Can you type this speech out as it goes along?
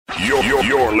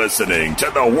You're listening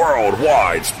to the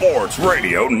Worldwide Sports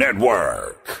Radio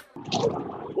Network. Oh,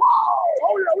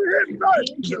 yeah, we're hitting that.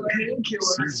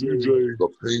 CJ, the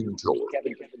Painkiller.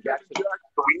 Kevin Jackson.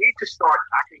 So we need to start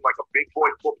acting like a big boy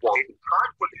football. It's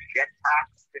time for the jet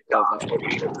packs to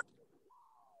die.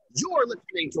 You're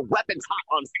listening to Weapons Hot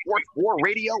on Sports War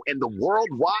Radio and the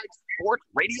Worldwide Sports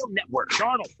Radio Network.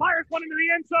 Darnold fires one into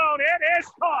the end zone. It is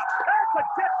caught. That's a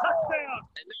jet touchdown.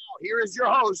 And now here is your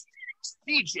host,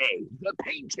 CJ, the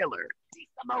Painkiller, D.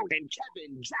 Simone, and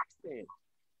Kevin Jackson.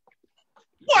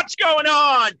 What's going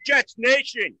on, Jets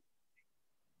Nation?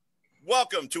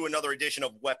 Welcome to another edition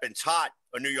of Weapons Hot,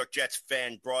 a New York Jets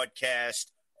fan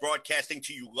broadcast, broadcasting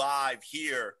to you live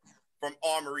here from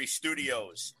Armory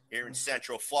Studios here in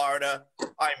Central Florida.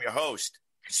 I am your host,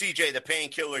 CJ the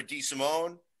Painkiller D.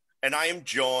 Simone, and I am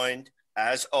joined,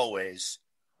 as always,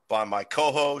 by my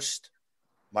co-host,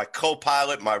 my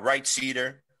co-pilot, my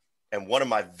right-seater, and one of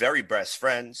my very best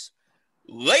friends.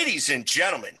 Ladies and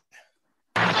gentlemen,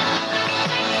 please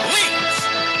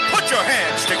put your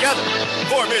hands together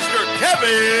for Mr. Kevin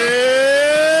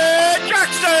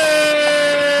Jackson!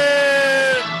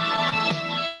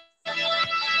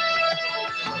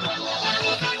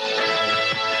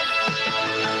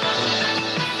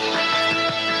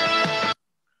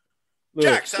 Look,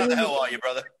 Jax, how the hell are you,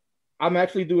 brother? I'm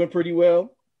actually doing pretty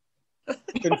well,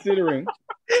 considering.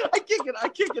 I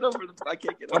can't get over the.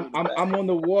 I'm on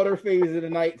the water phase of the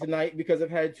night tonight because I've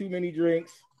had too many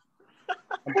drinks.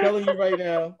 I'm telling you right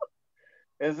now.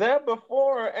 Is that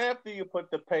before or after you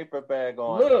put the paper bag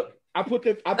on? Look, I put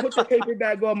the paper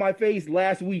bag on my face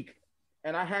last week,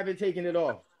 and I haven't taken it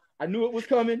off. I knew it was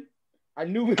coming. I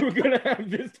knew we were gonna have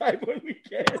this type of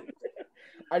weekend.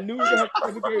 I knew we were gonna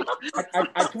have a game.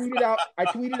 I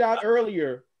tweeted out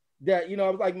earlier that, you know, I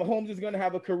was like, Mahomes is gonna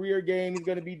have a career game. He's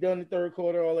gonna be done in the third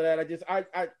quarter. All of that.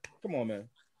 I come on, man.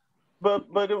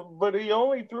 But he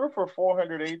only threw for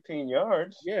 418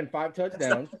 yards. Yeah, and 5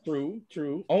 touchdowns.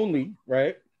 True. Only,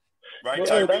 right? Right,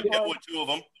 Well, Tyreek hit with 2 of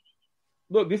them.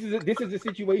 Look, this is a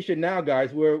situation now,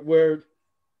 guys, where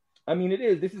I mean,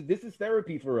 this is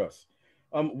therapy for us.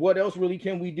 What else really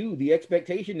can we do? The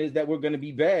expectation is that we're going to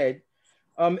be bad.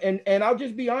 And I'll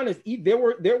just be honest. There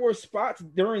were spots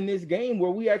during this game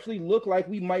where we actually looked like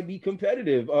we might be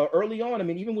competitive early on. I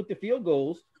mean, even with the field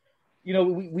goals, you know,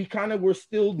 we kind of were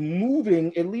still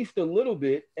moving at least a little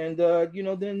bit, and then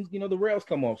the rails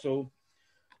come off. So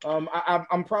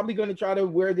I'm probably going to try to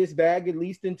wear this bag at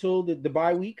least until the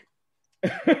bye week,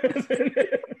 and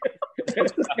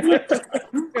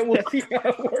we'll see how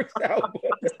it works out.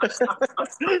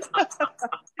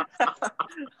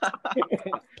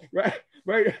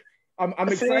 Right. I'm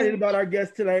excited about our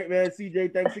guest tonight, man.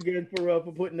 CJ, thanks again for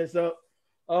putting this up.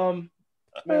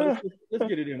 Man, let's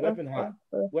get it in. Weapons hot.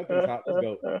 Let's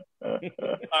go.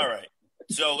 All right.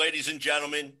 So, ladies and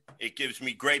gentlemen, it gives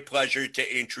me great pleasure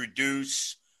to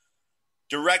introduce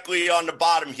directly on the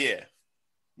bottom here,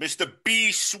 Mr.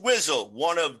 B. Swizzle,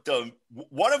 one of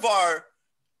our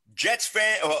Jets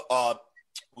fan.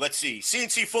 Let's see,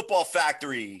 CNC Football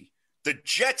Factory, the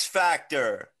Jets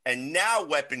Factor, and now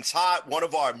Weapons Hot, one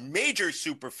of our major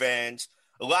super fans.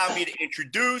 Allow me to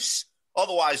introduce,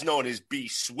 otherwise known as B.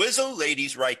 Swizzle.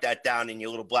 Ladies, write that down in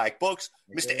your little black books.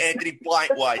 Mr. Anthony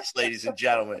Blindweiss, ladies and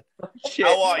gentlemen. Shit.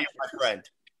 How are you, my friend?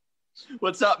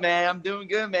 What's up, man? I'm doing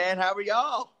good, man. How are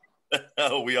y'all?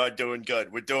 Oh, we are doing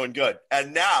good. We're doing good.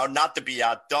 And now, not to be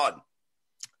outdone,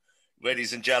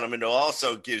 ladies and gentlemen, it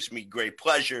also gives me great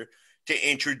pleasure to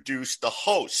introduce the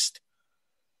host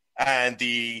and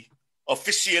the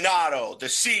aficionado, the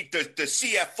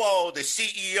CFO, the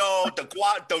CEO, the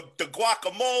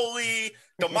guacamole,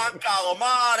 the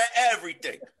mancalamada,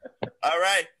 everything. All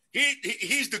right?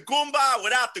 He's the Goomba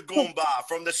without the Goomba.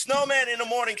 From the Snowman in the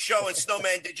Morning Show and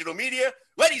Snowman Digital Media,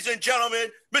 ladies and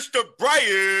gentlemen, Mr.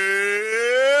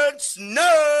 Brian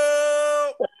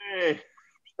Snow. Hey.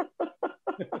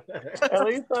 At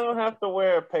least I don't have to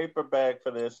wear a paper bag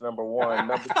for this, number one.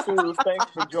 Number two, thanks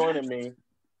for joining me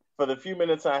for the few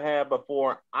minutes I have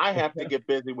before I have to get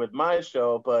busy with my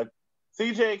show. But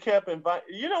CJ kept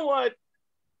inviting. You know what?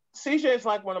 CJ's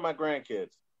like one of my grandkids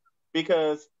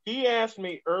because he asked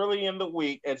me early in the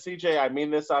week, and CJ, I mean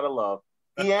this out of love.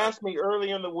 He asked me early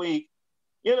in the week,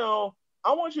 you know,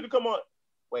 I want you to come on.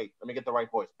 Wait, let me get the right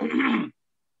voice.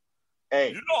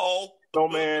 Hey, so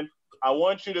man, I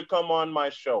want you to come on my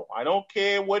show. I don't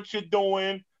care what you're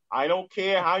doing. I don't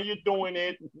care how you're doing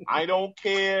it. I don't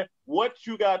care what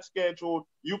you got scheduled.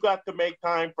 You got to make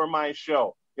time for my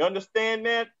show. You understand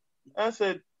that? I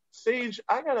said, Siege,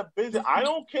 I got a busy. I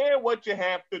don't care what you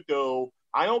have to do.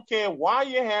 I don't care why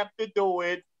you have to do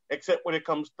it. except when it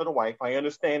comes to the wife. I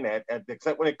understand that,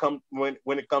 except when it comes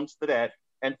to that.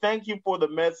 And thank you for the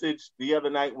message the other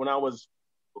night when I was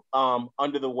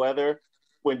under the weather,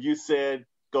 when you said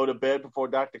go to bed before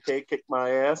Dr. K kicked my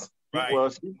ass. Right. Well,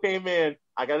 she came in.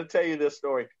 I got to tell you this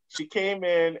story. She came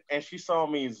in and she saw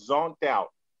me zonked out.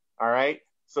 All right.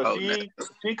 So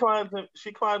she climbs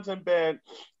in bed,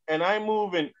 and I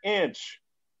move an inch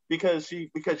because she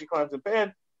climbs in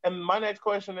bed. And my next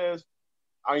question is,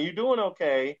 are you doing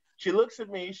okay? She looks at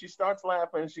me, she starts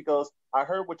laughing, she goes, I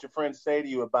heard what your friends say to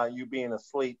you about you being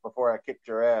asleep before I kicked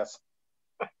your ass.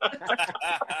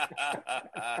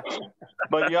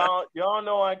 But y'all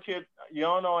know I kid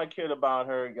about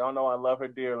her. Y'all know I love her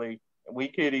dearly. We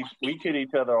kid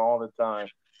each other all the time.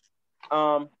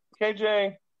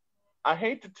 KJ, I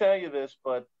hate to tell you this,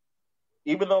 but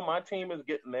even though my team is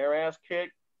getting their ass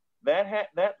kicked,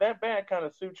 that bag kind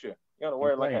of suits you. You gotta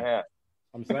wear it like a hat.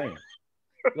 I'm saying.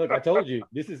 Look, I told you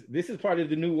this is part of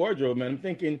the new wardrobe, man. I'm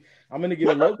thinking I'm gonna get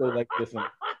a logo like this one.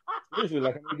 Seriously,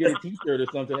 like I'm gonna get a T-shirt or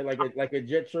something, like a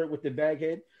Jet shirt with the bag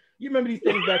head. You remember these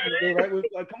things back in the day, right?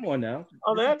 Like, come on now.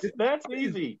 Oh, that's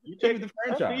easy. That's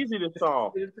easy to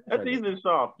solve. That's easy to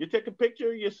solve. You take a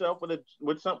picture of yourself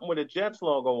with something with a Jets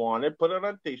logo on it, put it on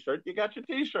a T-shirt. You got your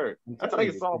T-shirt. That's how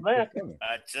you solve that.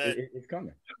 That's it. It's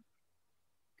coming.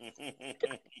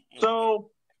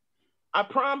 So,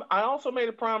 I also made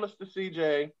a promise to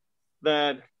CJ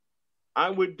that I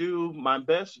would do my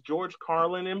best George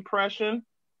Carlin impression.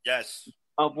 Yes.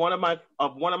 Of one of my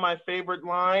favorite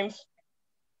lines.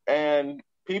 And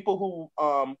people who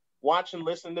watch and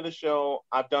listen to the show,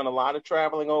 I've done a lot of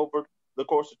traveling over the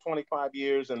course of 25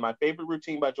 years, and my favorite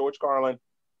routine by George Carlin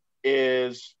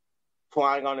is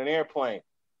flying on an airplane.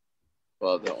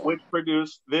 Well, which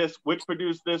produced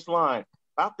this line.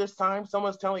 About this time,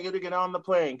 someone's telling you to get on the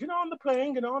plane. Get on the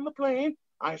plane, get on the plane.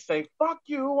 I say, fuck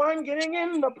you, I'm getting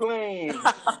in the plane.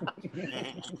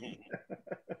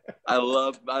 I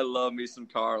love me some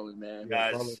Carlin, man.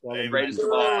 Yes. Greatest of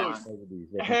all time.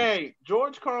 Hey,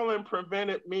 George Carlin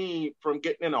prevented me from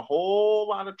getting in a whole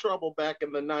lot of trouble back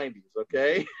in the 90s,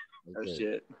 okay? Oh,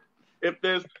 shit. If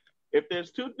there's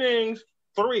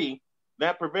three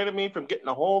that prevented me from getting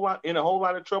a whole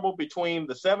lot of trouble between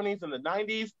the 70s and the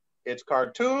 90s, it's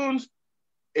cartoons,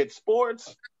 it's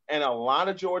sports, and a lot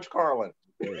of George Carlin.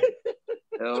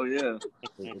 Hell yeah.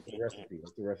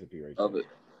 It's the recipe right Love it.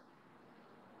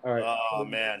 All right. Oh,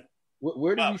 man.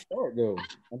 Where do we start, though?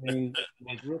 I mean,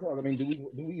 do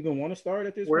we even want to start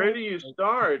at this Where point? do you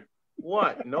start?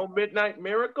 What? No Midnight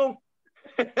Miracle?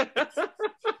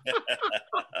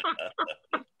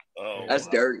 Oh, that's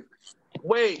dirty.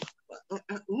 Wait.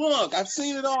 Look, I've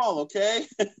seen it all, okay?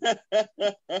 I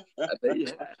bet you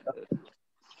have.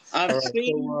 I've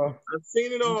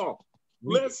seen it all.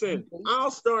 Listen,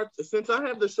 I'll start since I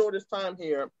have the shortest time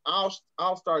here. I'll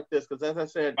start this because, as I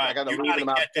said, right, I got to leave in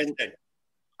about 10.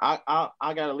 I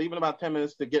got to leave in about 10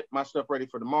 minutes to get my stuff ready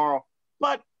for tomorrow.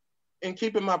 But in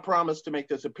keeping my promise to make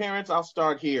this appearance, I'll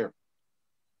start here.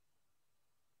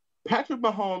 Patrick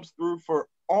Mahomes threw for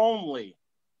only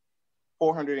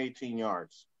 418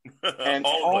 yards and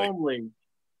only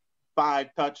five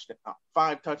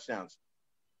touchdowns.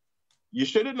 You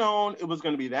should have known it was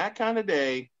going to be that kind of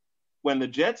day when the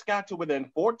Jets got to within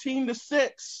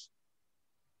 14-6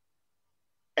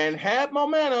 and had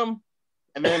momentum,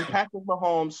 and then Patrick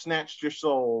Mahomes snatched your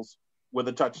souls with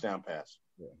a touchdown pass.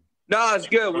 Yeah. No, it's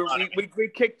good. We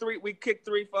kicked three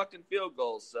fucking field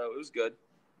goals, so it was good.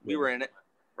 We were in it,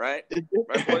 right?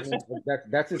 Right, boys?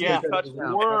 That's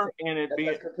we're in it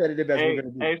being competitive as we're going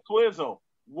to be. Hey, Swizzle,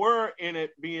 we're in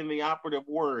it being the operative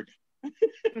word.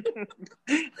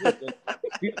 3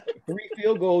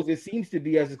 field goals, it seems to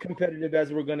be as competitive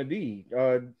as we're going to be.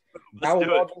 Dow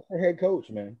Loggins for head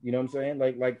coach, man. You know what I'm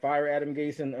saying? Like fire Adam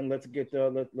Gase and let's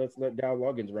let Dow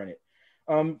Loggins run it.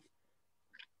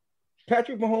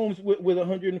 Patrick Mahomes with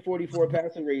 144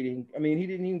 passing rating. I mean, he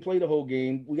didn't even play the whole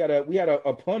game. We had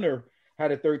a punter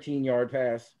had a 13-yard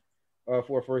pass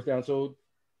for a first down. So,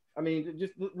 I mean,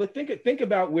 just think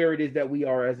about where it is that we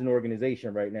are as an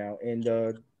organization right now. And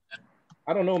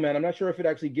I don't know, man. I'm not sure if it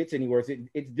actually gets any worse.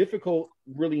 It's difficult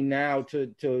really now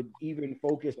to even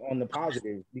focus on the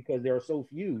positives because there are so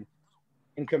few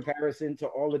in comparison to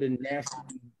all of the nasty,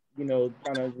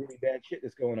 kind of really bad shit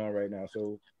that's going on right now.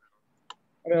 So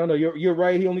I don't know. You're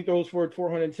right. He only throws for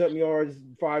 400-something yards,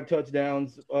 5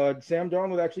 touchdowns. Sam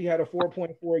Darnold actually had a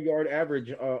 4.4 yard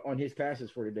average on his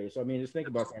passes for today. So I mean, just think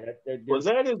about that. Was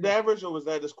that his average or was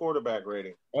that his quarterback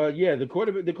rating? Yeah, the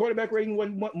quarterback rating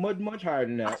wasn't much higher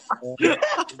than that. I'm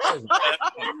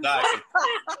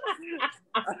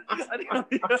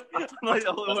like the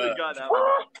only one who got that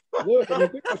one. Look, I mean,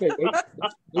 okay,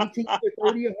 18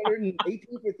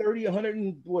 for 30,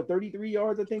 133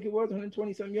 yards, I think it was,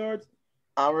 120-something yards.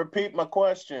 I'll repeat my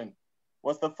question.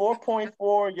 Was the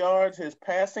 4.4 yards his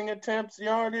passing attempts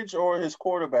yardage or his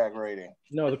quarterback rating?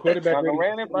 No, the quarterback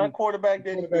rating. My quarterback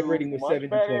didn't do rating was much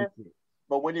better.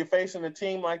 But when you're facing a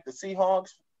team like the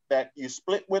Seahawks that you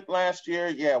split with last year,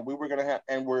 yeah, we were going to have,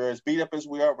 and we're as beat up as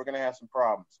we are, we're going to have some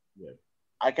problems. Yeah.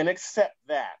 I can accept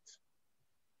that.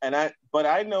 But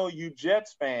I know you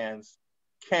Jets fans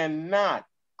cannot,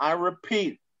 I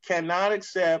repeat, cannot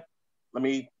accept, let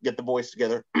me get the voice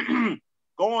together,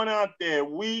 going out there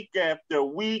week after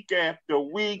week after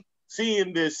week,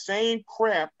 seeing this same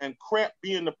crap, and crap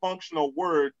being the functional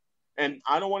word. And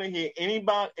I don't want to hear anything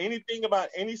about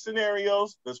any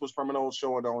scenarios. This was from an old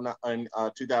show in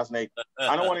 2008.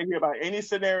 I don't want to hear about any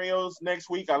scenarios next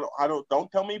week.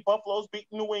 Don't tell me Buffalo's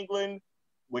beating New England,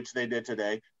 which they did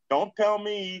today. Don't tell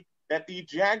me that the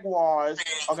Jaguars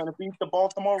are going to beat the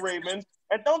Baltimore Ravens.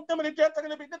 And don't tell me the Jets are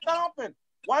going to beat the Dolphins.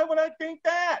 Why would I think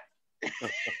that?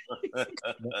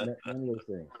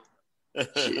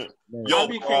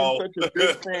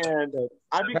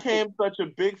 I became such a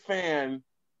big fan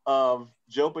of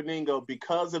Joe Beningo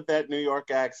because of that New York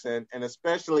accent, and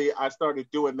especially I started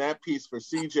doing that piece for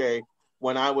CJ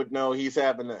when I would know he's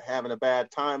having a bad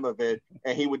time of it,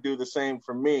 and he would do the same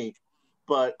for me.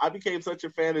 But I became such a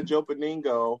fan of Joe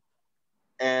Beningo,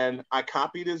 and I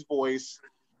copied his voice.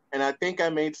 And I think I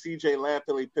made CJ laugh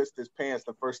till he pissed his pants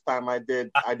the first time I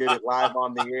did it live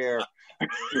on the air.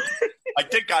 I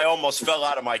think I almost fell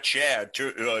out of my chair,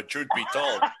 truth be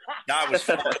told. That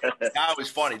was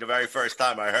funny the very first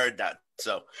time I heard that.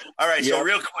 So, all right. Yep. So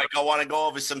real quick, I want to go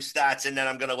over some stats, and then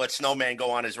I'm going to let Snowman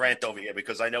go on his rant over here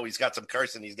because I know he's got some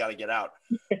cursing he's got to get out.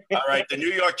 All right. The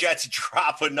New York Jets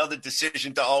drop another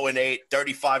decision to 0-8,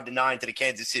 35-9 to the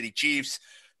Kansas City Chiefs.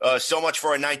 So much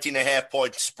for a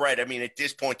 19.5-point spread. I mean, at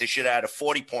this point, they should have had a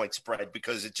 40-point spread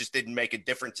because it just didn't make a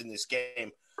difference in this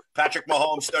game. Patrick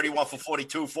Mahomes, 31 for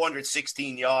 42,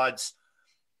 416 yards.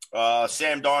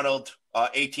 Sam Darnold,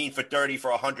 18 for 30 for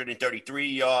 133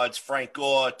 yards. Frank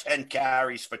Gore, 10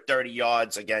 carries for 30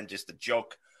 yards. Again, just a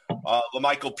joke.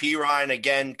 LaMichael Pirine,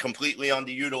 again, completely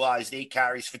underutilized, 8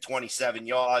 carries for 27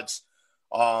 yards.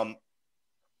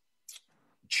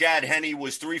 Chad Henne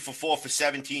was 3 for 4 for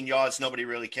 17 yards. Nobody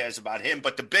really cares about him.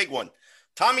 But the big one,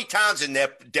 Tommy Townsend,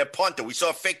 their punter. We saw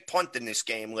a fake punt in this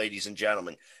game, ladies and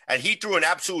gentlemen. And he threw an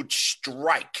absolute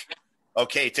strike,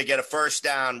 to get a first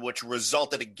down, which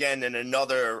resulted again in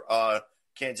another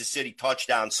Kansas City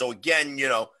touchdown. So, again,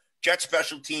 Jet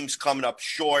special teams coming up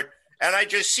short. And I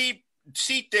just see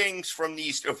things from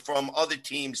other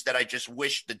teams that I just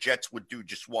wish the Jets would do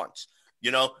just once.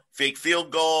 Fake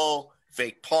field goal,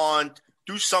 fake punt.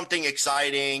 Do something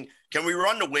exciting. Can we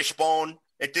run the wishbone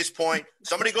at this point?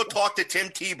 Somebody go talk to Tim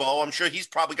Tebow. I'm sure he's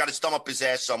probably got his thumb up his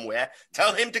ass somewhere.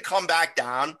 Tell him to come back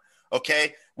down.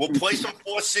 Okay, we'll play some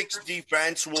 4-6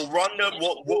 defense. We'll run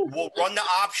the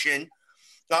option.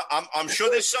 I'm sure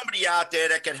there's somebody out there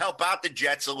that can help out the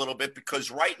Jets a little bit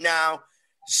because right now,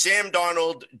 Sam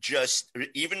Darnold just,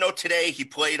 even though today he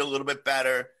played a little bit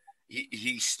better,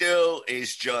 he still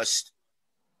is just.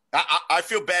 I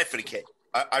feel bad for the kid.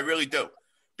 I really do,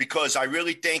 because I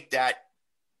really think that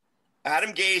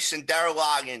Adam Gase and Darryl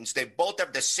Loggins, they both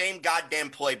have the same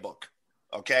goddamn playbook,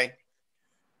 okay?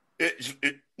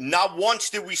 Not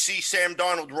once did we see Sam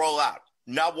Darnold roll out.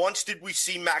 Not once did we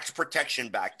see max protection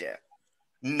back there.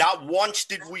 Not once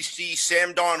did we see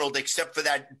Sam Darnold, except for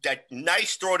that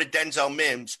nice throw to Denzel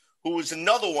Mims, who was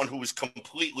another one who was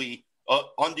completely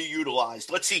underutilized.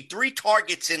 Let's see, 3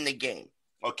 targets in the game,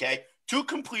 okay? 2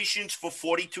 completions for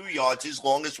 42 yards, as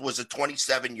long as it was a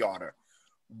 27-yarder.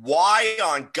 Why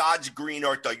on God's green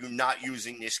earth are you not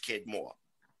using this kid more?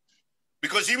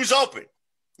 Because he was open.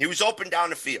 He was open down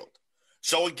the field.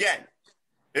 So, again,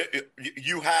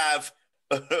 you have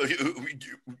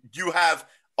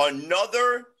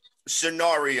another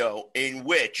scenario in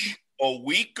which a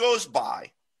week goes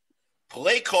by,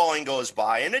 play calling goes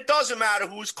by, and it doesn't matter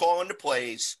who's calling the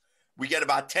plays. We get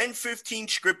about 10, 15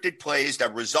 scripted plays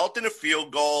that result in a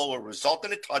field goal or result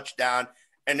in a touchdown,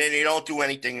 and then they don't do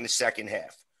anything in the second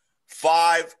half.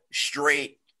 5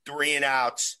 straight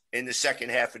 3-and-outs in the second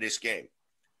half of this game.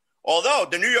 Although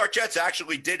the New York Jets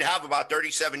actually did have about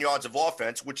 37 yards of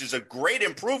offense, which is a great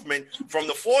improvement from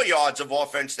the 4 yards of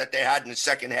offense that they had in the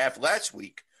second half last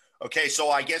week. Okay, so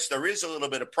I guess there is a little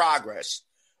bit of progress,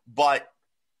 but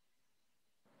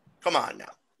come on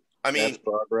now. I mean, that's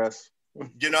progress.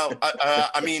 You know,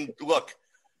 I mean, look,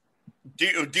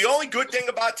 the only good thing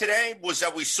about today was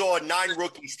that we saw 9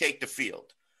 rookies take the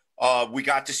field. We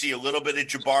got to see a little bit of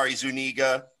Jabari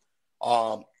Zuniga,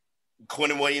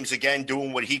 Quentin Williams again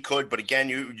doing what he could, but again,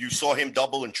 you saw him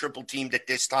double and triple teamed at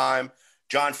this time.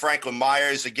 John Franklin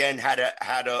Myers again had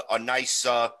a nice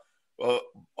a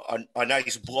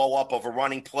nice blow up of a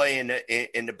running play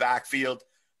in the backfield,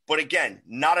 but again,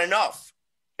 not enough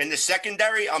in the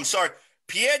secondary. I'm sorry,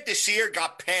 Pierre Desir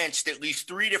got pantsed at least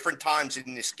 3 different times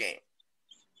in this game.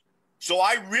 So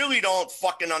I really don't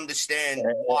fucking understand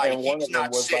why he's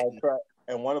not sitting.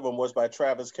 And one of them was by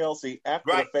Travis Kelce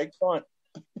after the fake punt.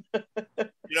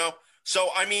 You know, so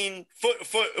I mean,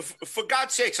 for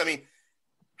God's sakes, I mean,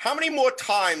 how many more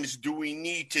times do we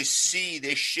need to see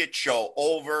this shit show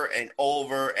over and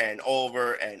over and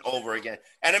over and over again?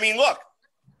 And I mean, look,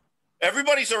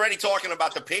 everybody's already talking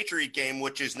about the Patriot game,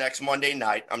 which is next Monday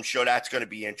night. I'm sure that's going to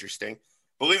be interesting.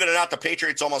 Believe it or not, the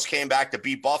Patriots almost came back to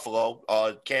beat Buffalo.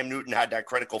 Cam Newton had that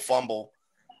critical fumble,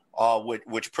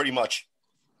 which pretty much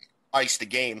iced the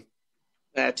game.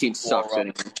 That team sucks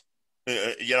anyway.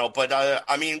 You know, but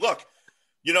I mean, look,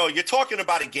 you know, you're talking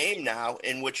about a game now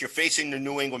in which you're facing the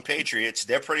New England Patriots.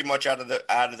 They're pretty much out of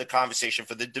the conversation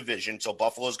for the division. So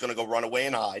Buffalo's going to go run away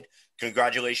and hide.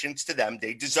 Congratulations to them;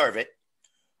 they deserve it.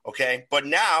 Okay, but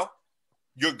now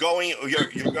you're going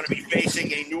to be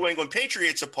facing a New England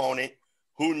Patriots opponent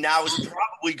who now is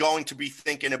probably going to be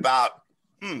thinking about,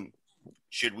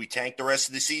 should we tank the rest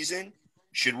of the season?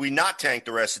 Should we not tank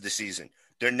the rest of the season?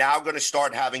 They're now going to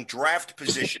start having draft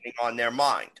positioning on their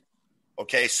mind.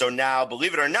 Okay, so now,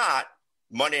 believe it or not,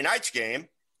 Monday night's game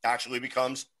actually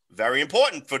becomes very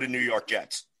important for the New York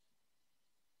Jets.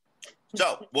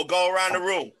 So we'll go around the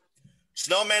room.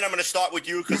 Snowman, I'm going to start with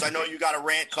you because I know you got a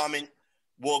rant coming.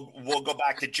 We'll go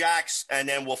back to Jax, and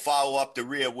then we'll follow up the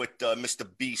rear with Mr.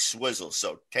 B. Swizzle.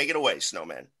 So take it away,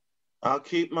 Snowman. I'll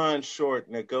keep mine short,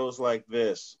 and it goes like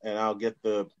this, and I'll get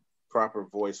the proper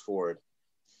voice for it.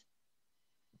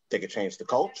 They could change the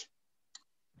coach.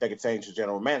 They could change the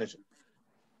general manager.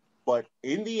 But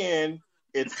in the end,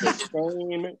 it's the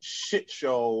same shit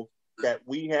show that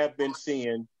we have been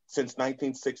seeing since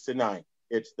 1969.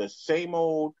 It's the same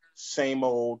old, same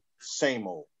old, same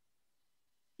old.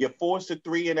 You force a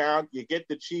 3 and out. You get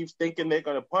the Chiefs thinking they're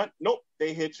gonna punt. Nope,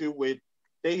 they hit you with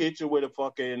a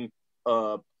fucking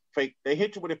fake. They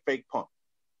hit you with a fake punt.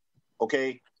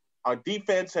 Okay, our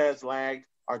defense has lagged.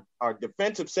 Our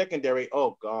defensive secondary.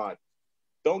 Oh God,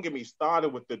 don't get me started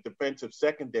with the defensive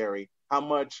secondary. How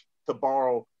much, to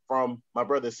borrow from my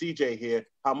brother CJ here,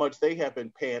 how much they have been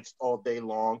pantsed all day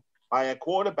long by a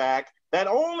quarterback that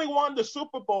only won the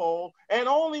Super Bowl and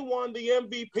only won the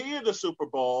MVP of the Super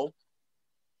Bowl.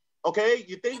 Okay,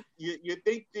 you think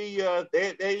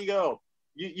there you go.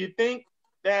 You think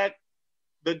that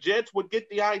the Jets would get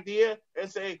the idea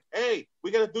and say, hey, we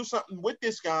got to do something with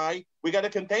this guy. We got to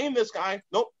contain this guy.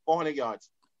 Nope, 400 yards.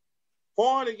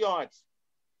 400 yards.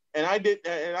 And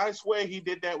I swear he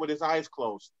did that with his eyes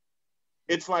closed.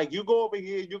 It's like, you go over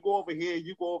here, you go over here,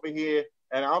 you go over here,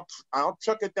 and I'll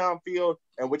chuck it downfield,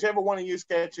 and whichever one of you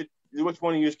catch it, which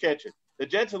one of you catch it. The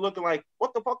Jets are looking like,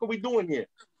 what the fuck are we doing here?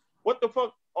 What the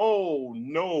fuck? Oh,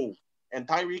 no. And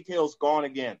Tyreek Hill's gone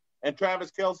again. And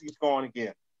Travis Kelce's gone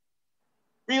again.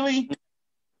 Really?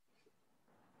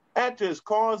 That just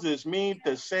causes me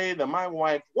to say to my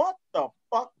wife, what the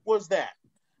fuck was that?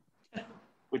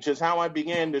 Which is how I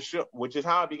began the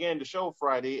show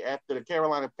Friday after the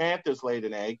Carolina Panthers laid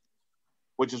an egg,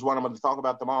 which is what I'm going to talk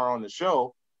about tomorrow on the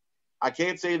show. I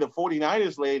can't say the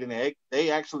 49ers laid an egg.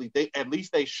 They at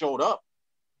least they showed up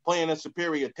playing a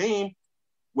superior team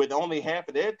with only half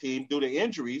of their team due to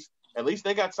injuries. At least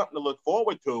they got something to look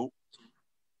forward to.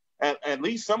 At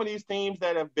least some of these teams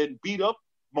that have been beat up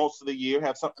most of the year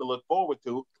have something to look forward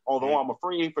to. Although I'm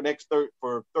afraid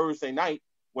for Thursday night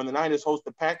when the Niners host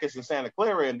the Packers in Santa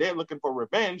Clara and they're looking for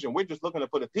revenge and we're just looking to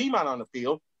put a team out on the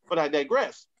field. But I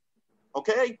digress.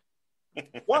 Okay?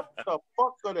 What the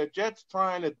fuck are the Jets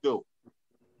trying to do?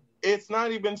 It's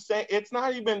not even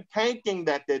tanking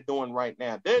that they're doing right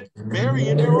now. They're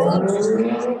burying their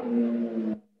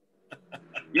own.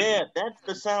 Yeah, that's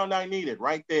the sound I needed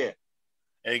right there.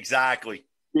 Exactly.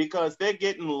 Because they're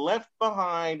getting left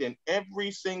behind in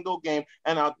every single game.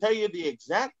 And I'll tell you the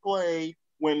exact play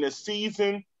when the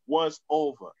season was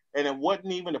over. And it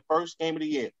wasn't even the first game of the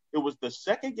year. It was the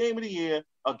second game of the year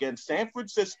against San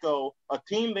Francisco, a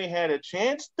team they had a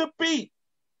chance to beat.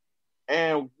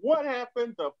 And what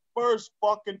happened the first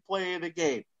fucking play of the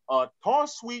game? A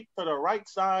toss sweep to the right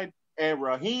side, and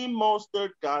Raheem Mostert,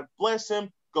 God bless him,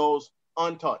 goes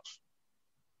untouched.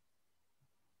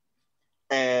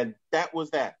 And that was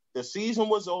that. The season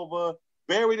was over.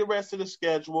 Bury the rest of the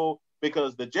schedule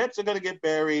because the Jets are going to get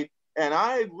buried. And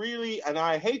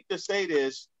I hate to say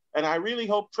this, and I really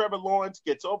hope Trevor Lawrence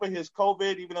gets over his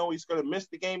COVID, even though he's going to miss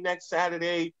the game next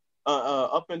Saturday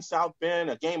up in South Bend,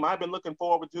 a game I've been looking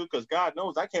forward to because God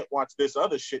knows I can't watch this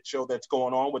other shit show that's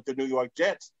going on with the New York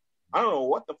Jets. I don't know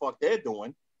what the fuck they're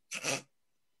doing.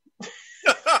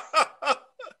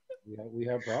 We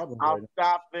have problems. I'll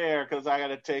stop there because I got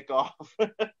to take off.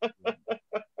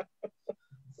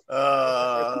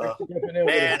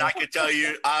 Man, I could tell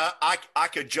you, I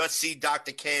could just see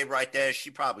Dr. K right there.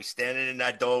 She probably standing in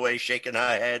that doorway, shaking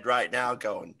her head right now,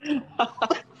 going,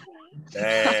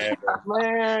 "Man,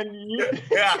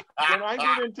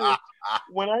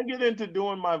 when I get into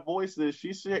doing my voices,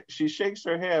 she shakes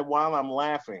her head while I'm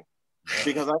laughing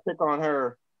because I pick on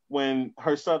her when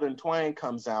her southern twang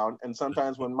comes out, and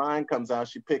sometimes when mine comes out,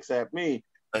 she picks at me.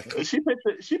 She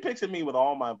picks at me with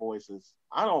all my voices.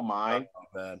 I don't mind,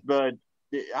 but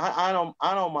I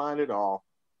don't mind at all.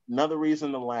 Another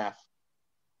reason to laugh.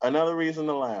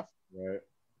 Right.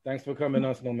 Thanks for coming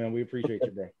on, Snowman. We appreciate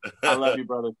you, bro. I love you,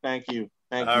 brother. Thank you.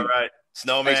 All right,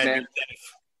 Snowman. Thanks,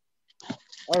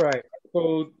 All right.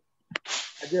 So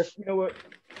I guess you know what?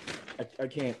 I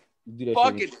can't do that.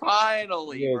 Fucking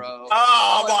finally, bro.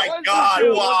 Oh my God!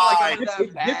 Why? It's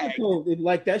difficult.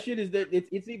 Like that shit is that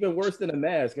it's even worse than a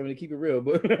mask. I'm gonna keep it real,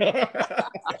 but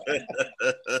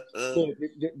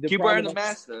keep wearing the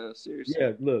mask though. Seriously.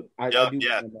 Yeah. Look, I do.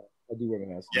 Yeah. I do wear a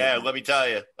mask. Yeah, let me tell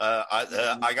you,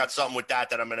 I got something with that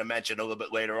I'm going to mention a little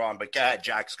bit later on. But go ahead,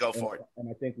 Jax, go for it. And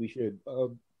I think we should.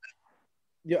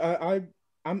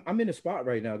 I'm in a spot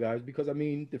right now, guys, because I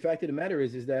mean, the fact of the matter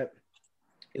is that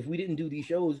if we didn't do these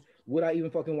shows, would I even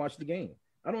fucking watch the game?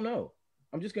 I don't know.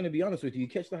 I'm just going to be honest with you. You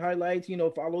catch the highlights,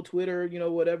 follow Twitter,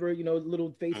 whatever,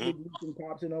 little Facebook groups and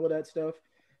pops and all of that stuff.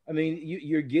 I mean,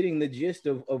 you're getting the gist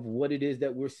of what it is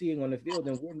that we're seeing on the field,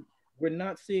 and we're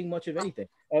not seeing much of anything.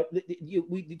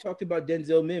 We talked about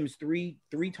Denzel Mims, three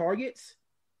targets.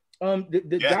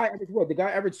 The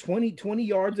guy averaged 20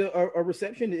 yards a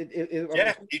reception.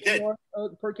 He did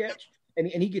per catch, and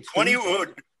he gets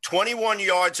 21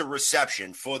 yards a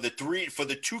reception for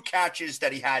the two catches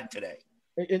that he had today.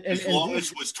 His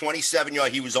longest was 27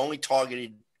 yards. He was only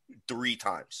targeted 3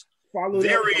 times.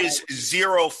 There is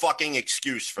zero fucking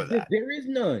excuse for that. There is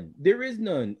none.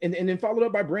 And then followed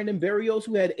up by Brandon Berrios,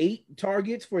 who had 8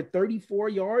 targets for 34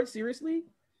 yards. Seriously?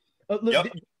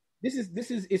 Look, this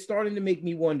is it's starting to make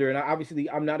me wonder. And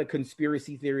I'm not a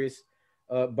conspiracy theorist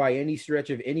by any stretch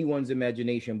of anyone's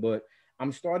imagination, but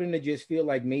I'm starting to just feel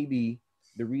like maybe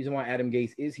the reason why Adam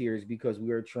Gase is here is because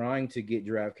we are trying to get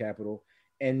draft capital,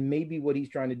 and maybe what he's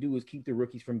trying to do is keep the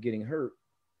rookies from getting hurt,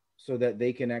 so that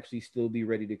they can actually still be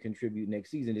ready to contribute next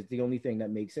season. It's the only thing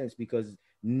that makes sense, because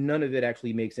none of it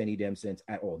actually makes any damn sense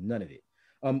at all. None of it.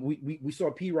 We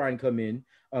saw P. Ryan come in,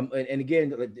 and again,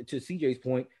 to CJ's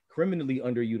point, criminally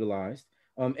underutilized.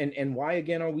 And why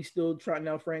again are we still trotting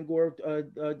out Frank Gore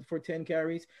for 10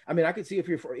 carries? I mean, I could see if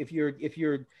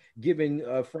you're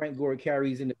giving Frank Gore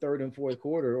carries in the third and fourth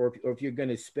quarter, or if you're going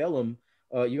to spell him.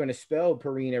 You're going to spell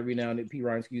Perrine every now and then, P.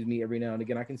 Ryan, every now and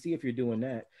again. I can see if you're doing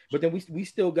that, but then we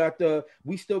still got the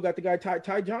guy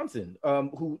Ty Johnson,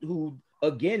 who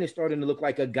again is starting to look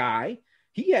like a guy.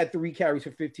 He had 3 carries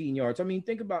for 15 yards. I mean,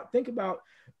 think about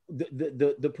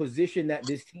the position that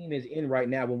this team is in right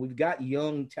now, when we've got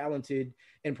young, talented,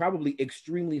 and probably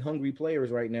extremely hungry players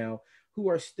right now who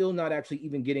are still not actually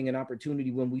even getting an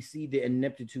opportunity when we see the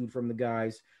ineptitude from the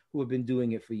guys who have been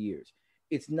doing it for years.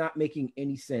 It's not making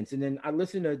any sense. And then I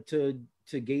listened to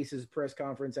Gase's press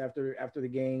conference after the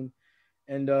game,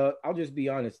 and I'll just be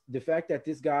honest. The fact that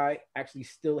this guy actually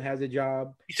still has a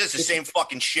job. He says the same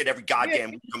fucking shit every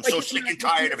goddamn week. I'm so sick and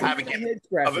tired of having him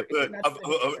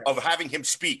of having him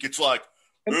speak. It's like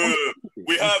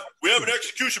we have an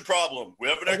execution problem. We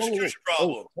have an execution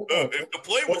problem. If the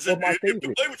play was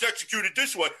executed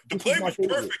this way, the play was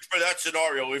perfect for that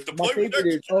scenario. If the play was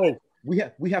executed.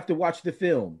 We have to watch the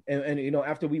film, and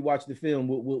after we watch the film,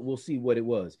 we'll see what it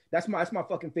was. That's my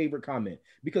fucking favorite comment,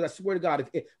 because I swear to God,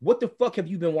 what the fuck have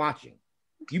you been watching?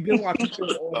 You've been watching film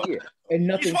all year, and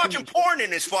nothing. He's watching porn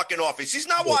in his fucking office. He's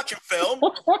not watching film.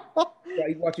 Yeah,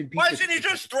 he's watching. Why doesn't he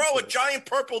just throw a giant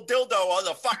purple dildo on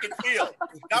the fucking field?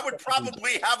 That would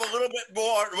probably have a little bit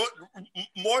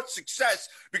more success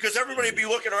because everybody would be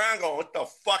looking around going, what the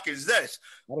fuck is this?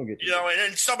 I don't get you know, and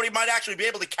then somebody might actually be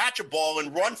able to catch a ball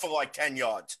and run for like 10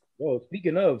 yards. Well,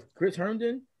 speaking of Chris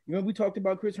Herndon, you know, we talked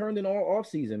about Chris Herndon all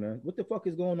offseason, man. What the fuck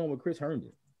is going on with Chris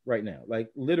Herndon right now?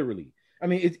 Like, literally. I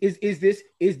mean, is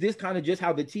this kind of just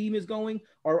how the team is going,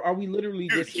 or are we literally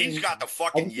Dude, just he's got the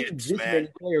fucking yips, this man. many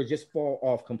players just fall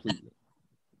off completely?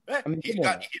 I mean, he's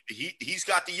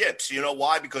got the yips. You know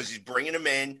why? Because he's bringing him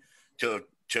in to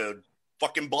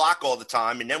fucking block all the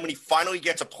time, and then when he finally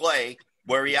gets a play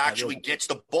where he actually gets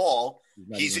the ball,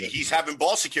 he's having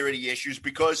ball security issues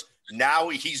because now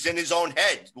he's in his own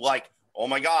head. Like, oh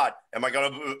my God, am I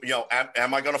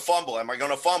gonna fumble? Am I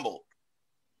gonna fumble?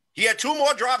 He had 2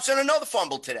 more drops and another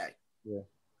fumble today.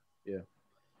 Yeah.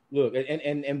 Look,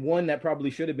 and one that probably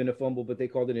should have been a fumble, but they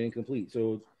called it incomplete.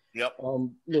 So, yep.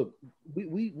 Look,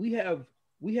 we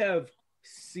have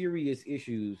serious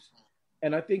issues,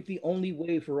 and I think the only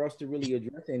way for us to really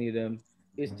address any of them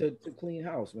is to clean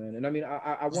house, man. And I mean,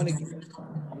 I want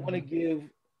to give,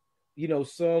 you know,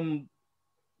 some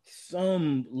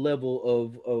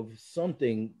level of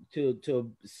something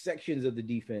to sections of the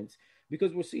defense.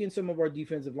 Because we're seeing some of our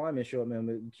defensive linemen show up,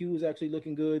 man. Q is actually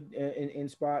looking good in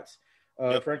spots.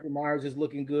 Yep. Franklin Myers is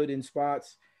looking good in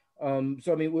spots.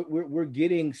 So I mean, we're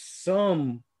getting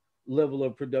some level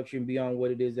of production beyond what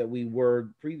it is that we were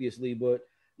previously. But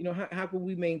you know, how can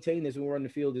we maintain this when we're on the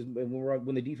field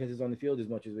when the defense is on the field as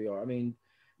much as we are? I mean,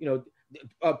 you know,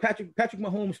 Patrick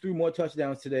Mahomes threw more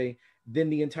touchdowns today than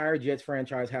the entire Jets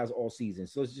franchise has all season.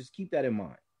 So let's just keep that in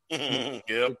mind.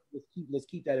 Yep. Let's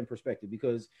keep that in perspective,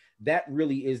 because that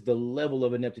really is the level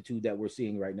of ineptitude that we're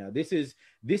seeing right now. This is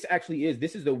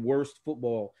the worst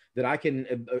football that I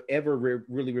can ever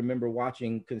really remember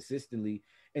watching consistently.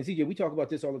 And CJ, we talk about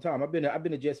this all the time. I've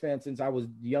been a Jets fan since I was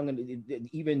young, and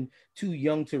even too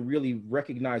young to really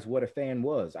recognize what a fan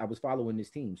was. I was following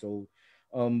this team, so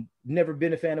never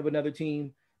been a fan of another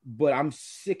team. But I'm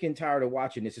sick and tired of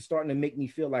watching this. It's starting to make me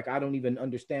feel like I don't even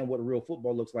understand what real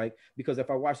football looks like, because if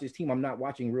I watch this team, I'm not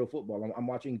watching real football. I'm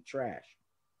watching trash.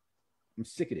 I'm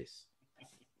sick of this.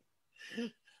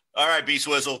 All right, Beast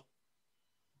Whistle.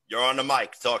 You're on the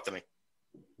mic. Talk to me.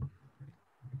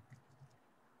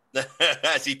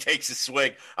 As he takes a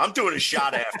swig. I'm doing a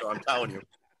shot after, I'm telling you.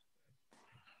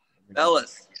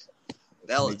 Fellas.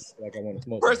 Like I want to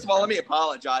smoke. First of all, let me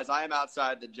apologize. I am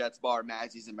outside the Jets bar,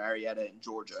 Maggie's in Marietta in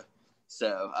Georgia.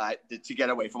 So to get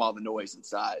away from all the noise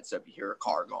inside. So if you hear a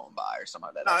car going by or something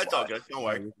like that. No, it's all good. Don't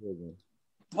worry.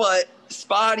 But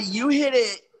Spotty, you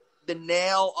hit the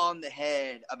nail on the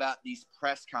head about these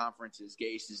press conferences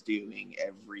Gase is doing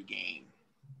every game.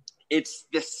 It's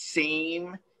the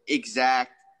same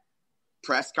exact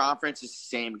press conference. It's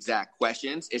the same exact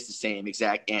questions. It's the same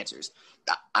exact answers.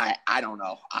 I don't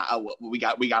know. We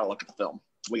got to look at the film.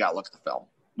 We got to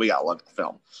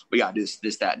do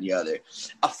this, that, and the other.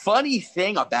 A funny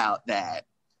thing about that,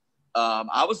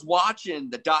 I was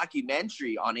watching the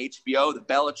documentary on HBO, the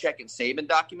Belichick and Saban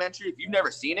documentary. If you've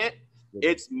never seen it,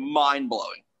 it's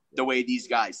mind-blowing the way these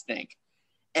guys think.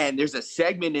 And there's a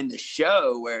segment in the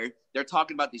show where they're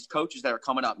talking about these coaches that are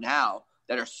coming up now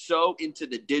that are so into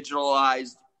the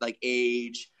digitalized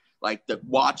age, like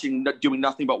doing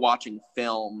nothing but watching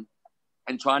film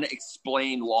and trying to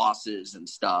explain losses and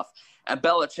stuff. And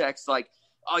Belichick's like,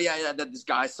 oh, yeah, this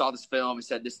guy saw this film. He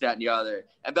said this, that, and the other.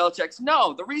 And Belichick's,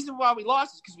 no, the reason why we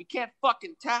lost is because we can't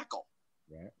fucking tackle.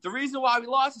 Right. The reason why we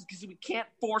lost is because we can't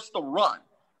force the run.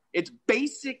 It's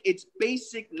basic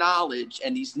knowledge.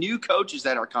 And these new coaches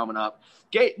that are coming up,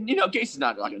 Gase is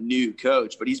not like a new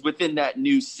coach, but he's within that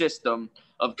new system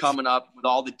of coming up with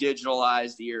all the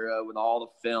digitalized era, with all the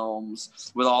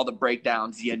films, with all the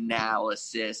breakdowns, the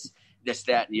analysis, this,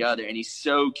 that, and the other. And he's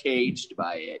so caged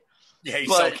by it. Yeah,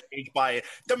 he's so caged by it.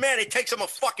 The man, it takes him a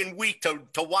fucking week to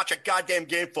watch a goddamn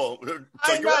game full.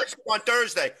 So you're on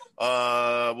Thursday.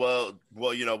 Well,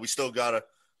 you know, we still got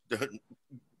to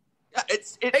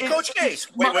Hey, Coach Gase.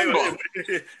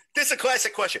 Wait. This is a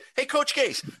classic question. Hey, Coach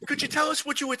Gase, could you tell us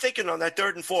what you were thinking on that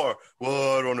 3rd and 4?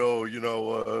 Well, I don't know. You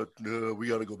know, we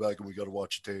got to go back and we got to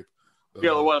watch the tape. We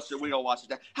got to watch the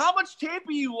tape. How much tape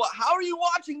are you? How are you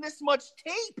watching this much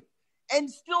tape and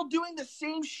still doing the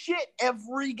same shit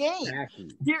every game?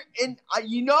 Exactly.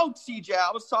 CJ,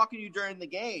 I was talking to you during the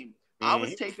game. I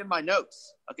was taking my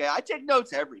notes. Okay, I take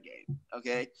notes every game.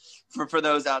 Okay, for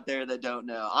those out there that don't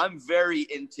know, I'm very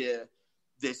into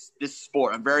this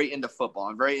sport. I'm very into football.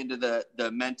 I'm very into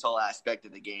the mental aspect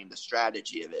of the game, the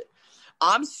strategy of it.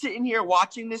 I'm sitting here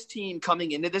watching this team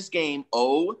coming into this game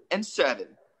 0-7.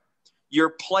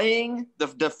 You're playing the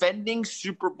defending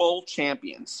Super Bowl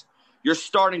champions. You're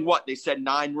starting what? They said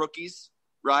 9 rookies,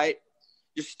 right?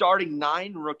 You're starting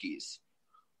 9 rookies.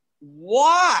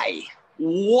 Why?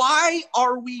 Why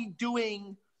are we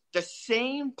doing the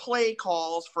same play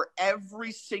calls for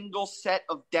every single set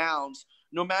of downs,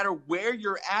 no matter where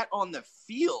you're at on the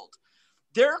field?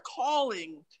 They're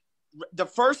calling the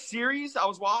first series I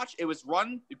was watching. It was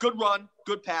run,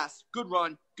 good pass, good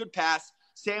run, good pass.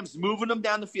 Sam's moving them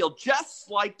down the field, just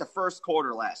like the first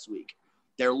quarter last week.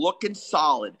 They're looking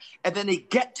solid. And then they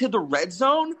get to the red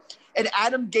zone, and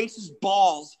Adam Gase's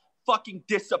balls fucking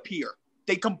disappear.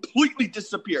 They completely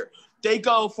disappear. They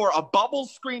go for a bubble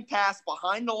screen pass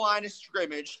behind the line of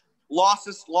scrimmage, loss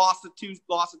of 2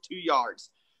 yards.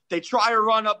 They try to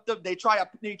run up they try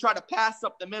to pass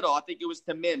up the middle. I think it was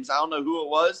to Mims. I don't know who it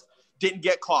was. Didn't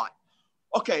get caught.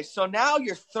 Okay, so now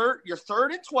you're third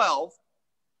and 12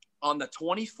 on the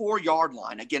 24-yard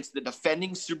line against the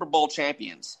defending Super Bowl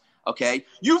champions. Okay,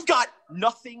 you've got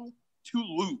nothing to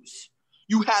lose.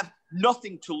 You have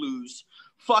nothing to lose.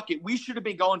 Fuck it. We should have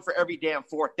been going for every damn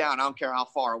 4th down. I don't care how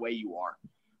far away you are.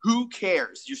 Who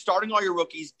cares? You're starting all your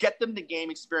rookies. Get them the game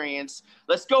experience.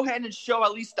 Let's go ahead and show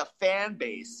at least a fan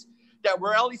base that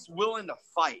we're at least willing to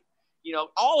fight. You know,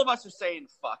 all of us are saying,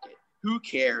 fuck it. Who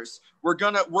cares? We're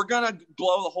gonna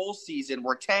blow the whole season.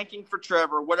 We're tanking for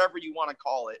Trevor, whatever you want to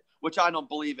call it, which I don't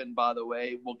believe in, by the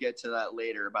way. We'll get to that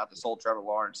later about this whole Trevor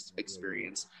Lawrence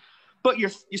experience. But you're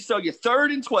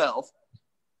 3rd and 12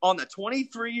 on the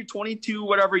 23, 22,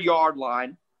 whatever yard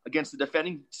line against the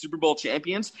defending Super Bowl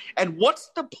champions. And what's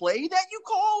the play that you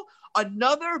call?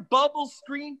 Another bubble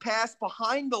screen pass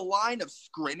behind the line of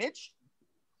scrimmage?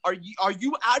 Are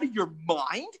you out of your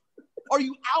mind? Are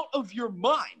you out of your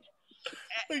mind?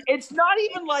 It's not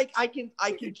even like I can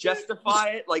justify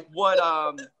it. Like what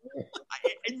I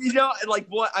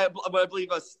believe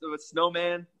a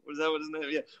Snowman, was that what his name?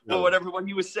 Yeah. No. But whatever what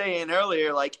he was saying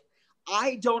earlier, like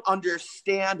I don't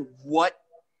understand what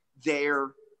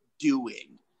they're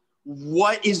doing.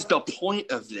 What is the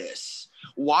point of this?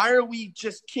 Why are we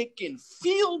just kicking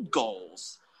field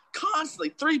goals constantly?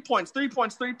 3 points, 3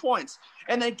 points, 3 points.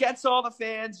 And then gets all the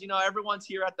fans, you know, everyone's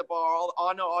here at the bar.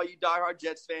 I know all you diehard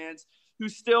Jets fans who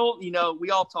still, you know, we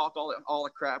all talk all the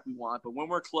crap we want. But when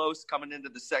we're close coming into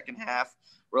the second half,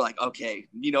 we're like, okay,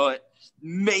 you know what?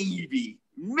 Maybe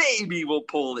we'll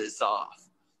pull this off.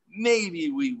 Maybe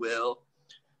we will.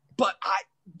 But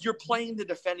you're playing the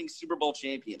defending Super Bowl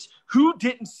champions. Who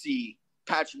didn't see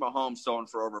Patrick Mahomes throwing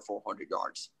for over 400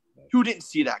 yards? Who didn't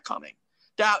see that coming?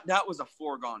 That was a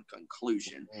foregone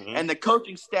conclusion. Mm-hmm. And the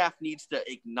coaching staff needs to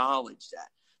acknowledge that.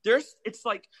 It's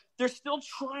like they're still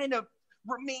trying to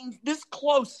remain this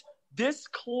close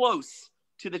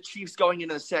to the Chiefs going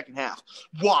into the second half.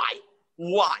 Why?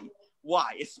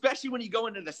 Especially when you go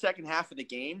into the second half of the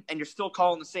game and you're still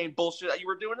calling the same bullshit that you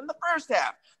were doing in the first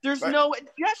half. There's no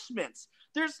adjustments.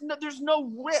 There's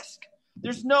no risk.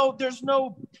 There's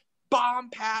no bomb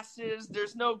passes.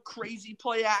 There's no crazy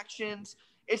play actions.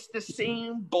 It's the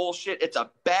same bullshit. It's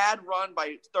a bad run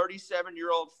by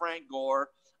 37-year-old Frank Gore,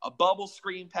 a bubble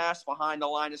screen pass behind the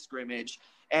line of scrimmage,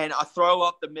 and a throw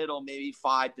up the middle, maybe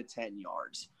 5 to 10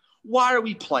 yards. Why are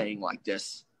we playing like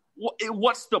this?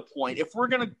 What's the point? If we're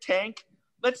going to tank,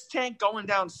 let's tank going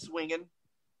down swinging.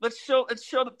 Let's show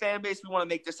the fan base we want to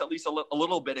make this at least a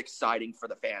little bit exciting for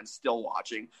the fans still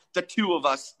watching. The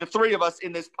 3 of us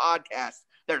in this podcast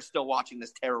that are still watching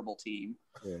this terrible team.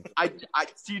 Yeah.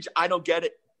 I don't get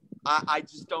it. I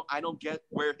don't get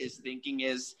where his thinking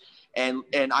is. And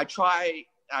I've tried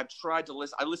to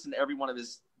listen. I listen to every one of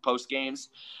his post games.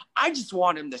 I just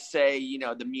want him to say, you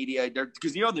know, the media,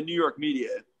 because you know the New York media,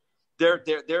 they're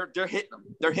hitting them.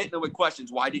 They're hitting them with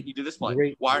questions. Why didn't you do this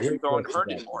play? Why aren't you throwing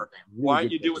Hurd anymore? Why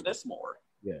aren't you doing this more?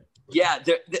 Yeah.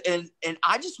 And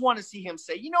I just want to see him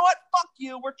say, you know what? Fuck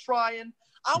you. We're trying.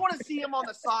 I want to see him on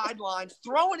the sidelines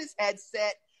throwing his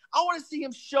headset. I want to see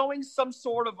him showing some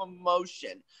sort of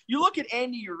emotion. You look at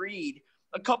Andy Reid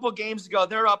a couple of games ago,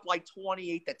 they're up like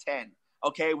 28-10,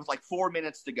 okay, with like 4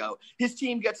 minutes to go. His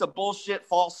team gets a bullshit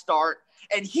false start,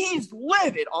 and he's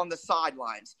livid on the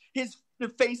sidelines. The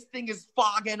face thing is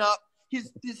fogging up.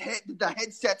 The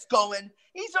headset's going.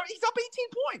 He's up 18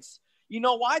 points. You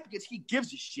know why? Because he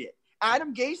gives a shit.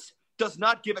 Adam Gase does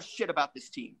not give a shit about this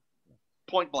team.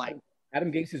 Point blank. Adam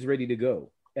Gase is ready to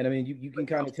go. And I mean, you can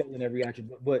kind of tell in every action,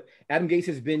 but Adam Gase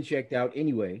has been checked out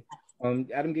anyway.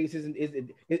 Adam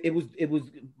Gase it was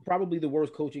probably the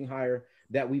worst coaching hire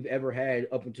that we've ever had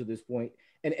up until this point.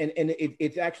 And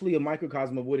it's actually a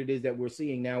microcosm of what it is that we're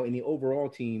seeing now in the overall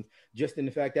team, just in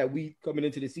the fact that we coming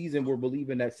into the season, we're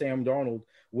believing that Sam Darnold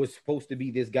was supposed to be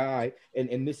this guy,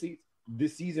 and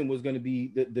this season was going to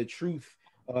be the truth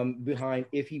behind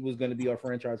if he was going to be our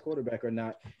franchise quarterback or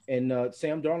not. And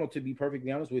Sam Darnold, to be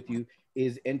perfectly honest with you,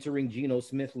 is entering Geno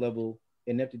Smith level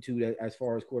ineptitude as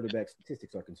far as quarterback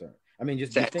statistics are concerned. I mean,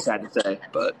 just think, sad to say,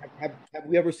 but have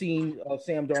we ever seen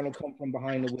Sam Darnold come from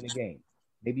behind to win a game?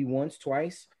 Maybe once,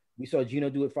 twice. We saw Geno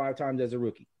do it 5 times as a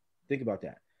rookie. Think about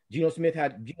that. Geno Smith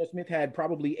had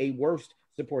probably a worse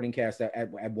supporting cast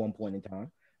at one point in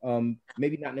time.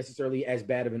 Maybe not necessarily as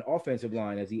bad of an offensive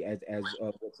line as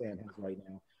what Sam has right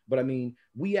now. But I mean,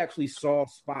 we actually saw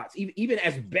spots, even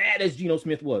as bad as Geno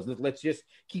Smith was. Let's just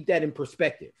keep that in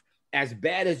perspective. As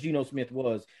bad as Geno Smith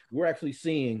was, we're actually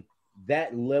seeing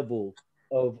that level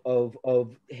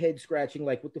of head scratching,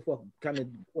 like what the fuck kind of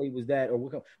play was that,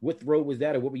 or what throw was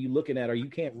that, or what were you looking at, or you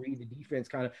can't read the defense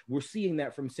kind of. We're seeing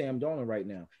that from Sam Darnold right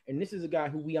now, and this is a guy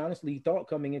who we honestly thought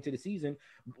coming into the season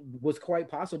was quite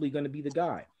possibly going to be the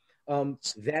guy.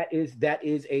 That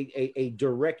is a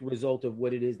direct result of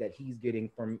what it is that he's getting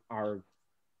from our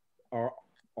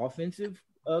offensive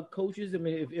coaches. I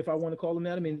mean, if I want to call them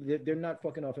that, I mean, they're not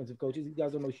fucking offensive coaches. These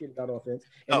guys don't know shit about offense.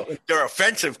 They're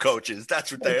offensive coaches.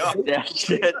 That's what they are.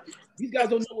 These guys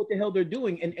don't know what the hell they're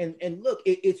doing. And look,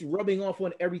 it's rubbing off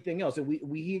on everything else. And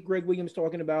we hear Greg Williams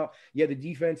talking about, the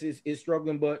defense is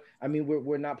struggling, but I mean,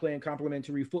 we're not playing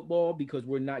complementary football because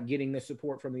we're not getting the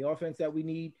support from the offense that we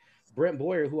need. Brent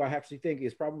Boyer, who I actually think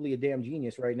is probably a damn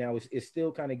genius right now, is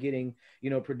still kind of getting,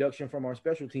 production from our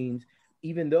special teams,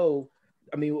 even though,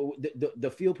 I mean,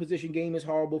 the field position game is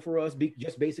horrible for us,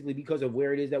 just basically because of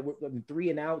where it is that we're 3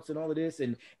 and outs and all of this,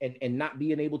 and not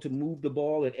being able to move the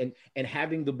ball and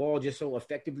having the ball just so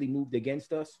effectively moved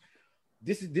against us.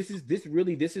 This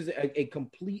is a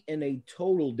complete and a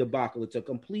total debacle. It's a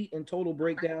complete and total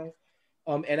breakdown.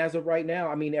 And as of right now,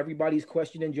 I mean, everybody's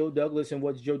questioning Joe Douglas and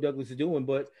what Joe Douglas is doing.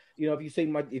 But if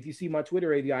you see my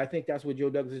Twitter AVI, I think that's what Joe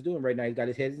Douglas is doing right now. He's got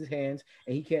his head in his hands,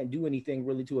 and he can't do anything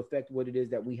really to affect what it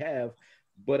is that we have.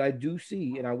 But I do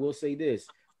see, and I will say this: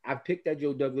 I picked that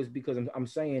Joe Douglas because I'm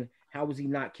saying, how was he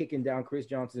not kicking down Chris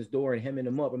Johnson's door and hemming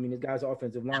him up? I mean, this guy's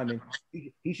offensive lineman.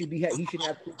 He should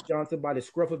have Chris Johnson by the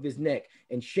scruff of his neck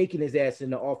and shaking his ass in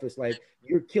the office like,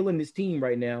 you're killing this team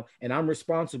right now, and I'm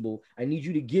responsible. I need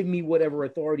you to give me whatever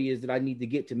authority is that I need to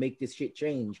get to make this shit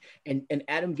change. And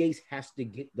Adam Gase has to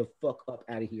get the fuck up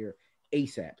out of here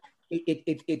ASAP.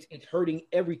 It's hurting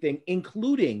everything,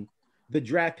 including the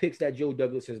draft picks that Joe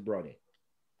Douglas has brought in.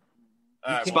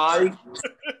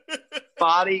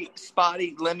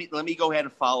 Spotty, let me go ahead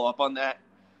and follow up on that.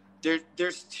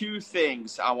 There's 2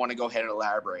 things I want to go ahead and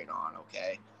elaborate on,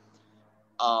 okay?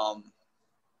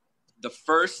 The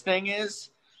first thing is,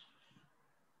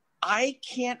 I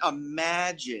can't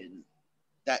imagine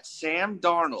that Sam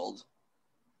Darnold,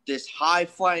 this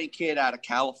high-flying kid out of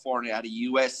California, out of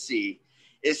USC,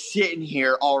 is sitting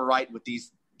here all right with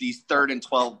these 3rd and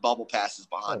 12 bubble passes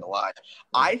behind the line.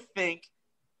 I think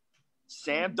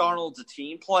Sam Darnold's a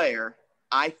team player.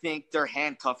 I think they're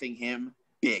handcuffing him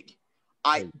big.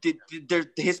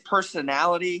 His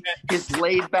personality, his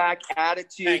laid-back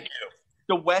attitude,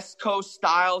 the West Coast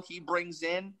style he brings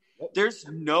in, there's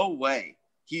no way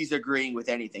he's agreeing with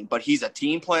anything. But he's a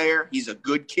team player. He's a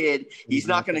good kid. He's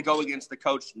not going to go against the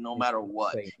coach no matter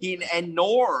what.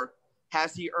 Nor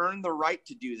has he earned the right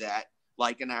to do that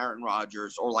like an Aaron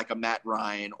Rodgers or like a Matt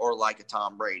Ryan or like a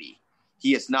Tom Brady.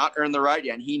 He has not earned the right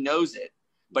yet, and he knows it.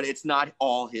 But it's not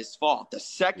all his fault. The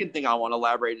second thing I want to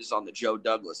elaborate is on the Joe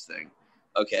Douglas thing,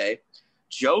 okay?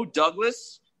 Joe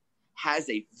Douglas has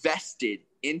a vested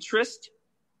interest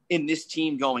in this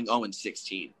team going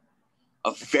 0-16,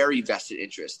 a very vested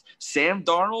interest. Sam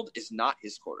Darnold is not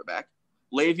his quarterback.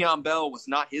 Le'Veon Bell was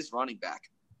not his running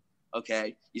back,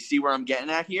 okay? You see where I'm getting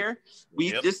at here?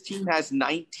 This team has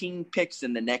 19 picks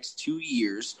in the next 2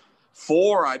 years,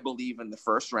 4, I believe, in the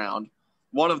first round,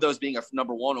 one of those being a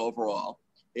number 1 overall.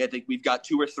 I think we've got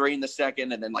 2 or 3 in the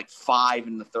second and then like 5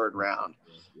 in the 3rd round.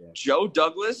 Yeah. Joe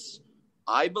Douglas,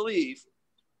 I believe,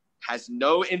 has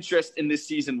no interest in this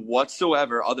season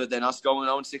whatsoever other than us going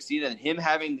 0-16 and him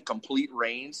having the complete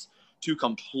reins to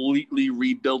completely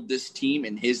rebuild this team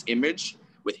in his image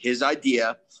with his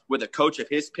idea, with a coach of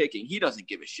his picking. He doesn't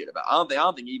give a shit about. I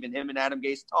don't think even him and Adam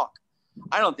Gase talk.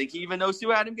 I don't think he even knows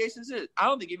who Adam Gase is. I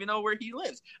don't think he even knows where he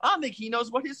lives. I don't think he knows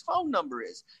what his phone number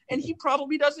is. And he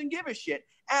probably doesn't give a shit,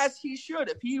 as he should.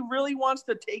 If he really wants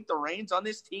to take the reins on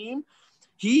this team,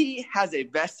 he has a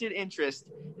vested interest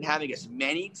in having as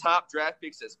many top draft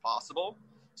picks as possible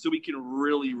so we can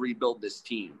really rebuild this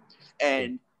team.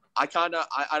 And I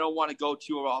don't want to go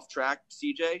too off track,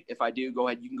 CJ. If I do, go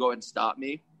ahead. You can go ahead and stop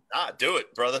me. Do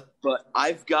it, brother. But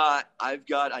I've got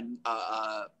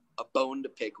a bone to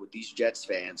pick with these Jets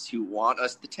fans who want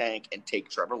us to tank and take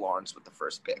Trevor Lawrence with the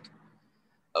first pick.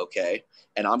 Okay,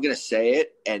 and I'm gonna say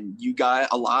it, and you guys,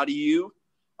 a lot of you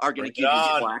are gonna give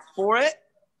me flack for it,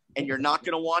 and you're not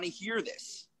gonna want to hear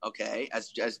this. Okay,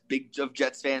 as big of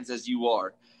Jets fans as you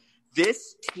are,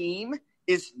 this team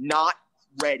is not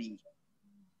ready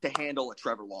to handle a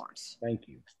Trevor Lawrence. Thank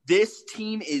you. This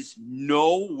team is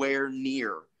nowhere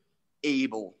near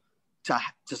able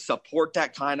to support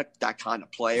that kind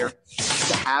of player,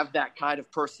 to have that kind of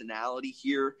personality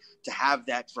here, to have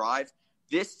that drive.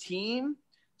 This team,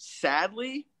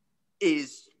 sadly,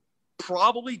 is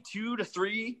probably 2 to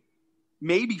 3,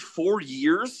 maybe 4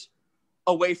 years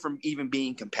away from even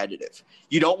being competitive.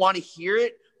 You don't want to hear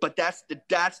it, but that's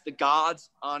the God's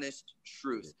honest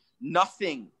truth.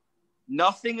 Nothing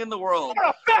in the world.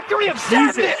 What a factory of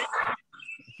sadness!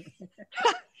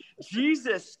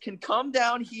 Jesus can come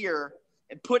down here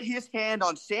and put his hand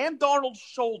on Sam Darnold's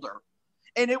shoulder,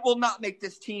 and it will not make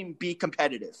this team be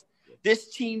competitive.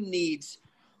 This team needs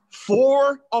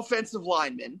 4 offensive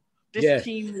linemen. This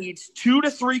team needs 2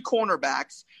 to 3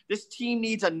 cornerbacks. This team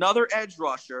needs another edge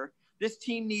rusher. This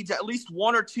team needs at least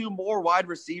 1 or 2 more wide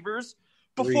receivers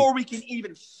before we can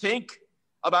even think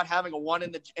about having a one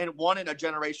in a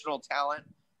generational talent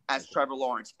as Trevor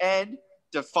Lawrence. And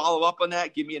to follow up on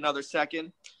that, give me another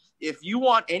second. If you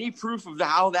want any proof of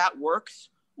how that works,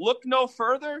 look no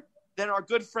further than our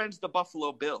good friends, the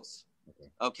Buffalo Bills.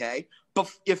 Okay?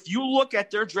 But if you look at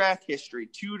their draft history,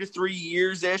 2 to 3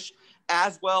 years-ish,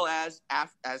 as well as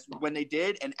when they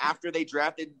did and after they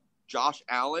drafted Josh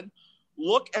Allen,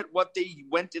 look at what they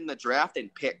went in the draft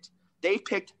and picked. They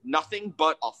picked nothing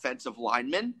but offensive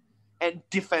linemen and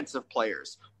defensive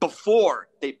players before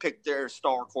they picked their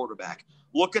star quarterback.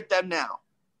 Look at them now.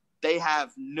 They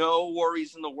have no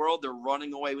worries in the world. They're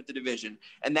running away with the division,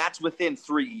 and that's within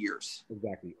 3 years.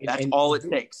 Exactly. That's all it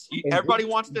takes. Everybody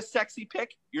wants the sexy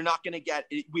pick. You're not going to get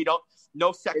it.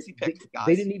 No sexy pick, guys.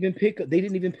 They didn't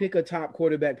even pick a top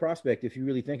quarterback prospect. If you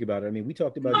really think about it, I mean, we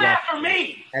talked about Josh for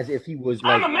me as if he was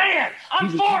I'm a man. I'm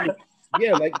 40.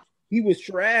 Like he was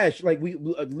trash. Like we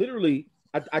literally.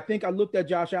 I think I looked at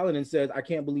Josh Allen and said, I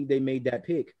can't believe they made that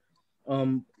pick.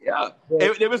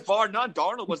 It was bar none.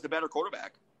 Darnold was the better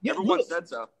quarterback. Yeah, everyone said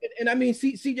so. And I mean,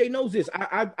 CJ knows this.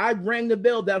 I rang the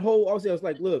bell that whole. I was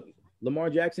like, look, Lamar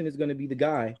Jackson is going to be the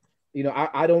guy. You know,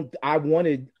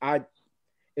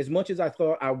 as much as I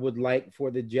thought I would like for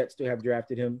the Jets to have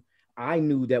drafted him, I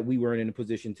knew that we weren't in a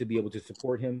position to be able to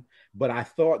support him. But I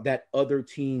thought that other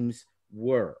teams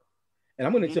were. And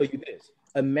I'm going to tell you this.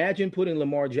 Imagine putting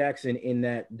Lamar Jackson in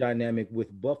that dynamic with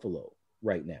Buffalo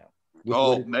right now.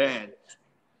 Man.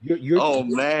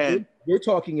 You're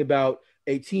talking about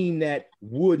a team that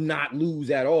would not lose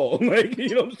at all. Like, you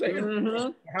know what I'm saying?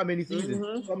 Mm-hmm. How many seasons?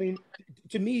 Mm-hmm. I mean,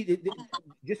 to me,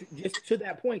 just to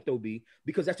that point, though, B,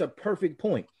 because that's a perfect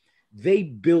point. They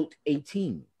built a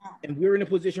team, and we're in a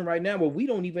position right now where we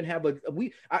don't even have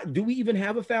do we even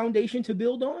have a foundation to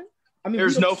build on? I mean,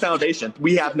 there's no foundation.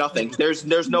 We have nothing. There's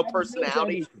no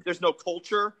personality. There's no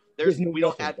culture. We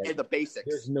don't have the basics.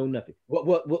 There's no nothing.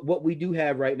 What we do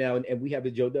have right now, and we have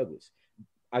the Joe Douglas.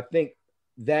 I think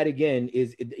that again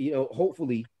is, you know,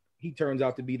 hopefully he turns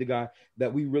out to be the guy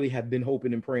that we really have been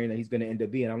hoping and praying that he's going to end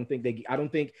up being. I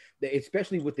don't think that,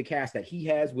 especially with the cast that he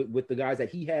has, with the guys that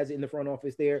he has in the front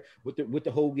office there, with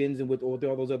the Hogans and with all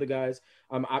those other guys.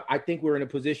 I think we're in a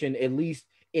position, at least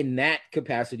in that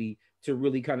capacity, to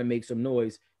really kind of make some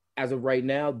noise. As of right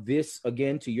now, this,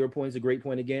 again, to your point, is a great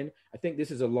point again. I think this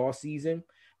is a lost season.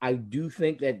 I do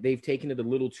think that they've taken it a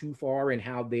little too far in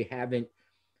how they haven't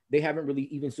really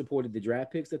even supported the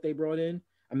draft picks that they brought in.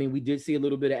 I mean, we did see a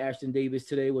little bit of Ashton Davis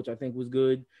today, which I think was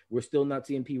good. We're still not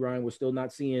seeing P. Ryan. We're still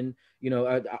not seeing, you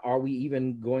know, are we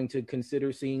even going to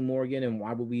consider seeing Morgan? And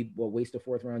why would we waste a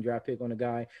 4th-round draft pick on a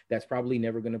guy that's probably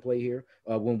never going to play here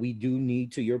when we do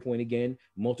need, to your point again,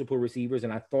 multiple receivers?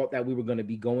 And I thought that we were going to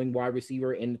be going wide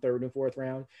receiver in the 3rd and 4th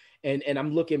round. And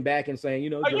I'm looking back and saying, you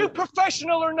know, are you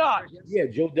professional or not? Yeah,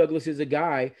 Joe Douglas is a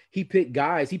guy. He picked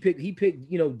guys. He picked,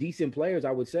 you know, decent players,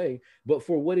 I would say. But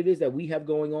for what it is that we have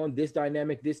going on, this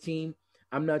dynamic, this team,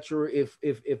 I'm not sure if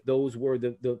those were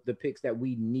the picks that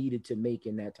we needed to make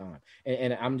in that time.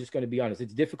 And I'm just going to be honest.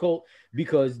 It's difficult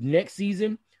because next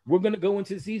season, we're going to go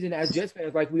into the season as Jets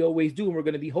fans like we always do, and we're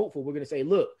going to be hopeful. We're going to say,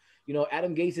 look, you know,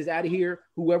 Adam Gase is out of here.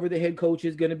 Whoever the head coach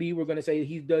is going to be, we're going to say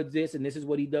he does this and this is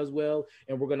what he does well,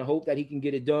 and we're going to hope that he can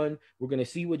get it done. We're going to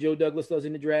see what Joe Douglas does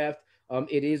in the draft.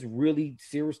 It is really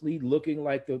seriously looking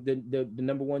like the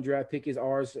number one draft pick is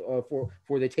ours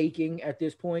for the taking at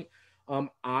this point.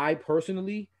 I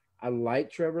personally, I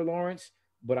like Trevor Lawrence,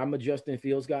 but I'm a Justin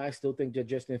Fields guy. I still think that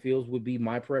Justin Fields would be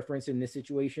my preference in this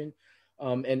situation.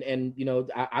 And you know,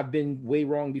 I've been way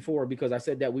wrong before because I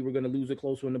said that we were going to lose a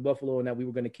close one to Buffalo and that we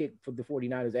were going to kick for the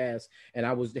 49ers ass. And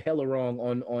I was hella wrong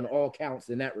on all counts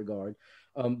in that regard.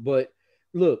 But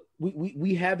look,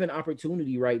 we have an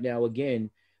opportunity right now, again,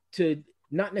 to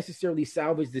not necessarily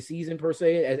salvage the season per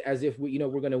se, as if we're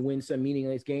going to win some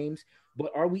meaningless games,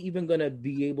 but are we even going to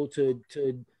be able to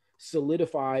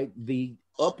solidify the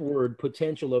upward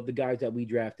potential of the guys that we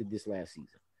drafted this last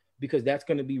season? Because that's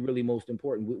going to be really most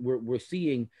important. We're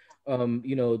seeing,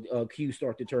 Q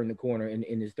start to turn the corner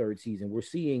in his third season. We're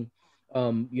seeing,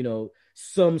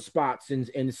 some spots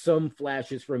and some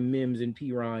flashes from Mims and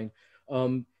Pirine.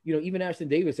 Even Ashton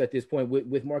Davis at this point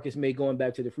with Marcus May going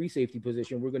back to the free safety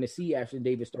position, we're going to see Ashton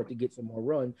Davis start to get some more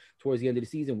run towards the end of the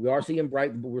season. We are seeing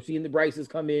we're seeing the Bryces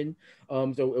come in.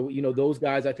 Those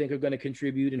guys I think are going to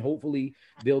contribute, and hopefully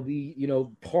they'll be,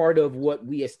 part of what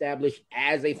we establish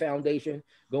as a foundation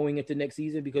going into next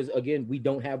season, because again, we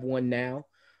don't have one now.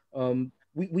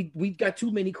 We've got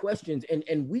too many questions,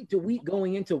 and week to week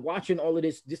going into watching all of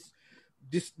this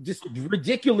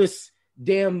ridiculous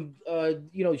damn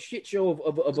shit show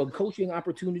of a coaching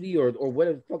opportunity or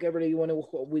whatever they want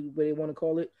to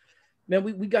call it. Man,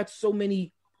 we got so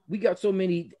many,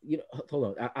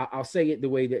 hold on, I'll say it the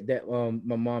way that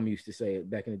my mom used to say it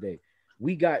back in the day.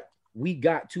 We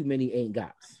got too many ain't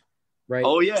gots, right?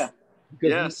 Oh yeah.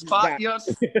 Because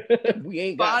we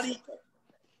ain't got.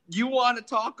 You want to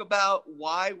talk about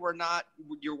why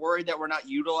you're worried that we're not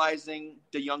utilizing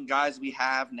the young guys we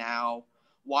have now?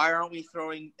 Why aren't we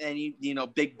throwing any,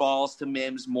 big balls to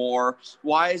Mims more?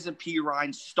 Why isn't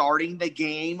Pirine starting the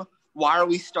game? Why are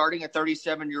we starting a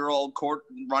 37-year-old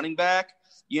running back?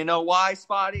 You know why,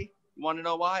 Spotty? You want to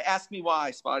know why? Ask me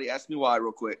why, Spotty. Ask me why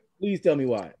real quick. Please tell me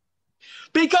why.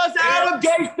 Because Adam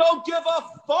Gase don't give a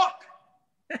fuck.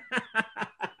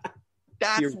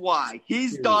 That's why.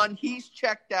 He's done. He's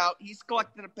checked out. He's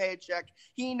collecting a paycheck.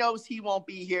 He knows he won't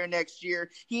be here next year.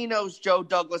 He knows Joe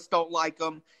Douglas don't like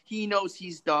him. He knows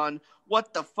he's done.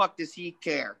 What the fuck does he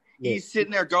care? Yeah. He's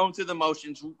sitting there going through the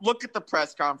motions. Look at the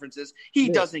press conferenses. He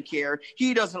doesn't care.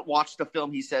 He doesn't watch the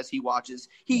film he says he watches.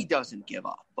 He doesn't give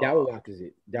up. Dow watches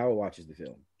it. Dow watches the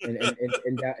film.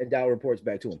 And Dow reports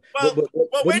back to him. Well,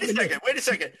 wait a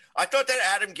second. I thought that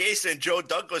Adam Gase and Joe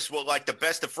Douglas were like the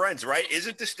best of friends, right?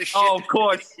 Isn't this the shit? Oh, of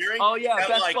course. Oh, yeah.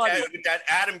 That, like, that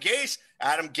Adam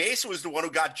Gase was the one who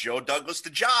got Joe Douglas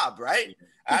the job, right?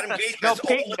 Adam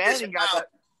Gase.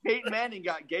 Peyton Manning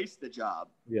got Gase the job.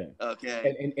 Yeah.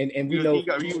 Okay. And we know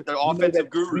he was the offensive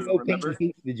guru. We know Peyton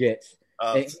hates the Jets.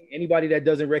 Anybody that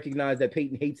doesn't recognize that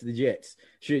Peyton hates the Jets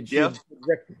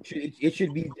it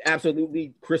should be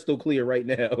absolutely crystal clear right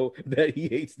now that he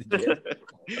hates the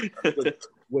Jets.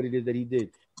 What it is that he did.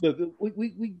 Look,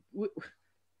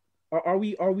 are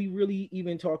we really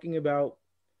even talking about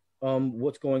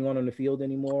what's going on the field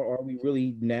anymore? Or are we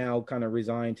really now kind of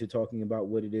resigned to talking about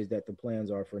what it is that the plans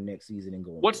are for next season and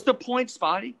going? What's the point,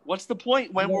 Spotty? What's the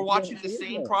point when we're watching the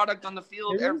same product on the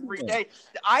field every day?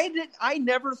 I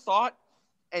never thought,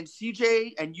 and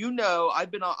CJ, and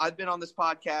I've been on this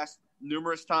podcast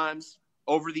numerous times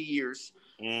over the years.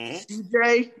 Mm-hmm.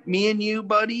 CJ, me and you,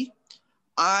 buddy,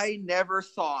 I never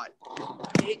thought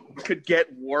it could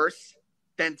get worse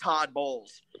than Todd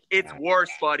Bowles. It's worse,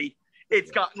 buddy.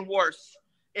 It's gotten worse.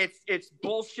 It's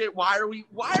bullshit. Why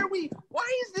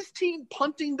is this team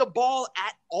punting the ball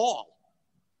at all?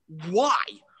 Why?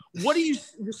 What are you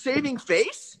saving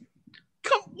face?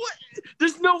 What?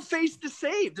 There's no face to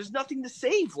save. There's nothing to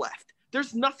save left.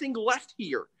 There's nothing left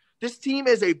here. This team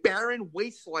is a barren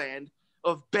wasteland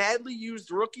of badly used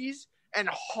rookies and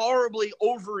horribly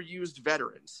overused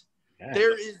veterans. Yeah.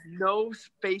 There is no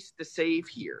face to save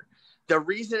here. The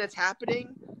reason it's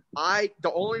happening,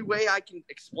 the only way I can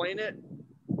explain it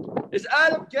is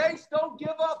Adam Gase don't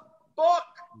give a fuck.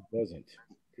 He doesn't.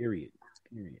 Period.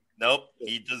 Nope,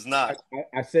 he does not.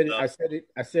 I said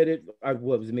it.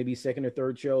 What was it, maybe second or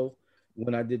third show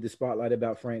when I did the spotlight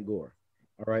about Frank Gore.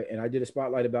 All right, and I did a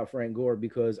spotlight about Frank Gore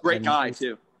because great guy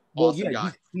too. Awesome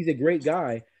guy. He's a great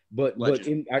guy, but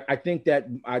I think that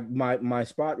my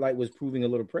spotlight was proving a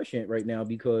little prescient right now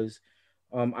because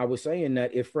I was saying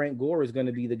that if Frank Gore is going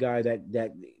to be the guy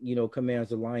that commands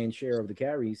the lion's share of the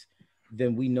carries,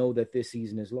 then we know that this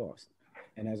season is lost.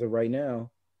 And as of right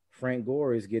now, Frank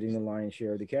Gore is getting the lion's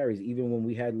share of the carries. Even when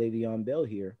we had Le'Veon Bell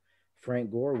here, Frank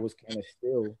Gore was kind of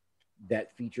still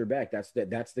that feature back. That's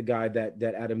the guy that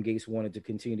Adam Gase wanted to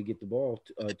continue to get the ball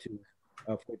to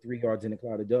for 3 yards in a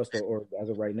cloud of dust, or as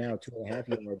of right now, 2.5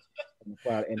 yards in the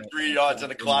cloud. And 3 yards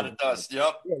in a cloud of dust.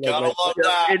 Yep. Yeah, Gotta love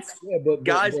that.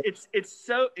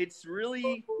 It's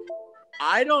really,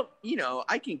 I don't,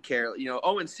 I can care,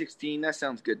 0-16, that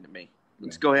sounds good to me.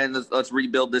 Let's go ahead and let's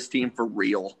rebuild this team for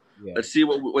real. Yeah. Let's see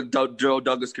what Joe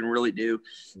Douglas can really do.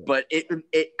 Yeah. But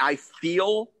I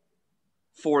feel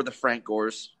for the Frank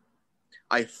Gores.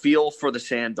 I feel for the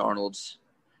Sam Darnolds.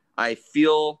 I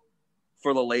feel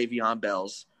for the Le'Veon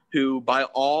Bells, who by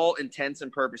all intents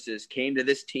and purposes came to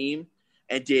this team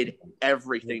and did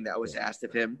everything that was asked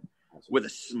of him with a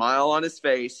smile on his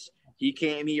face. He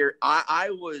came here. I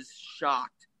was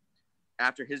shocked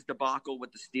after his debacle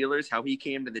with the Steelers, how he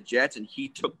came to the Jets and he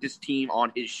took this team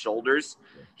on his shoulders.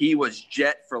 He was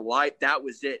Jet for life. That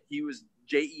was it. He was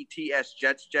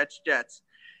Jets, Jets.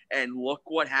 And look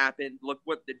what happened. Look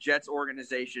what the Jets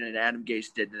organization and Adam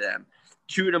Gase did to them.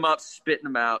 Chewed them up, spitting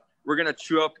them out. We're going to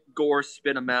chew up Gore,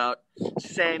 spit them out.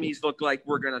 Sammy's look like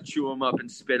we're going to chew them up and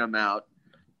spit them out.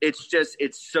 It's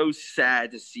so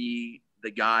sad to see the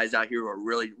guys out here who are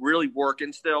really, really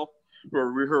working still, who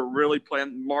are really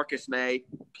playing. Marcus May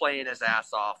playing his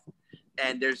ass off.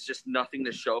 And there's just nothing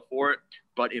to show for it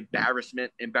but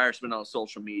embarrassment on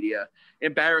social media,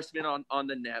 embarrassment on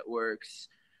the networks.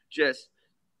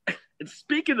 And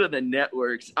speaking of the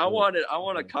networks, I want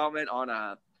to comment on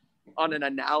an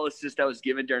analysis that was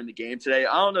given during the game today.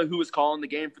 I don't know who was calling the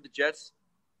game for the Jets,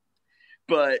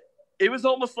 but it was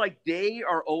almost like they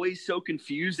are always so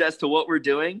confused as to what we're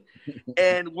doing.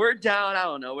 And we're down, I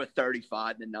don't know, we're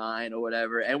 35-9 or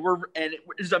whatever. And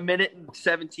it's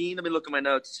 1:17. Let me look at my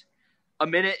notes.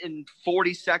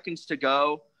 1:40 to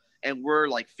go. And we're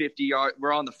like 50 yards.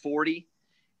 We're on the 40.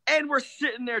 And we're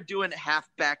sitting there doing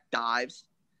halfback dives.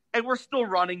 And we're still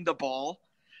running the ball.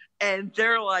 And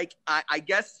they're like, I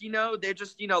guess, they're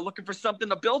just, looking for something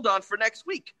to build on for next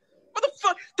week. What the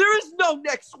fuck? There is no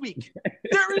next week.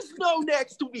 There is no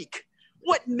next week.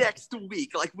 What next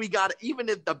week? Like, we got, even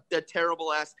if the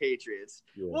terrible-ass Patriots,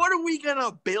 what are we going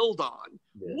to build on?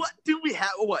 Yeah. What do we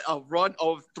have? What, a run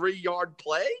of 3-yard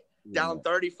play down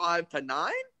 35-9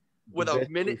 with a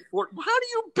minute? How do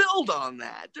you build on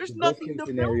that? There's nothing to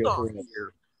build on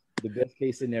here. The best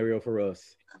case scenario for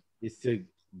us is to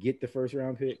get the first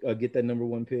round pick, get that number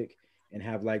 1 pick, and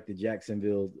have like the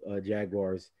Jacksonville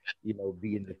Jaguars,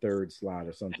 be in the 3rd slot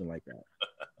or something like that.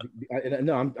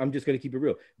 I'm just going to keep it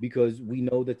real, because we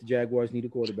know that the Jaguars need a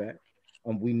quarterback.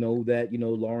 We know that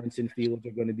Lawrence and Fields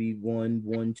are going to be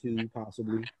 1, 2,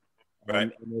 possibly.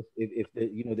 Right. If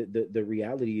the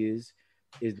reality is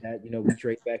that we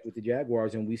trade back with the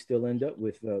Jaguars and we still end up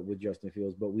with Justin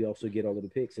Fields, but we also get all of the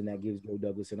picks, and that gives Joe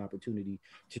Douglas an opportunity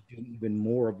to do even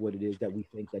more of what it is that we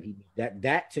think that he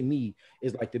that to me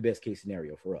is like the best case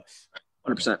scenario for us.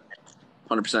 100%.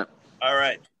 All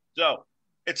right, so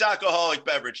it's alcoholic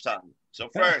beverage time. So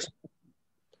first,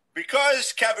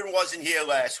 because Kevin wasn't here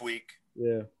last week,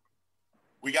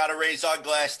 we got to raise our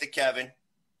glass to Kevin.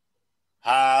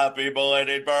 Happy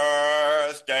belated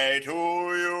birthday to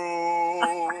you.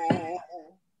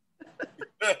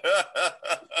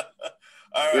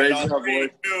 All right, on 3,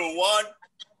 2,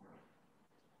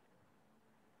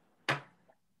 1.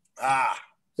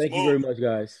 Thank you very much,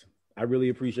 guys. I really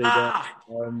appreciate that.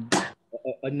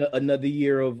 Another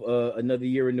year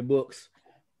in the books.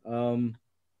 A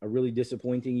really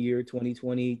disappointing year.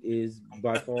 2020 is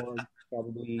by far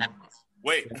probably.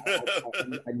 Wait,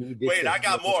 I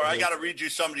got more. I got to read you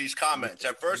some of these comments.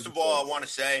 And first of all, I want to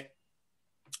say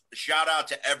shout out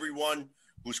to everyone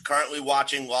who's currently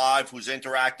watching live, who's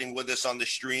interacting with us on the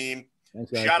stream.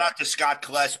 Thanks, shout out to Scott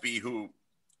Gillespie, who,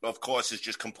 of course, is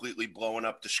just completely blowing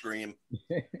up the stream.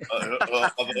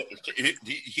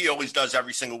 He always does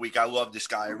every single week. I love this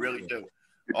guy. I really do.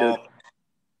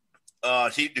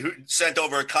 He sent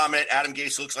over a comment. Adam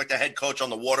Gase looks like the head coach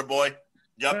on The Waterboy.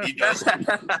 Yep, he does.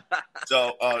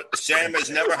 So Sam has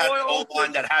never had an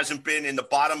O-line that hasn't been in the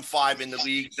bottom 5 in the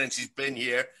league since he's been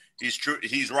here. He's true.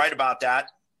 He's right about that.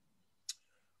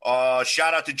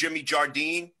 Shout out to Jimmy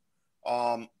Jardine.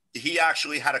 He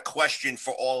actually had a question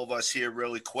for all of us here,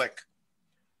 really quick,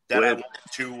 that I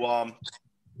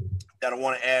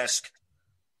want to ask.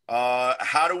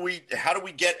 How do we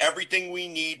get everything we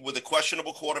need with a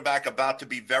questionable quarterback about to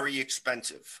be very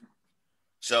expensive?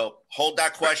 So hold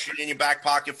that question in your back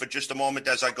pocket for just a moment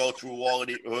as I go through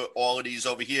all of these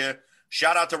over here.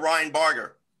 Shout out to Ryan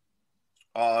Barger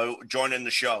joining the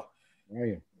show.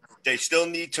 They still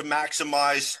need to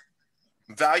maximize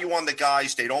value on the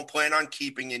guys they don't plan on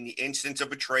keeping in the instance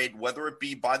of a trade, whether it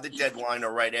be by the deadline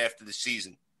or right after the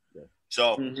season.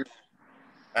 So,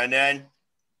 and then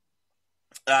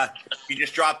he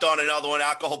just dropped on another one.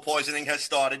 Alcohol poisoning has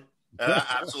started.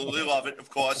 Absolutely love it, of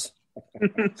course.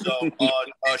 So,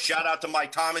 shout out to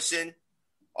Mike Thomason.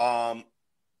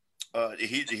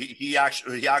 He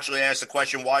actually asked the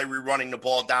question, why are we running the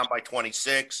ball down by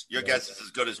 26? Your guess is as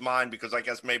good as mine, because I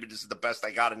guess maybe this is the best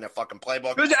I got in their fucking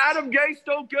playbook. Because Adam Gase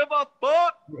don't give a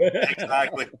fuck.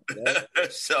 Exactly.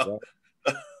 So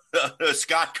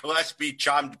Scott Gillespie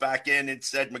chimed back in and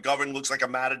said McGovern looks like a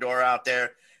matador out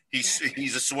there.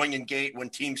 He's a swinging gate when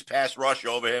teams pass rush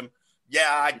over him. Yeah,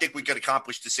 I think we could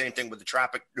accomplish the same thing with the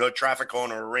traffic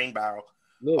cone or a rain barrel.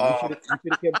 Look, we should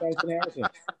have kept Jonathan Harrison.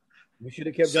 We should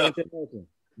have kept Jonathan Harrison.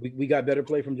 We got better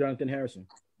play from Jonathan Harrison.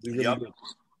 We really did.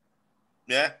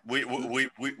 Yeah, we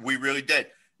really did.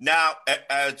 Now,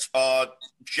 as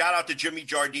shout out to Jimmy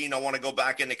Jardine. I want to go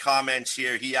back in the comments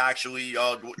here. He actually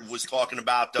was talking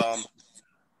about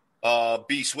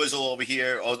B Swizzle over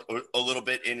here a little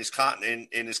bit in his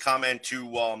comment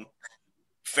to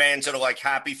fans that are like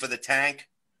happy for the tank.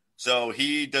 So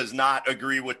he does not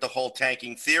agree with the whole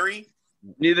tanking theory.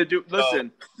 Neither do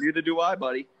I,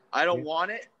 buddy. I don't want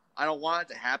it. I don't want it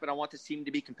to happen. I want this team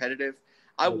to be competitive.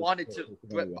 I wanted to.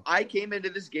 But I came into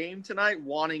this game tonight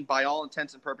wanting, by all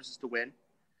intents and purposes, to win.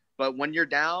 But when you're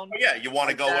down, you want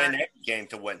to go in every game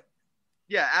to win.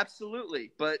 Yeah,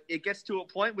 absolutely. But it gets to a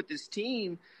point with this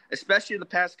team, especially in the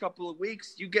past couple of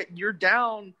weeks. You're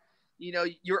down.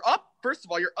 You're up. First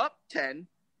of all, you're up 10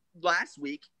 last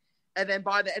week, and then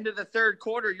by the end of the third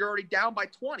quarter, you're already down by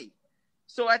 20.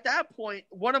 So at that point,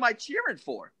 what am I cheering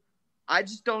for? I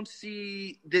just don't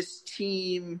see this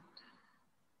team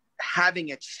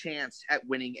having a chance at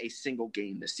winning a single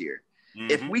game this year.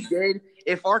 Mm-hmm.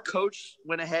 If our coach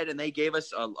went ahead and they gave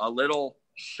us a little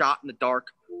shot in the dark,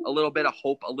 a little bit of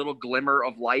hope, a little glimmer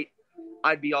of light,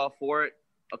 I'd be all for it.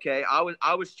 Okay, I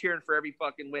was cheering for every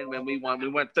fucking win when we won. We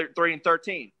went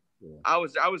 3-13. Yeah. I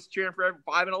was cheering for every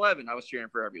 5-11. I was cheering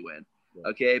for every win. Yeah.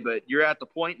 Okay, but you're at the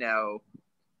point now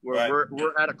where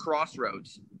we're at a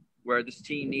crossroads where this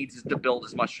team needs to build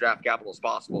as much draft capital as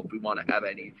possible if we want to have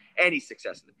any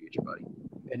success in the future, buddy.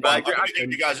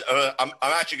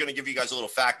 I'm actually going to give you guys a little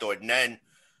factoid, and then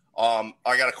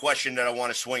I got a question that I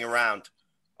want to swing around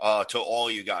to all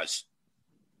of you guys.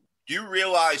 Do you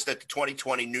realize that the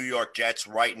 2020 New York Jets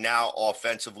right now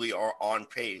offensively are on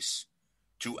pace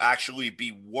to actually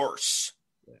be worse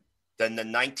than the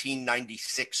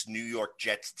 1996 New York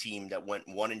Jets team that went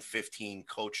 1-15,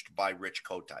 coached by Rich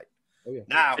Kotite? Oh, yeah.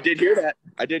 Now, I did hear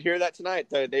that tonight.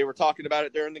 They were talking about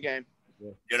it during the game.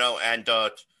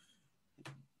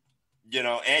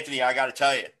 Anthony, I got to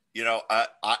tell you,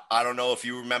 I don't know if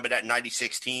you remember that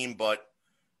 96 team, but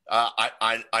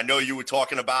I know you were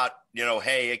talking about,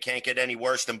 hey, it can't get any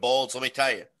worse than Bolds. Let me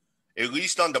tell you, at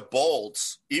least under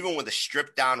Bolds, even with a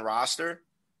stripped down roster,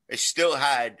 they still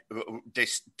had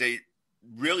they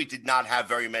really did not have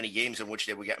very many games in which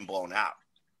they were getting blown out.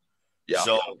 Yeah.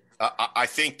 So I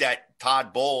think that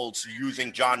Todd Bowles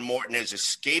using John Morton as a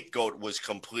scapegoat was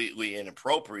completely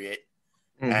inappropriate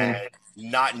and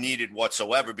not needed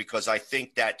whatsoever, because I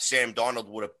think that Sam Darnold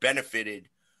would have benefited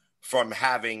from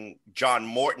having John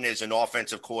Morton as an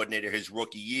offensive coordinator his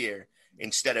rookie year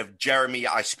instead of Jeremy.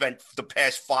 I spent the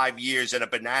past 5 years in a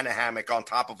banana hammock on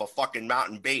top of a fucking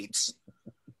mountain Bates.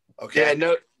 Okay.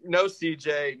 Yeah, no,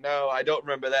 CJ. No, I don't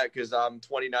remember that because I'm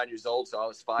 29 years old, so I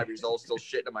was 5 years old, still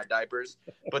shitting in my diapers.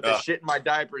 But the shit in my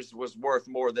diapers was worth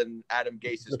more than Adam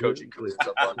Gase's coaching career.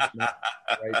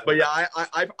 But yeah,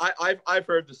 I've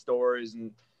heard the stories, and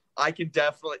I can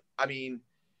definitely. I mean,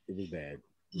 it was bad.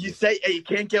 You say you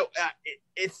can't get.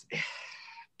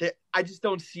 I just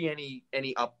don't see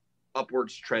any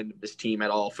upwards trend of this team at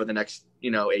all for the next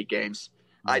 8 games.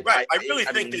 I really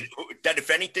think that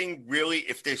if anything, really,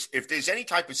 if there's any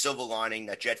type of silver lining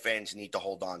that Jet fans need to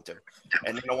hold on to,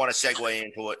 and then I want to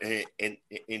segue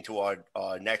into our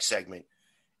next segment,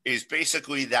 is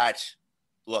basically that,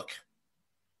 look,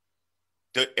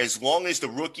 as long as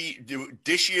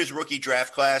this year's rookie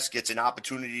draft class gets an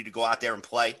opportunity to go out there and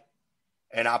play,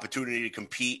 an opportunity to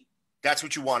compete, that's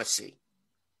what you want to see.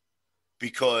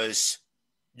 Because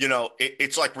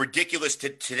it's like ridiculous.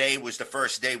 Today was the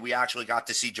first day we actually got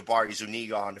to see Jabari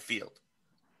Zuniga on the field.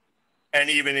 And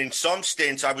even in some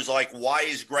stints, I was like, why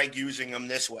is Greg using him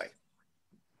this way?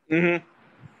 Mm-hmm.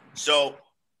 So,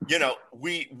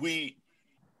 we're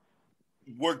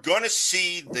going to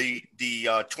see the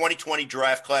 2020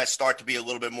 draft class start to be a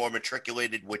little bit more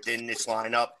matriculated within this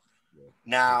lineup.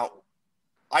 Now,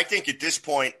 I think at this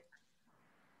point,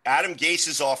 Adam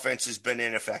Gase's offense has been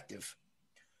ineffective.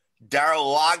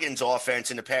 Darryl Loggins'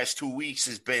 offense in the past 2 weeks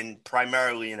has been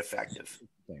primarily ineffective.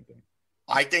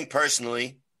 I think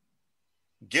personally,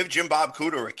 give Jim Bob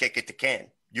Cooter a kick at the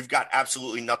can. You've got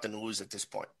absolutely nothing to lose at this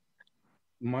point.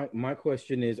 My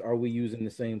question is, are we using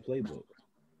the same playbook?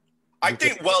 I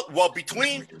think well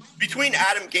between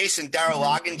Adam Gase and Darryl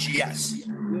Loggins, yes.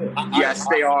 Yes,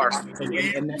 they are.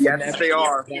 Yes, they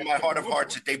are. In my heart of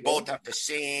hearts, that they both have the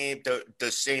same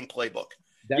playbook.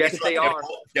 Yes, they are.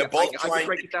 They're both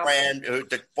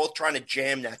trying to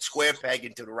jam that square peg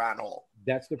into the round hole.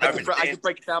 That's the. I can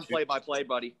break it down play by play,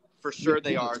 buddy. For sure,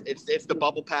 they are. It's the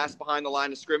bubble pass behind the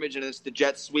line of scrimmage, and it's the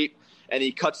jet sweep, and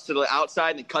he cuts to the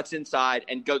outside and he cuts inside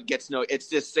and gets no. It's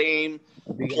the same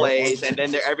plays, and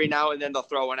then every now and then they'll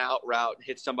throw an out route and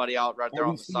hit somebody out right there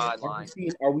on the sideline.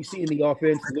 Are we seeing the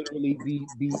offense literally be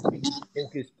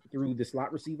focused through the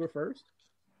slot receiver first?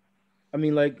 I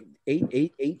mean, like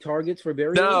eight targets for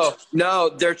Berrios? No,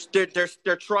 they're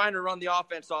trying to run the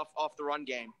offense off the run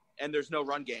game, and there's no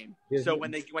run game. So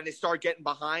when they start getting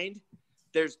behind,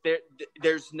 there's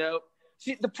no.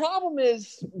 See, the problem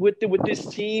is with this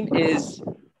team is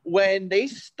when they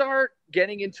start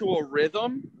getting into a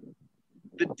rhythm,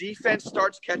 the defense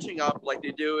starts catching up like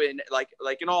they do in like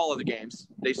in all of the games.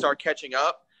 They start catching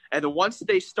up, and then once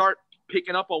they start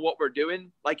picking up on what we're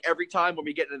doing, like every time when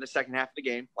we get into the second half of the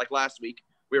game, like last week,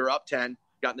 we were up 10,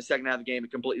 got in the second half of the game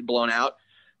and completely blown out.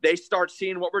 They start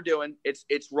seeing what we're doing.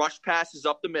 It's rush passes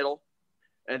up the middle.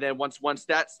 And then once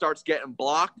that starts getting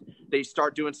blocked, they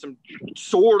start doing some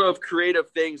sort of creative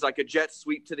things like a jet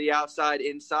sweep to the outside,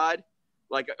 inside.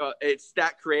 Like it's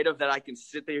that creative that I can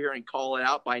sit there and call it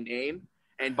out by name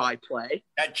and by play.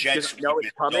 That jet sweep know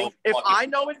it's coming. If I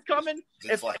know it's coming,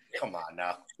 come on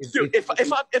now, dude. If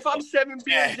I'm 7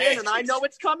 beers in and I know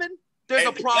it's coming, there's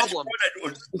a problem.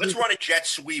 Let's run a jet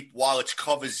sweep while it's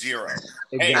cover zero.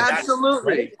 Exactly.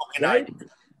 Absolutely.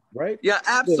 Right? Yeah,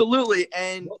 absolutely.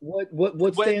 And what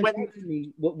stands out to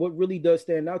me? What really does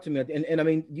stand out to me? And I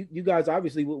mean, you guys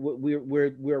obviously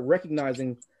we're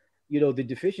recognizing, the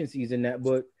deficiencies in that.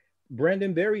 But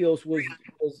Brandon Berrios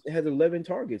has 11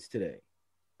 targets today.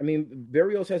 I mean,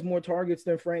 Berrios has more targets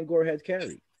than Frank Gore has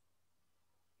carried.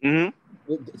 Mm-hmm.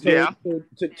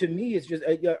 So to me, it's just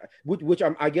which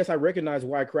I guess I recognize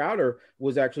why Crowder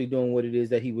was actually doing what it is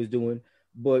that he was doing,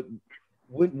 but.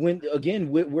 When again,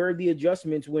 where are the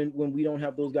adjustments when we don't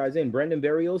have those guys in? Brandon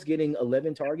Berrios getting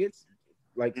 11 targets,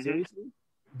 like seriously?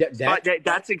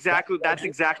 That's exactly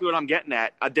what I'm getting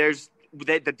at.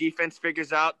 The defense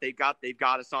figures out they've got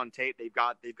us on tape. They've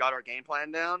got our game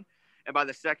plan down, and by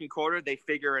the second quarter they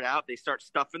figure it out. They start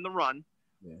stuffing the run.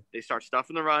 Yeah. They start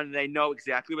stuffing the run, and they know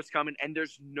exactly what's coming. And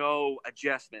there's no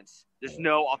adjustments. There's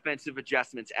no offensive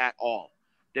adjustments at all.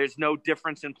 There's no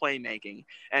difference in playmaking.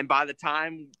 And by the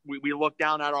time we look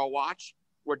down at our watch,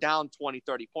 we're down 20,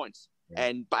 30 points. Yeah.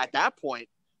 And at that point,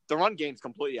 the run game's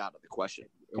completely out of the question.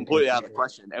 And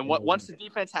once the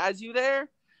defense has you there,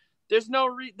 there's no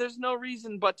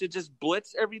reason but to just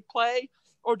blitz every play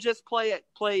or just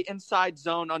play inside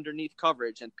zone underneath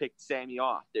coverage and pick Sammy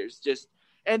off.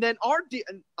 And then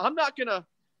I'm not going to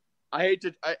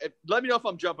 – let me know if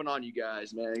I'm jumping on you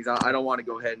guys, man, because I don't want to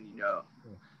go ahead and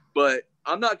But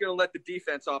I'm not going to let the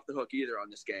defense off the hook either on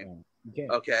this game.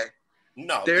 Okay?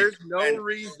 No. There's no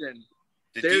reason.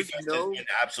 The defense has been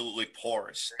absolutely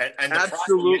porous. And the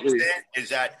absolutely. problem is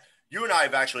that you and I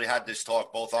have actually had this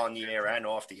talk both on the air and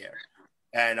off the air.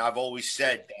 And I've always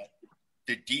said that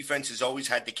the defense has always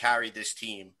had to carry this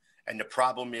team. And the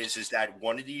problem is that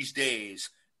one of these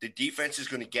days, the defense is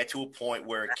going to get to a point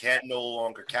where it can no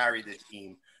longer carry this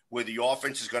team, where the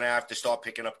offense is going to have to start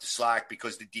picking up the slack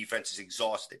because the defense is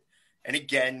exhausted. And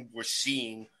again, we're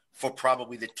seeing for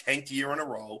probably the 10th year in a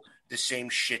row, the same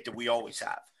shit that we always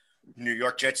have. New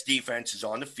York Jets defense is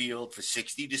on the field for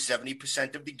 60 to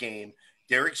 70% of the game.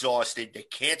 They're exhausted. They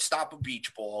can't stop a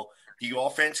beach ball. The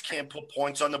offense can't put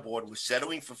points on the board. We're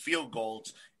settling for field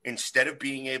goals instead of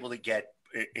being able to get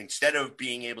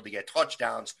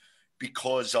touchdowns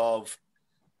because of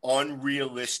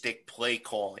unrealistic play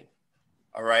calling.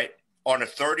 All right. On a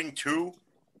 3rd and 2,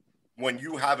 when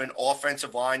you have an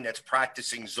offensive line that's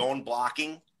practicing zone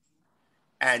blocking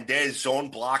and their zone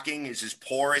blocking is as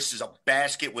porous as a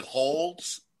basket with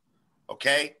holes,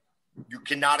 okay, you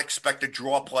cannot expect a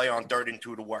draw play on 3rd and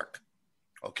 2 to work,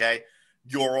 okay?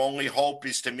 Your only hope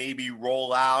is to maybe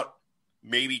roll out,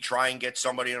 maybe try and get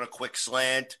somebody on a quick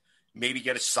slant, maybe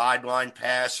get a sideline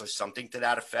pass or something to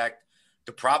that effect.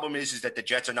 The problem is that the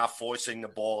Jets are not forcing the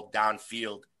ball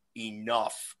downfield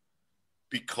enough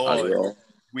because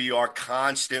we are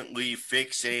constantly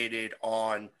fixated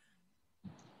on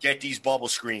get these bubble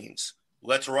screens.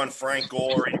 Let's run Frank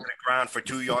Gore into the ground for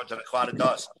 2 yards in a cloud of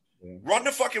dust. Yeah. Run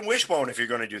the fucking wishbone if you're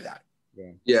going to do that.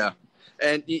 Yeah.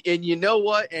 And you know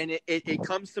what? And it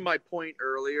comes to my point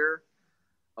earlier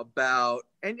about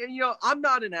 – and I'm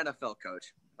not an NFL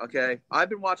coach, Okay, I've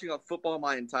been watching football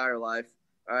my entire life.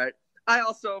 All right. I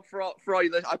also, for all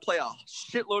you, I play a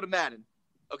shitload of Madden.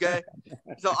 Okay,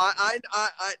 so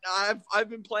I've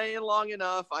been playing long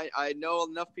enough. I know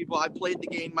enough people. I played the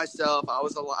game myself. I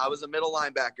was a middle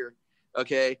linebacker.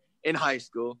 Okay, in high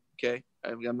school. Okay,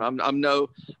 I'm no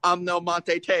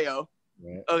Monte Teo.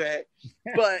 Right. Okay,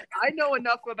 but I know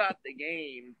enough about the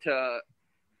game to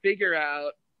figure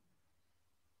out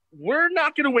we're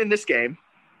not going to win this game.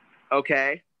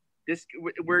 Okay,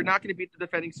 we're not going to beat the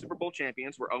defending Super Bowl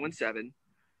champions. We're 0-7.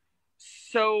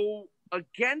 So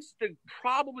against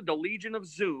probably the Legion of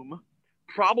Zoom,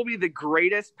 probably the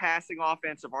greatest passing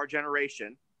offense of our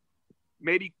generation,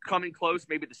 maybe coming close,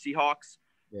 maybe the Seahawks,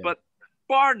 but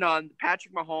bar none,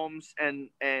 Patrick Mahomes and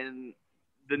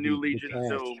the new Legion of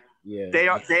Zoom, they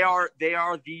are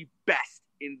the best,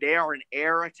 and they are an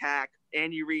air attack.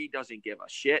 Andy Reid doesn't give a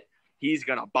shit. He's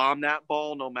gonna bomb that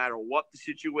ball no matter what the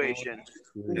situation.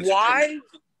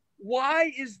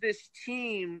 Why is this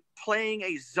team playing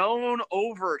a zone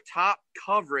over top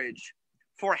coverage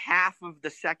for half of the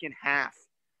second half?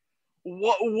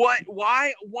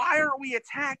 Why aren't we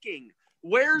attacking?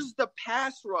 Where's the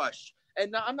pass rush?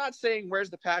 And I'm not saying where's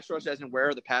the pass rush as in where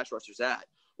are the pass rushers at.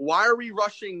 Why are we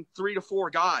rushing 3 to 4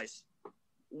 guys?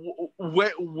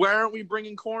 Where aren't we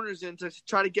bringing corners in to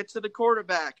try to get to the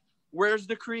quarterback? Where's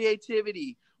the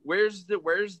creativity? Where's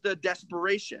the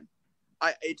desperation?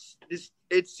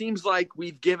 It seems like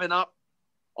we've given up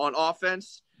on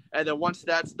offense, and then once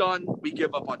that's done, we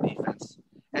give up on defense.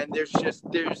 And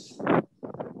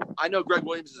I know Greg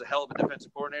Williams is a hell of a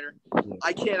defensive coordinator.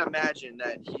 I can't imagine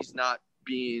that he's not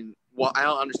being. Well, I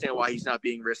don't understand why he's not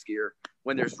being riskier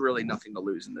when there's really nothing to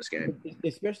lose in this game.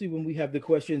 Especially when we have the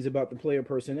questions about the player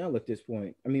personnel at this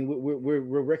point. I mean,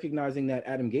 we're recognizing that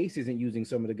Adam Gase isn't using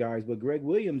some of the guys, but Greg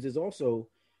Williams is also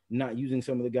not using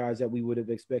some of the guys that we would have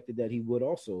expected that he would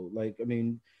also. Like, I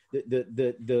mean,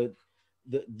 the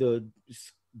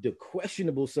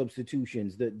questionable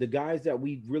substitutions, the guys that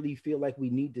we really feel like we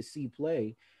need to see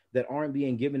play that aren't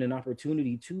being given an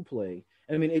opportunity to play.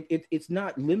 I mean, it's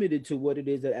not limited to what it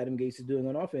is that Adam Gase is doing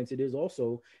on offense. It is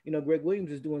also, Greg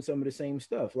Williams is doing some of the same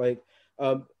stuff. Like,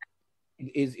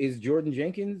 is Jordan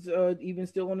Jenkins even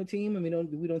still on the team? I mean,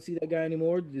 we don't see that guy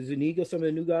anymore. Zuniga, some of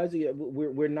the new guys,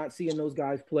 we're not seeing those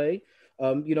guys play.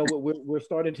 We're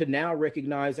starting to now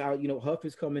recognize how, Huff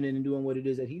is coming in and doing what it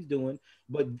is that he's doing.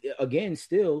 But again,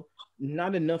 still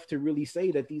not enough to really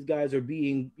say that these guys are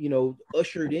being,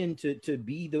 ushered in to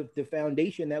be the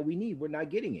foundation that we need. We're not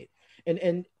getting it.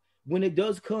 And when it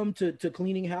does come to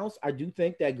cleaning house, I do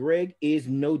think that Greg is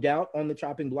no doubt on the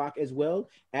chopping block as well.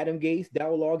 Adam Gase,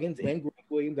 Dowell Loggins, and Greg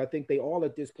Williams, I think they all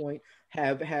at this point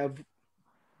have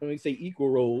let me say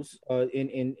equal roles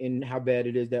in how bad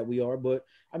it is that we are. But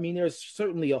I mean, there's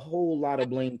certainly a whole lot of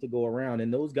blame to go around,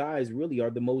 and those guys really are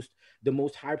the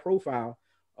most high profile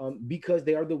because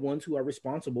they are the ones who are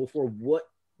responsible for what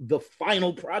the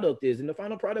final product is, and the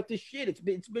final product is shit.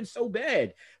 It's been so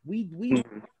bad. We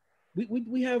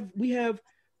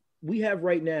have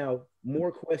right now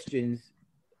more questions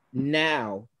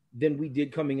now than we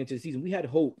did coming into the season. We had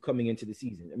hope coming into the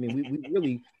season. I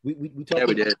mean, we talked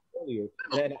about it earlier.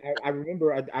 And I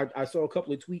remember I saw a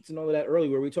couple of tweets and all of that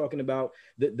earlier where we were talking about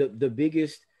the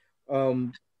biggest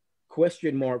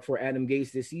question mark for Adam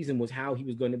Gase this season was how he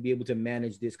was going to be able to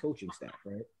manage this coaching staff,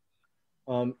 right?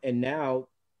 And now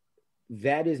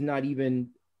that's not even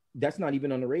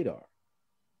on the radar.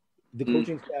 The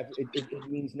coaching staff, it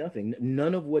means nothing.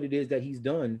 None of what it is that he's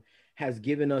done has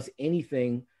given us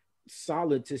anything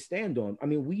solid to stand on. I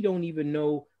mean, we don't even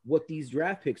know what these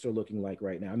draft picks are looking like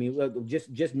right now. I mean,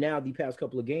 just now, the past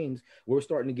couple of games, we're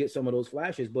starting to get some of those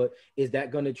flashes, but is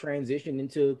that going to transition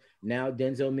into now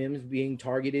Denzel Mims being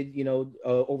targeted,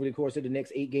 over the course of the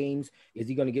next 8 games? Is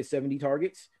he going to get 70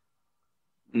 targets?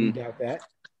 We doubt that.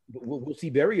 But we'll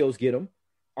see Berrios get them.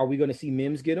 Are we going to see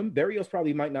Mims get him? Berrios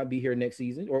probably might not be here next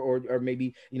season, or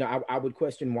maybe, I would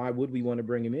question why would we want to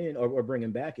bring him in or bring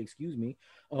him back, excuse me.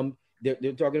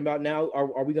 They're talking about now,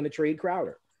 are we going to trade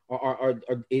Crowder?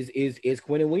 Is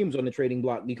Quinnen Williams on the trading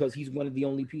block because he's one of the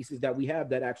only pieces that we have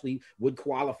that actually would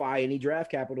qualify any draft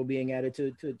capital being added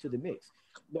to the mix?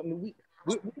 I mean,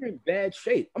 we're in bad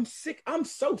shape. I'm sick. I'm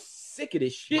so sick of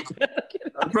this shit,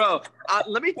 bro.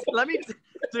 Let me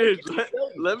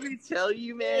tell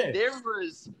you, man. There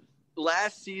was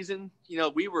last season.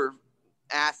 We were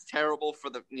ass terrible for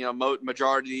the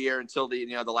majority of the year until the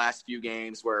last few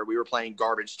games where we were playing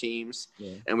garbage teams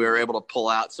and we were able to pull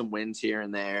out some wins here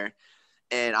and there.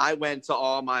 And I went to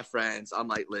all my friends. I'm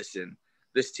like, listen,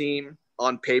 this team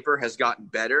on paper has gotten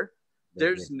better,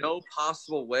 There's no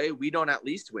possible way we don't at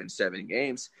least win 7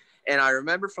 games. And I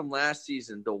remember from last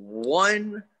season, the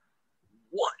one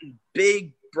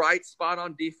big bright spot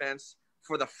on defense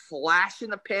for the flash in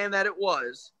the pan that it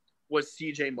was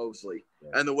CJ Mosley.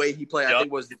 Yeah. And the way he played, I think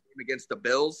it was the game against the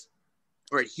Bills,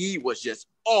 where he was just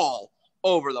all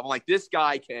over them. Like, this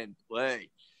guy can play.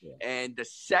 Yeah. And the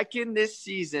second this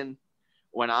season,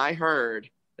 when I heard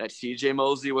that CJ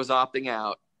Mosley was opting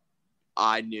out,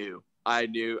 I knew.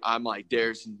 I'm like,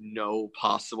 there's no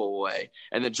possible way.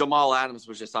 And then Jamal Adams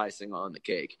was just icing on the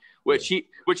cake, which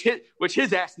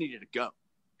his ass needed to go.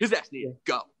 His ass needed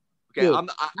to go. Okay, yeah.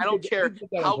 I don't care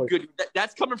how good.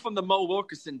 That's coming from the Mo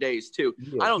Wilkerson days too.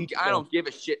 Yeah, I don't give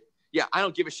a shit. Yeah, I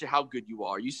don't give a shit how good you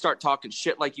are. You start talking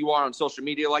shit like you are on social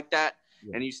media like that,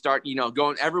 and you start,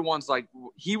 going. Everyone's like,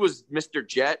 he was Mr.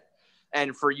 Jet,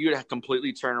 and for you to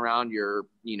completely turn around your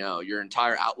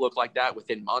entire outlook like that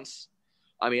within months.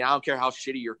 I mean, I don't care how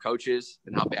shitty your coach is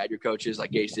and how bad your coach is, like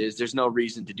Gase is. There's no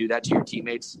reason to do that to your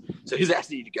teammates. So his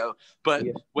ass needed to go. But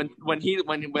when we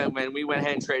went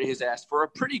ahead and traded his ass for a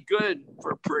pretty good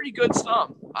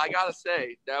sum, I gotta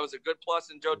say that was a good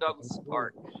plus in Joe Douglas'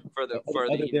 part for the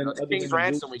King's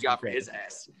ransom we got for his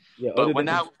ass. Yeah, but when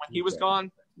he was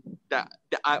gone,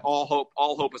 all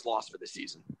hope is lost for this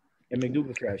season. And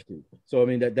McDougal's trash too. So I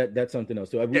mean that's something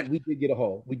else. So we did get a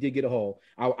haul.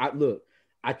 Look.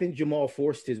 I think Jamal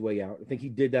forced his way out. I think he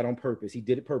did that on purpose. He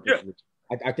did it purposely.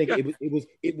 Yeah. I think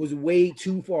it was way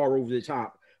too far over the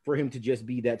top for him to just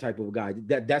be that type of a guy.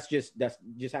 That's just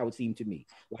how it seemed to me.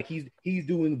 Like he's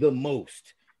doing the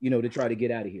most, to try to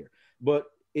get out of here. But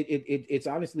it's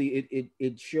honestly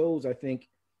it shows, I think,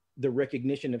 the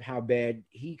recognition of how bad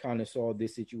he kind of saw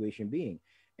this situation being.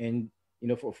 And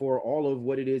for all of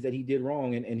what it is that he did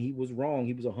wrong, and he was wrong.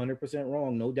 He was 100%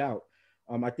 wrong, no doubt.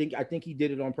 I think he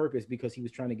did it on purpose because he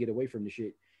was trying to get away from the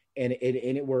shit, and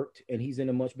it worked. And he's in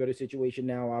a much better situation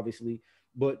now, obviously.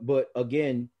 But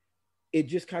again, it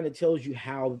just kind of tells you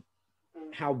how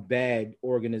bad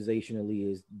organizationally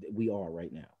is we are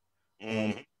right now.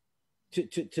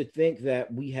 To think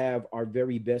that we have our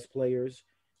very best players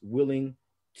willing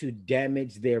to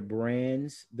damage their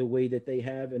brands the way that they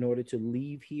have in order to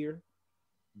leave here.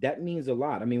 That means a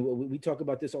lot. I mean, we talk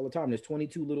about this all the time. There's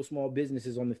 22 little small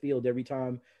businesses on the field every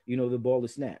time, the ball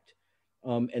is snapped.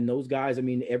 And those guys, I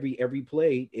mean, every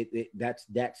play, that's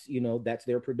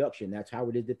their production. That's how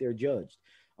it is that they're judged.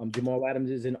 Jamal Adams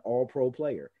is an all-pro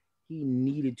player. He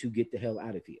needed to get the hell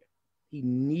out of here. He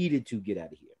needed to get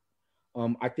out of here.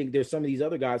 I think there's some of these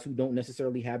other guys who don't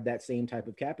necessarily have that same type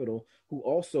of capital, who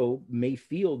also may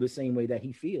feel the same way that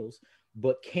he feels,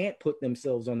 but can't put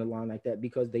themselves on the line like that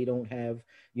because they don't have,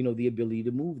 the ability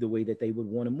to move the way that they would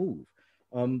want to move.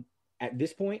 At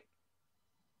this point,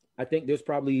 I think there's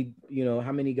probably,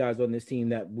 how many guys on this team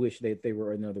that wish that they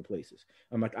were in other places.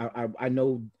 I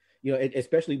know,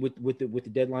 especially with the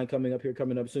deadline coming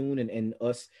up soon, and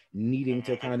us needing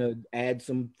to kind of add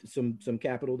some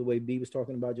capital the way B was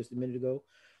talking about just a minute ago.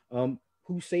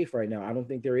 Who's safe right now? I don't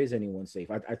think there is anyone safe.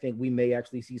 I think we may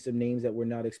actually see some names that we're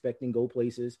not expecting go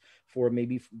places for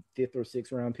maybe 5th or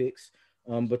 6th round picks.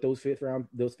 But those 5th or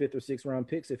 6th round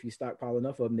picks, if you stockpile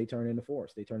enough of them, they turn into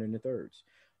 4ths. They turn into 3rds.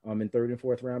 And 3rd and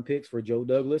 4th round picks for Joe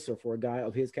Douglas or for a guy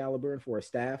of his caliber and for a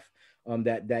staff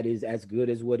that is as good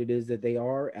as what it is that they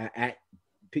are at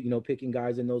picking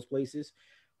guys in those places.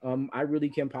 I really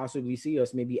can possibly see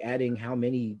us maybe adding how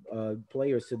many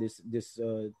players to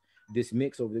this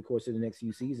mix over the course of the next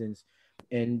few seasons.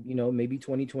 And, maybe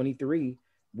 2023,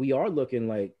 we are looking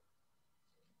like,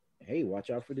 hey, watch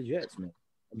out for the Jets, man.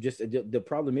 The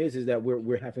problem is that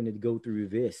we're having to go through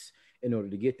this in order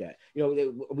to get that.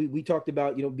 We talked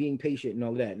about, being patient and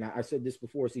all that. And I said this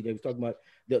before, CJ was talking about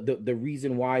the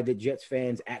reason why the Jets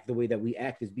fans act the way that we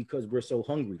act is because we're so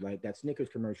hungry. Like that Snickers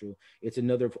commercial. It's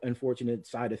another unfortunate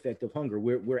side effect of hunger.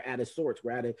 We're out of sorts.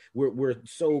 We're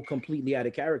so completely out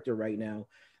of character right now.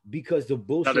 Because the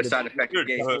bullshit. Another side effect, dude.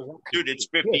 It's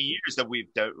 50 years that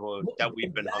we've been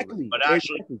hungry. But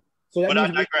actually, so that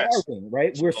means we're starving,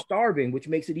 right? We're starving, which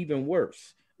makes it even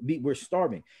worse. We're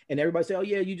starving, and everybody say, "Oh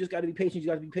yeah, you just got to be patient. You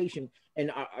got to be patient."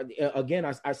 And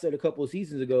I said a couple of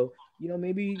seasons ago,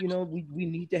 maybe we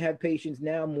need to have patience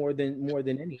now more than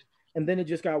any. And then it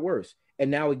just got worse, and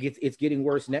now it's getting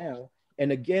worse now.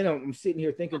 And again, I'm sitting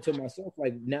here thinking to myself,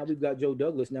 like, now we've got Joe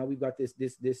Douglas. Now we've got this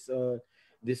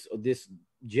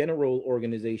general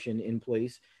organization in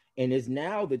place, and is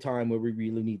now the time where we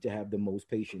really need to have the most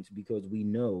patience, because we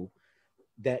know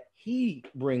that he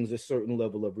brings a certain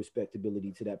level of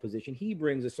respectability to that position. He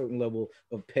brings a certain level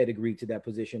of pedigree to that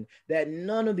position that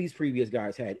none of these previous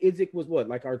guys had. Idzik was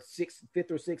like our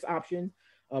 5th or 6th option.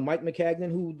 Mike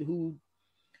Maccagnan, who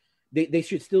they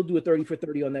should still do a 30 for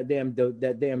 30 on that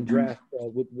damn draft.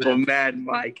 With Mad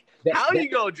Mike. How are you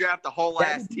gonna draft the whole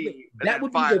ass team? That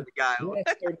would be the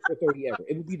best 30 for 30 ever.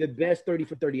 It would be the best 30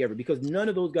 for 30 ever because none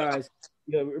of those guys,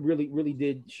 really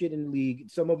did shit in the league.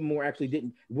 Some of them weren't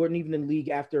even in the league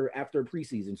after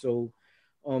preseason. So,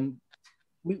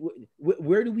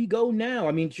 where do we go now?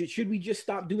 I mean, should we just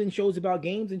stop doing shows about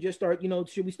games and just start?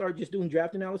 Should we start just doing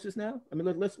draft analysis now? I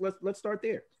mean, let's start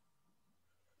there.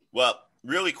 Well,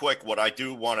 really quick, what I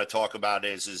do want to talk about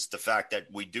is the fact that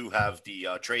we do have the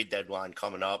trade deadline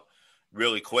coming up.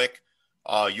 Really quick,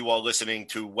 you are listening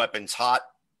to Weapons Hot,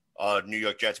 New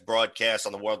York Jets broadcast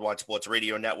on the Worldwide Sports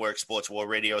Radio Network, Sports War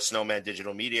Radio, Snowman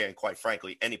Digital Media, and quite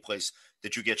frankly, any place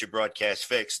that you get your broadcast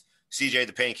fixed. CJ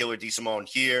the Painkiller DeSimone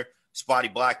here, Spotty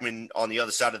Blackman on the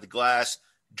other side of the glass,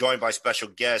 joined by special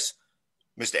guest,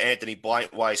 Mr. Anthony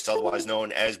Blintweiss, otherwise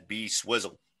known as B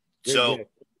Swizzle. So,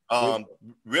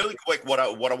 really quick, what I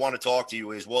want to talk to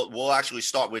you is we'll actually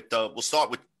start with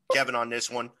Kevin on this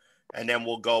one, and then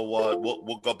we'll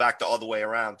go back the other way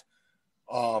around.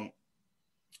 And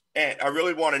I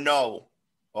really want to know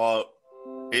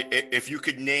if you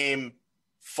could name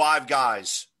 5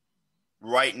 guys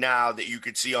right now that you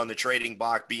could see on the trading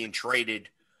block being traded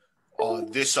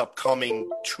this upcoming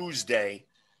Tuesday,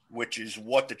 which is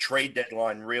what the trade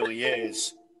deadline really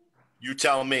is. You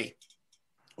tell me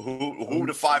who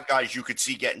the 5 guys you could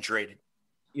see getting traded.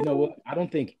 You know what? I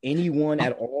don't think anyone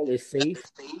at all is safe.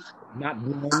 Not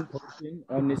one person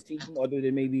on this team, other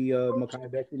than maybe Mekhi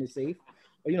Becton is safe.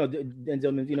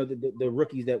 Denzel, the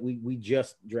rookies that we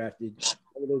just drafted,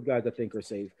 all of those guys I think are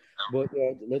safe. But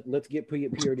let's get Pierre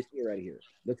Desir out of here.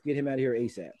 Let's get him out of here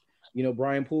ASAP.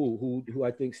 Brian Poole, who I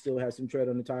think still has some tread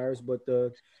on the tires, but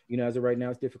as of right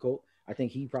now, it's difficult. I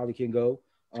think he probably can go.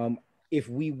 If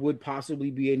we would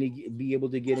possibly be able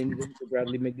to get into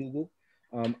Bradley McDougal,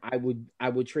 I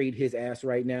would trade his ass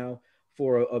right now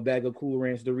for a bag of Cool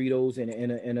Ranch Doritos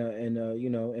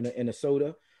and a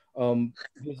soda.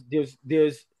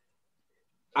 There's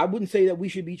I wouldn't say that we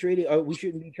should be trading. We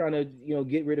shouldn't be trying to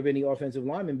get rid of any offensive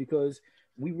linemen because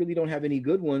we really don't have any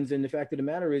good ones. And the fact of the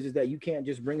matter is that you can't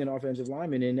just bring an offensive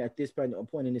lineman in at this point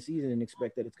in the season and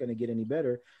expect that it's going to get any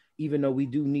better. Even though we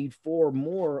do need 4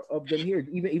 more of them here.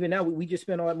 Even now, we just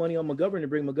spent all that money on McGovern to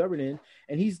bring McGovern in,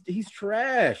 and he's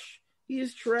trash. He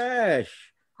is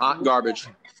trash. Hot garbage.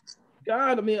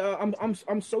 God, I mean,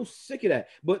 I'm so sick of that.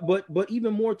 But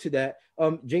even more to that,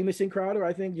 Jamison Crowder.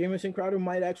 I think Jamison Crowder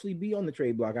might actually be on the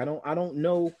trade block. I don't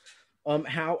know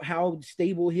how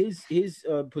stable his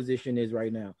position is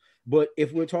right now. But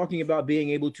if we're talking about being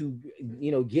able to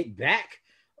get back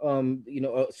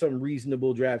some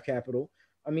reasonable draft capital,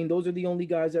 I mean, those are the only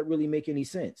guys that really make any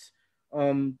sense.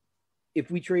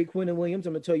 If we trade Quinnen Williams,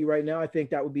 I'm gonna tell you right now, I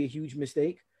think that would be a huge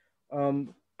mistake.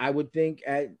 I would think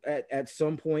at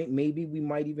some point maybe we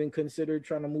might even consider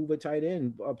trying to move a tight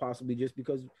end, possibly just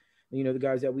because the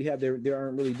guys that we have there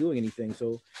aren't really doing anything.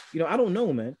 So I don't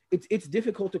know, man. It's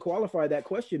difficult to qualify that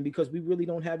question because we really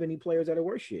don't have any players that are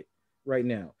worth shit right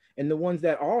now, and the ones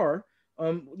that are,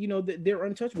 they're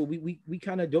untouchable. We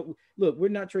kind of don't look. We're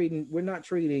not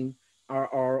trading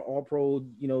our all pro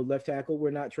left tackle.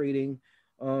 We're not trading.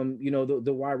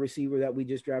 The wide receiver that we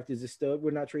just drafted is a stud.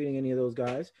 We're not trading any of those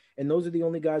guys. And those are the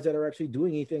only guys that are actually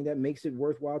doing anything that makes it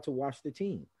worthwhile to watch the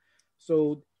team.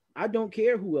 So I don't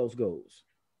care who else goes.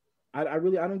 I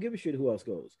don't give a shit who else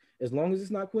goes. As long as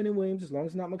it's not Quinnen Williams, as long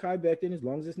as it's not Mekhi Becton, as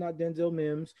long as it's not Denzel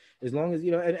Mims, as long as,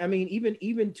 and I mean,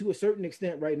 even to a certain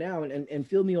extent right now, and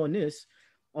feel me on this,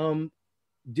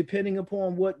 depending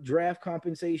upon what draft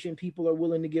compensation people are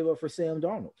willing to give up for Sam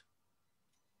Darnold.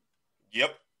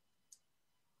 Yep.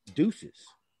 Deuces.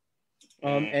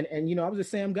 And I was a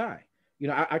Sam guy.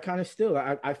 I kind of still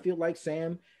I feel like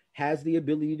Sam has the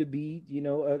ability to be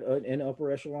an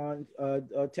upper echelon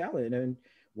talent. And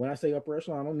when I say upper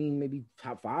echelon, I don't mean maybe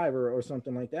top 5 or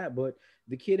something like that, but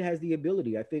the kid has the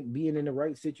ability. I think being in the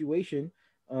right situation,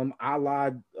 a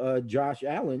la Josh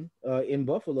Allen in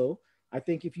Buffalo, I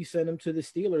think if you send him to the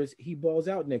Steelers, he balls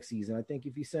out next season. I think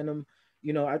if you send him,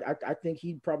 I think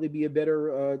he'd probably be a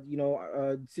better,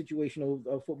 situational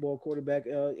football quarterback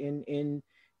in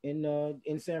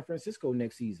San Francisco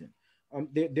next season.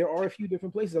 There are a few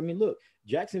different places. I mean, look,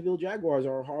 Jacksonville Jaguars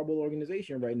are a horrible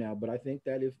organization right now, but I think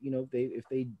that if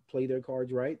they play their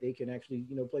cards right, they can actually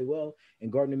play well.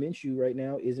 And Gardner Minshew right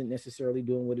now isn't necessarily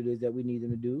doing what it is that we need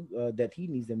them to do, that he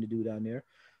needs them to do down there.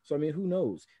 So I mean, who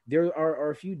knows? There are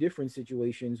a few different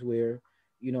situations where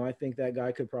I think that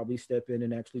guy could probably step in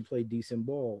and actually play decent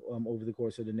ball over the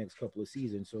course of the next couple of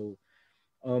seasons. So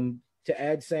to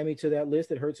add Sammy to that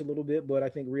list, it hurts a little bit, but I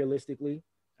think realistically,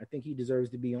 I think he deserves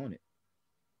to be on it.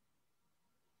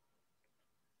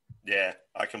 Yeah,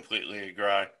 I completely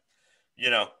agree. You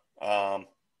know,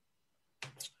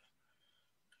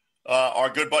 our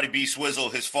good buddy B Swizzle,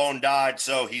 his phone died,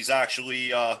 so he's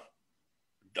actually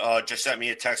just sent me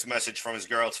a text message from his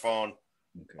girl's phone.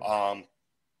 Okay.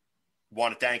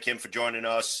 Want to thank him for joining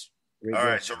us. Great All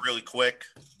right, guest. so really quick,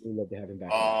 We'd love to have him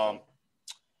back.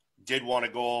 did want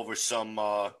to go over some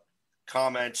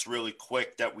comments really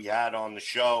quick that we had on the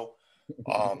show.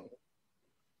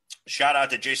 Shout out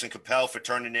to Jason Capel for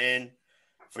tuning in,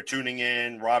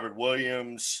 Robert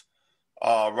Williams,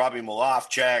 Robbie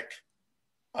Malofchek,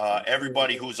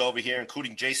 everybody who's over here,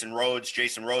 including Jason Rhodes.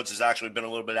 Jason Rhodes has actually been a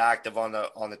little bit active on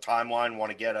the timeline.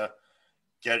 Want to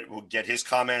get his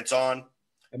comments on.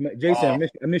 Jason,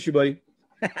 I miss you, buddy.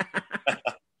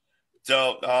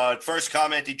 So first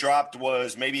comment he dropped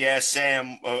was maybe ask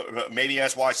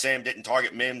why Sam didn't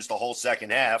target Mims the whole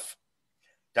second half.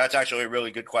 That's actually a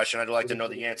really good question. I'd like to know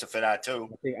the answer for that too.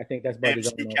 I think that's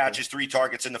Mims 2 catches, 3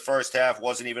 targets in the first half,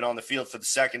 wasn't even on the field for the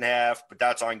second half, but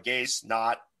that's on Gase,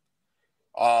 not.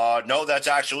 No, that's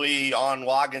actually on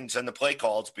Loggins and the play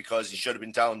calls because he should have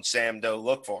been telling Sam to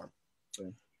look for him.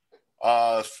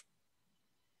 Okay.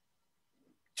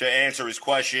 To answer his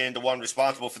question, the one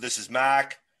responsible for this is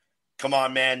Mac. Come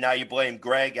on, man. Now you blame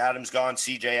Greg. Adams gone,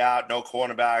 CJ out, no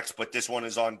cornerbacks, but this one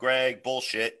is on Greg.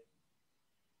 Bullshit.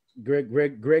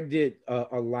 Greg did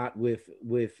a lot with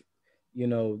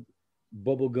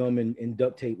bubble gum and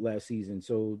duct tape last season.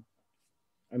 So,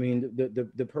 I mean,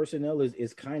 the personnel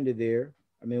is kind of there.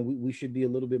 I mean, we should be a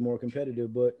little bit more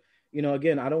competitive, but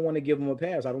again, I don't want to give him a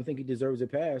pass. I don't think he deserves a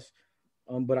pass.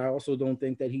 But I also don't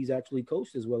think that he's actually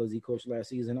coached as well as he coached last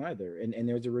season either. And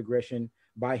there's a regression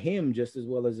by him just as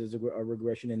well as there's a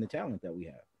regression in the talent that we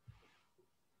have.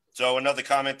 So another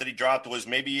comment that he dropped was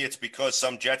maybe it's because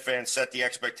some Jet fans set the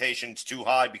expectations too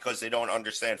high because they don't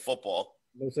understand football.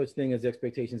 No such thing as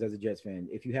expectations as a Jets fan.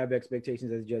 If you have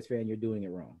expectations as a Jets fan, you're doing it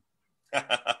wrong.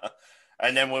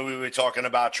 And then when we were talking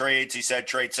about trades, he said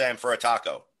trade Sam for a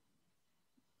taco.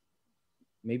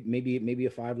 Maybe a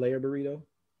 5-layer burrito.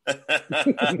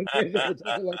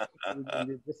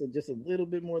 just a little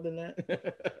bit more than that.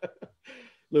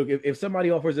 Look, if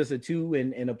somebody offers us a 2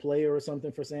 and a player or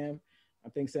something for Sam, I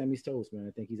think Sammy's toast, man.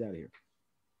 I think he's out of here.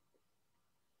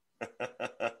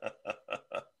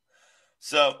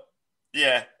 So,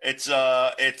 yeah,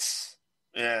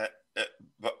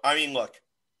 but I mean, look,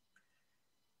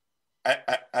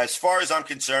 as far as I'm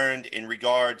concerned, in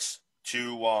regards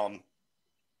to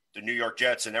the New York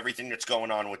Jets and everything that's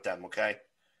going on with them, okay,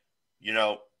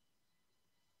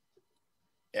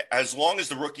 as long as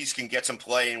the rookies can get some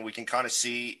play and we can kind of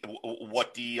see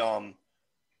what the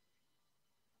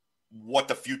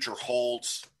future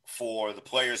holds for the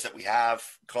players that we have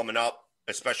coming up,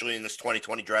 especially in this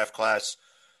 2020 draft class.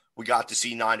 We got to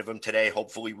see 9 of them today.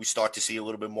 Hopefully we start to see a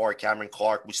little bit more Cameron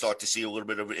Clark. We start to see a little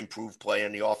bit of improved play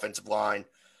in the offensive line.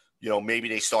 Maybe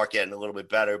they start getting a little bit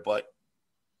better. But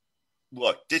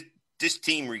look, this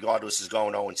team, regardless, is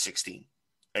going 0-16.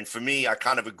 And for me, I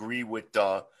kind of agree with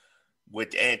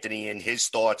Anthony and his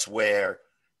thoughts where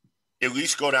at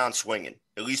least go down swinging.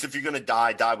 At least if you're going to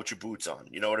die with your boots on.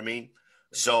 You know what I mean?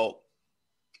 So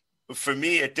for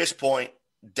me at this point,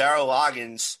 Darryl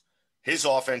Loggins, his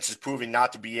offense is proving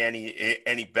not to be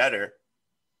any better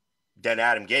than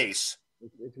Adam Gase.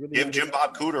 It's really give Jim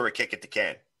Bob Cooter a kick at the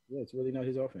can. Yeah, it's really not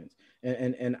his offense.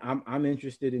 And I'm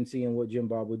interested in seeing what Jim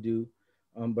Bob would do.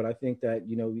 But I think that,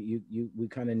 we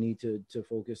kind of need to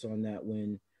focus on that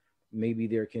when maybe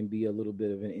there can be a little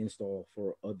bit of an install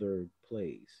for other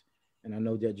plays. And I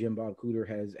know that Jim Bob Cooter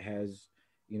has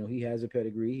he has a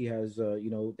pedigree. He has,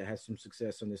 has some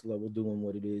success on this level doing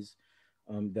what it is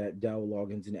that Darryl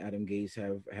Loggins and Adam Gase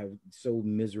have so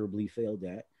miserably failed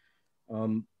at.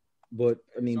 But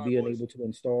I mean, being able to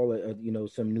install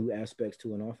some new aspects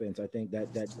to an offense, I think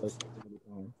that does take a little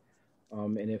time.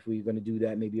 And if we're going to do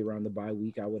that, maybe around the bye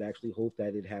week, I would actually hope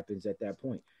that it happens at that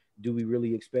point. Do we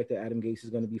really expect that Adam Gase is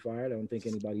going to be fired? I don't think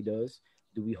anybody does.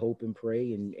 Do we hope and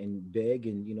pray and beg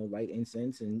and, light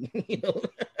incense and,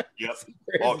 Yep.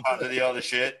 All kinds of the other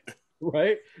shit.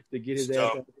 Right? To get his ass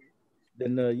out.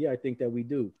 Then, I think that we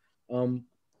do.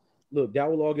 Look,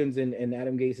 Darryl Loggins and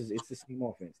Adam Gase, it's the same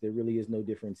offense. There really is no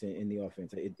difference in the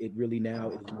offense. It really now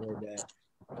is more that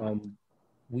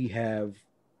we have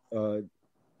a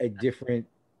different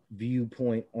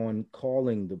viewpoint on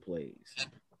calling the plays.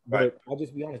 But right. I'll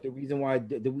just be honest. The reason why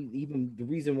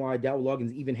Darryl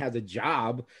Loggins even has a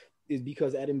job is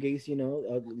because Adam Gase,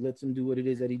 lets him do what it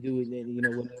is that he do. And then,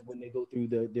 when they go through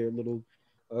their little,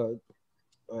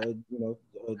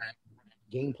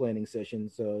 game planning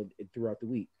sessions throughout the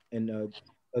week. And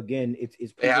again, it's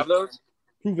they have those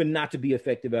proven not to be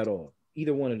effective at all.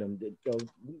 Either one of them.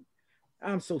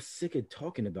 I'm so sick of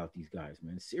talking about these guys,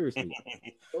 man. Seriously.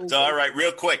 So, all right,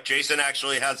 real quick. Jason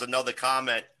actually has another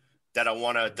comment that I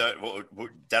want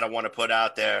to put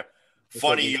out there.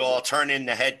 Funny you all turn in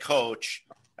the head coach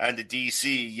and the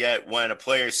DC, yet when a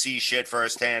player sees shit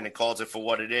firsthand and calls it for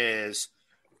what it is,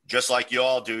 just like you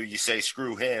all do, you say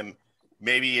screw him.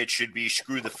 Maybe it should be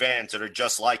screw the fans that are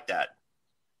just like that.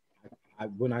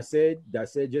 When I said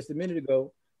just a minute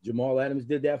ago, Jamal Adams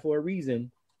did that for a reason.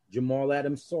 Jamal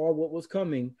Adams saw what was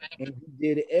coming, and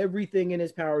he did everything in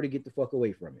his power to get the fuck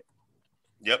away from it.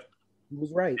 Yep. He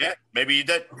was right. Yeah, maybe he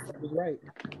did. He was right.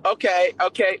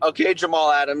 Okay,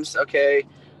 Jamal Adams, okay.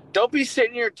 Don't be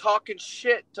sitting here talking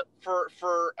shit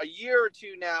for a year or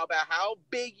two now about how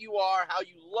big you are, how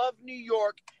you love New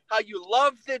York, how you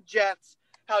love the Jets,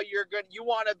 how you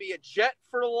want to be a Jet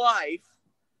for life.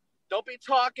 Don't be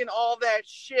talking all that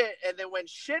shit, and then when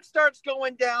shit starts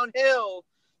going downhill,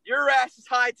 your ass is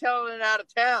hightailing it out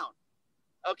of town,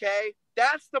 okay?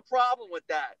 That's the problem with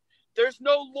that. There's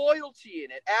no loyalty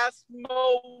in it. Ask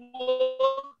Mo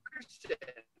Wilkerson,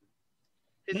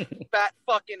 his fat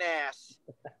fucking ass,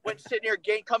 when sitting here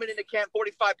coming into camp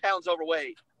 45 pounds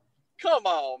overweight. Come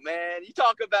on, man.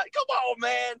 Come on,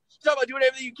 man. You talk about doing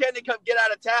everything you can to come get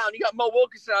out of town. You got Mo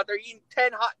Wilkerson out there eating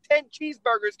 10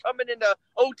 cheeseburgers coming into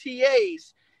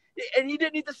OTAs, and he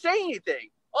didn't need to say anything.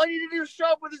 All he needed to do was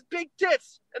show up with his big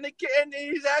tits, and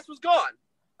his ass was gone.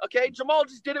 Okay, Jamal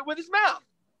just did it with his mouth.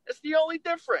 That's the only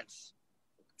difference.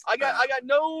 I got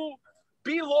no.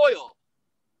 Be loyal.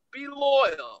 Be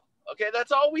loyal. Okay,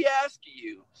 that's all we ask of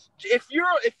you. If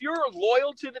you're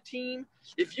loyal to the team,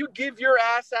 if you give your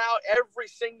ass out every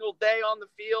single day on the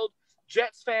field,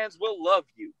 Jets fans will love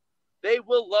you. They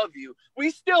will love you.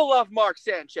 We still love Mark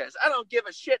Sanchez. I don't give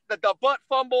a shit that the butt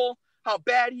fumble, how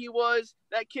bad he was.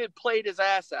 That kid played his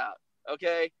ass out.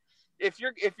 Okay, if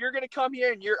you're gonna come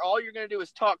here and all you're gonna do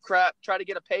is talk crap, try to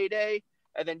get a payday,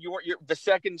 and then the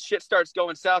second shit starts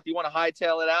going south, you want to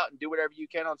hightail it out and do whatever you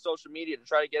can on social media to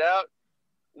try to get out.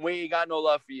 We ain't got no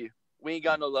love for you. We ain't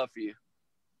got no love for you.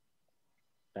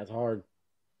 That's hard.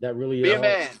 That really is. Be a hard.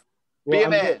 man. Well, Be a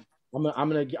man. I'm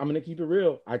gonna keep it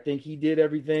real. I think he did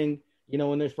everything. In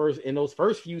those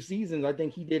first few seasons, I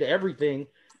think he did everything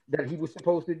that he was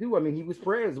supposed to do. I mean, he was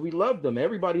Prez. We loved him.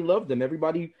 Everybody loved him.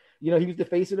 Everybody, he was the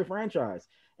face of the franchise.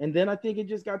 And then I think it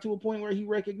just got to a point where he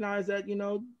recognized that,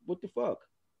 what the fuck?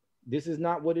 This is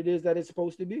not what it is that it's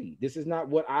supposed to be. This is not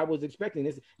what I was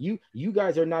expecting. You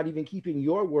guys are not even keeping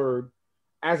your word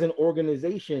as an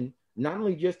organization, not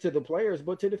only just to the players,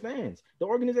 but to the fans. The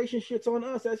organization shits on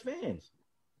us as fans.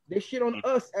 They shit on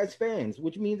us as fans,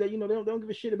 which means that, they don't give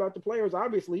a shit about the players.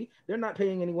 Obviously, they're not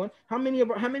paying anyone. How many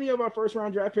of our first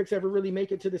round draft picks ever really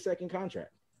make it to the second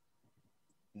contract?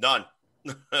 None.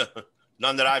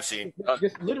 None that I've seen.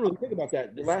 Just literally think about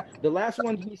that. The last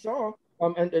ones we saw,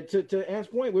 and to Ant's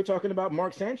point, we're talking about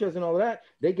Mark Sanchez and all of that.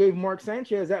 They gave Mark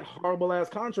Sanchez that horrible ass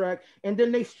contract, and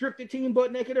then they stripped the team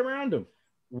butt naked around him.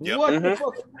 Yep. What the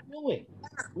fuck are you doing?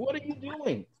 What are you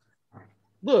doing?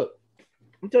 Look,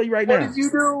 I'm telling you right now. What are you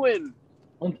doing?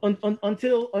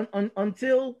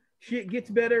 Until shit gets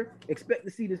better, expect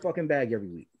to see this fucking bag every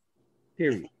week.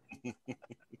 Period.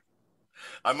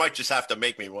 I might just have to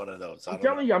make me one of those. I'm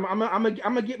telling you, I'm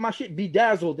gonna get my shit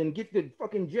bedazzled and get the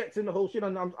fucking Jets and the whole shit.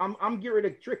 I'm getting ready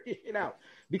to trick this shit out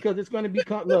because it's gonna be.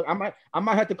 Look, I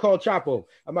might have to call Chapo.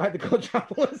 I might have to call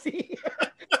Chapo and see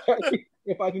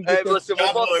if I can get. Hey, listen,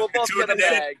 we'll both get a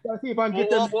bag. See if I can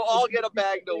get we'll all get a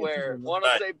bag to wear. Want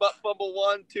to say butt fumble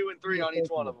 1, 2, and 3 on each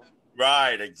one of them.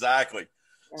 Right, exactly.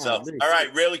 So, all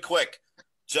right, really quick.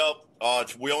 So,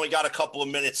 we only got a couple of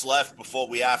minutes left before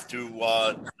we have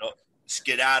to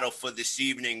skedaddle for this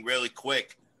evening. Really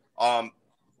quick,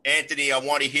 Anthony, I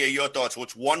want to hear your thoughts.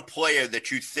 What's one player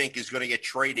that you think is going to get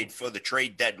traded for the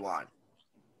trade deadline?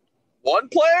 One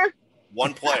player?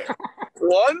 One player.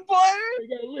 One player? You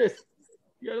got a list.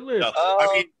 No, I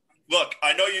mean, look,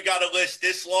 I know you got a list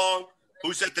this long.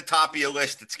 Who's at the top of your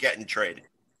list that's getting traded?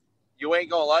 You ain't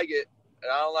going to like it,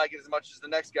 and I don't like it as much as the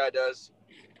next guy does.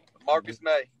 Marcus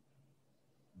May.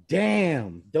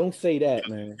 Damn, don't say that,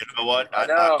 man. You know what? I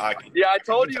know. I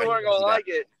told you weren't going to like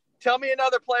it. Tell me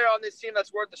another player on this team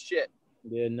that's worth the shit.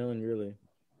 Yeah, none really.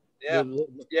 Yeah,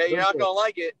 you're not going to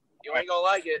like it. You ain't going to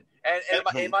like it. And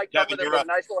it might come with a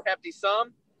nice little hefty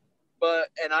sum,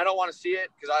 and I don't want to see it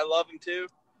because I love him too.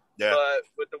 Yeah. But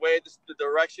with the way the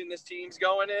direction this team's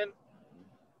going in,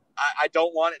 I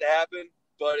don't want it to happen.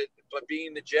 But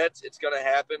being the Jets, it's going to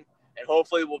happen. And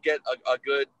hopefully we'll get a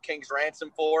good king's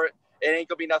ransom for it. It ain't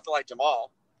going to be nothing like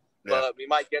Jamal. Yeah. But we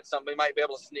might get something. We might be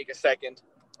able to sneak a second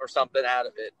or something out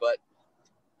of it. But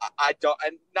I don't.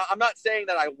 And I'm not saying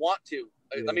that I want to.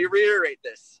 Yeah. Let me reiterate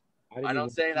this. I don't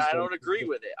say that I don't agree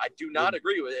with it. I do not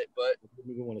agree with it, but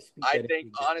I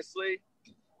think honestly,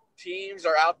 teams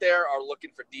are out there are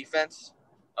looking for defense.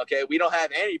 Okay, we don't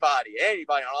have anybody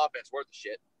on offense worth a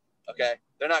shit. Okay,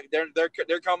 they're not.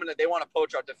 They're coming. They want to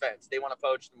poach our defense. They want to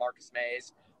poach Marcus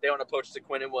Mays. They want to poach the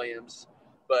Quinnen Williams.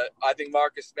 But I think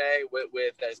Marcus May,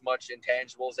 with as much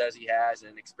intangibles as he has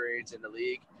and experience in the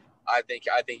league, I think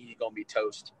he's gonna be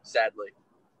toast. Sadly.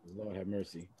 Lord have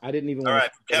mercy. I didn't even. All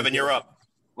right, Kevin, you're up.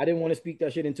 I didn't want to speak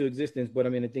that shit into existence, but I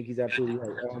mean, I think he's absolutely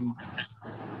right.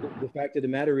 The fact of the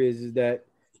matter is that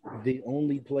the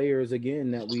only players,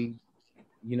 again, that we,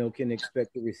 can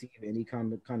expect to receive any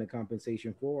kind of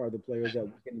compensation for are the players that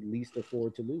we can least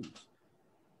afford to lose.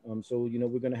 So,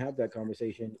 we're going to have that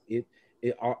conversation.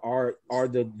 Are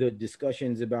the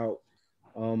discussions about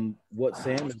what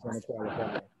Sam is going to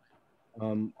qualify,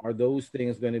 are those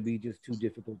things going to be just too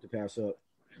difficult to pass up?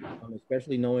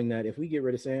 Especially knowing that if we get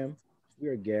rid of Sam, we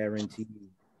are guaranteed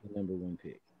the number one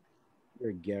pick.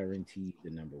 We're guaranteed the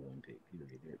number one pick.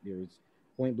 Period. There's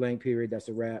point blank. Period. That's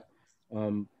a wrap.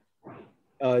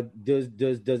 Does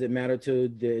it matter to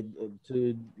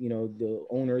the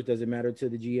owners? Does it matter to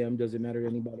the GM? Does it matter to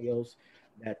anybody else?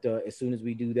 That as soon as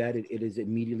we do that, it is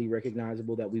immediately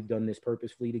recognizable that we've done this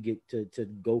purposefully to get to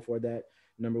go for that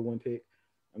number one pick.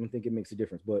 I don't think it makes a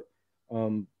difference, but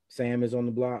Sam is on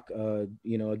the block.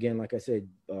 Again, like I said,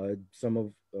 some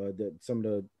of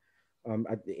the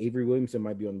Avery Williamson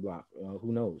might be on the block.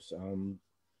 Who knows?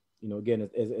 Again,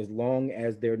 as long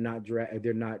as they're not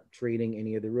trading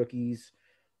any of the rookies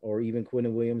or even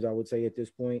Quinnen Williams, I would say at this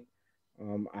point,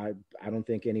 I don't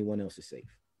think anyone else is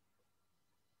safe.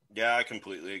 Yeah, I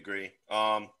completely agree.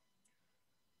 I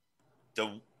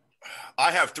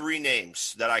have three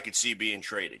names that I could see being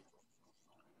traded.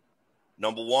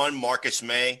 Number one, Marcus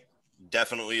May.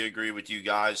 Definitely agree with you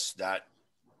guys that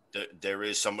there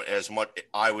is some as much.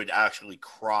 I would actually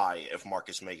cry if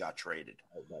Marcus May got traded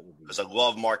because I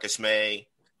love Marcus May.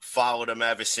 Followed him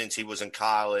ever since he was in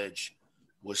college.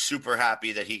 Was super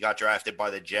happy that he got drafted by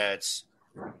the Jets.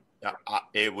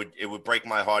 It would break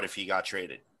my heart if he got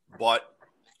traded, but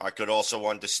I could also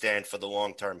understand for the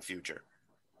long-term future.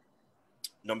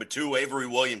 Number two, Avery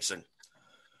Williamson.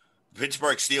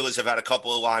 Pittsburgh Steelers have had a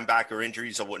couple of linebacker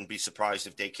injuries. I wouldn't be surprised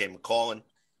if they came calling.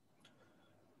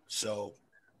 So,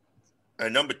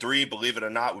 and number three, believe it or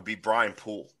not, would be Brian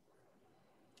Poole.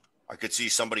 I could see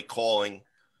somebody calling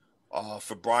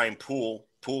for Brian Poole.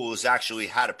 Poole has actually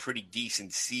had a pretty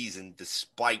decent season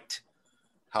despite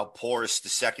how porous the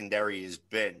secondary has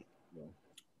been. Yeah.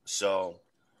 So,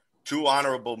 two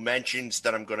honorable mentions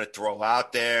that I'm going to throw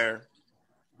out there.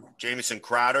 Jamison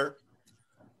Crowder,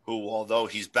 who, although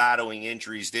he's battling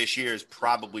injuries this year, has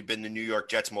probably been the New York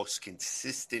Jets' most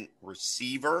consistent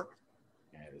receiver.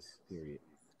 Yes, period.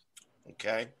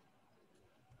 Okay.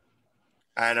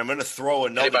 And I'm going to throw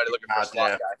another name out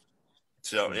there.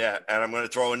 So, yeah, and I'm going to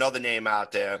throw another name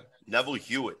out there, Neville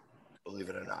Hewitt, believe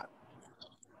it or not.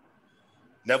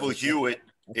 Neville Hewitt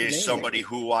is somebody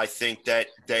who I think that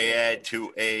they add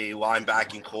to a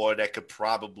linebacking core that could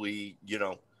probably,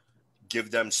 give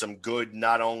them some good,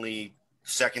 not only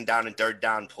second down and third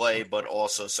down play, but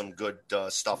also some good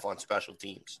stuff on special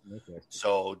teams. Okay.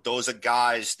 So those are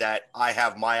guys that I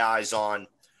have my eyes on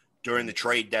during the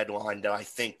trade deadline that I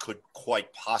think could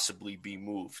quite possibly be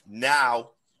moved.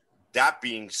 Now, that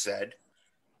being said,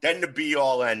 then the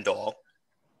be-all, end-all.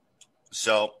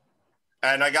 So,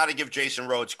 and I got to give Jason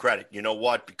Rhodes credit. You know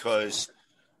what? Because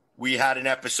we had an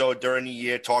episode during the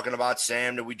year talking about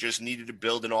Sam that we just needed to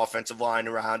build an offensive line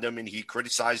around him, and he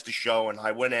criticized the show, and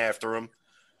I went after him.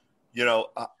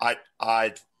 I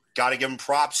got to give him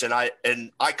props, and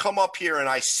I come up here and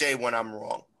I say when I'm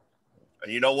wrong.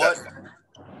 And you know what?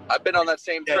 I've been on that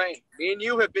same train. Me and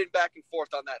you have been back and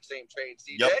forth on that same train,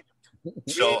 CJ. Yep.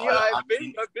 So I've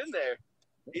been there.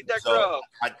 Eat that crow.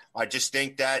 I just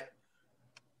think that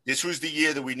this was the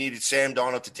year that we needed Sam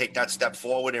Darnold to take that step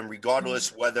forward, and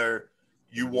regardless whether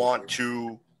you want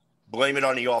to blame it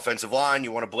on the offensive line,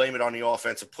 you want to blame it on the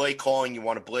offensive play calling, you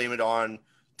want to blame it on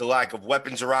the lack of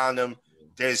weapons around them,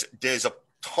 there's a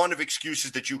ton of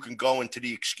excuses that you can go into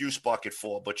the excuse bucket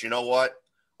for. But you know what?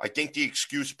 I think the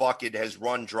excuse bucket has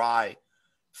run dry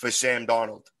for Sam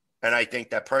Darnold. And I think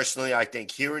that personally, I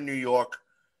think here in New York,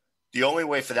 the only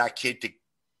way for that kid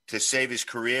to save his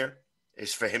career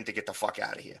is for him to get the fuck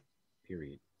out of here.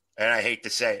 Period. And I hate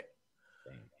to say it.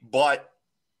 But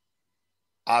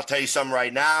I'll tell you something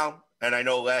right now, and I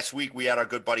know last week we had our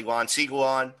good buddy Lon Siegel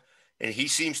on, and he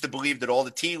seems to believe that all the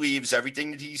tea leaves,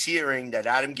 everything that he's hearing, that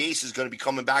Adam Gase is going to be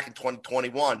coming back in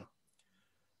 2021.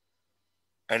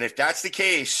 And if that's the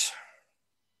case,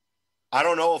 I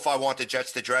don't know if I want the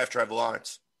Jets to draft Trevor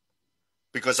Lawrence,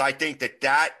 because I think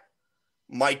that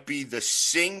might be the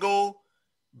single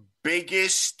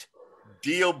biggest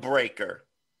deal breaker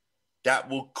that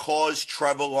will cause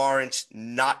Trevor Lawrence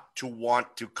not to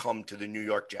want to come to the New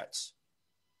York Jets.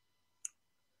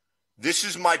 This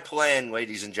is my plan,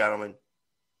 ladies and gentlemen,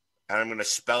 and I'm going to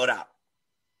spell it out.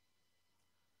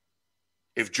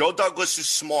 If Joe Douglas is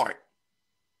smart,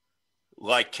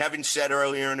 like Kevin said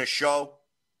earlier in the show,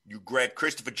 you grab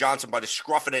Christopher Johnson by the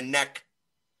scruff of the neck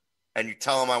and you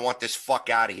tell him, I want this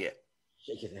fuck out of here.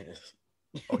 Shake his ass.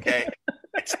 Okay?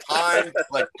 It's time to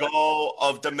let go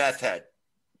of the meth head.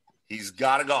 He's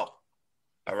got to go.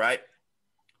 All right?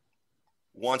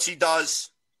 Once he does,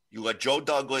 you let Joe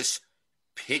Douglas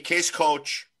pick his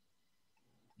coach.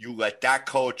 You let that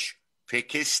coach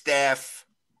pick his staff.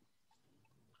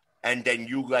 And then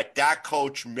you let that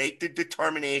coach make the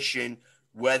determination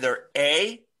whether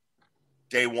A,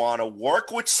 they want to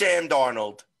work with Sam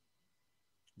Darnold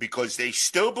because they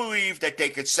still believe that they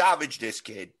could salvage this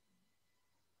kid,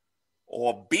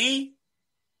 or B,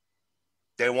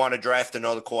 they want to draft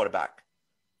another quarterback,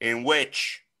 in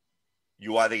which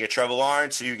you either get Trevor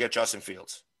Lawrence or you get Justin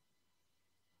Fields.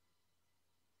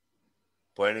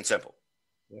 Plain and simple.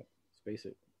 Yeah, let's face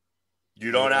it.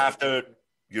 You don't have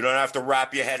to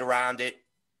wrap your head around it.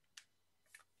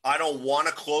 I don't want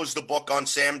to close the book on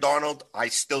Sam Darnold. I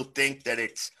still think that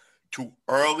it's too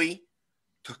early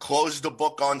to close the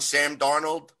book on Sam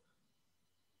Darnold.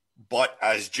 But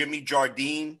as Jimmy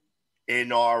Jardine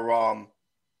in our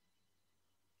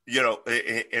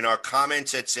in our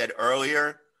comments had said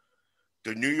earlier,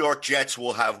 the New York Jets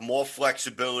will have more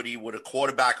flexibility with a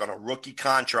quarterback on a rookie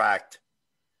contract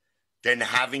than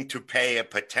having to pay a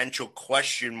potential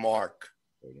question mark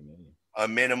a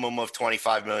minimum of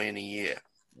 $25 million a year.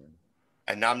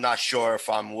 And I'm not sure if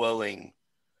I'm willing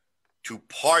to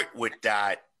part with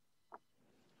that,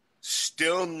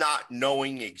 still not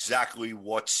knowing exactly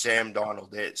what Sam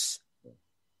Darnold is.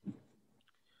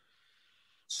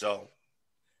 So,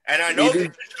 and I know that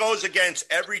this goes against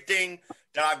everything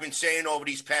that I've been saying over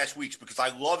these past weeks, because I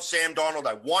love Sam Darnold.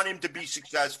 I want him to be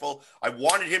successful. I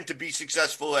wanted him to be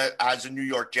successful as a New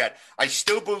York Jet. I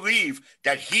still believe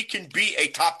that he can be a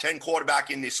top 10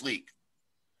 quarterback in this league.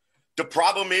 The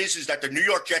problem is that the New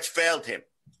York Jets failed him.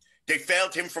 They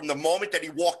failed him from the moment that he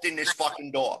walked in this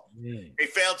fucking door. They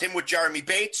failed him with Jeremy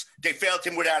Bates. They failed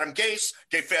him with Adam Gase.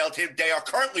 They failed him. They are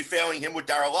currently failing him with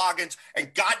Darryl Loggins.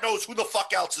 And God knows who the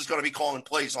fuck else is going to be calling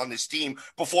plays on this team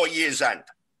before year's end.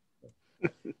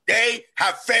 They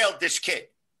have failed this kid.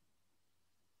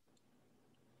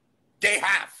 They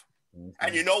have.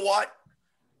 And you know what?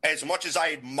 As much as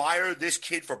I admire this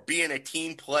kid for being a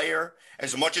team player,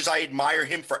 as much as I admire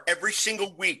him for every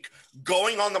single week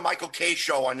going on the Michael Kay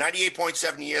show on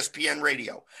 98.7 ESPN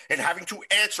radio and having to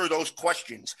answer those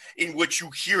questions in which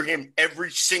you hear him every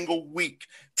single week,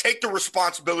 take the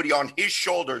responsibility on his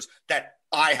shoulders that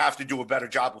I have to do a better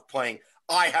job of playing.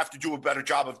 I have to do a better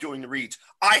job of doing the reads.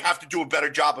 I have to do a better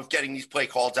job of getting these play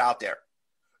calls out there.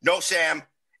 No, Sam,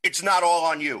 it's not all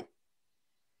on you.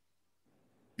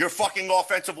 Your fucking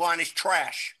offensive line is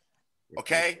trash,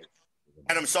 okay?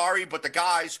 And I'm sorry, but the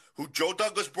guys who Joe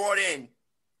Douglas brought in,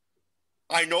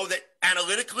 I know that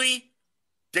analytically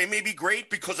they may be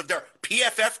great because of their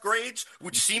PFF grades,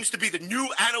 which seems to be the new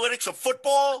analytics of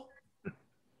football.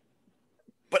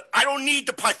 But I don't need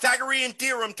the Pythagorean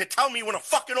theorem to tell me when a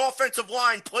fucking offensive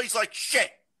line plays like shit.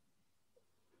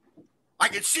 I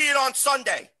can see it on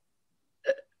Sunday.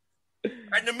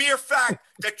 And the mere fact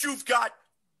that you've got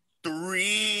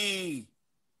 3,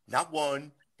 not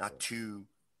 1, not 2,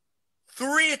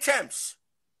 3 attempts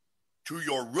to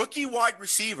your rookie wide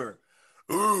receiver.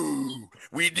 Ooh,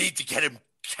 we need to get him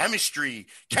chemistry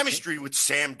with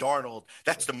Sam Darnold.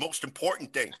 That's the most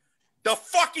important thing. The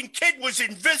fucking kid was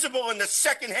invisible in the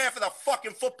second half of the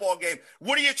fucking football game.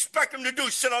 What do you expect him to do?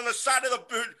 Sit on the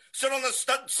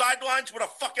sidelines with a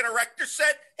fucking erector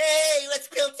set? Hey, let's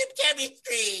build some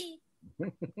chemistry.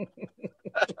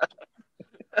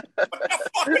 What the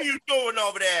fuck are you doing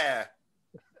over there?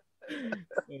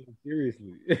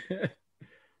 Seriously.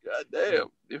 God damn.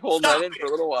 You're holding that in for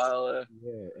a little while.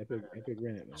 Yeah, epic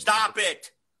rant, man. Stop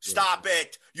it. Stop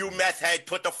it. You meth head,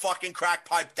 put the fucking crack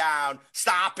pipe down.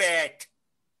 Stop it.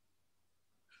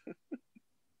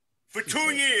 For 2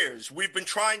 years, we've been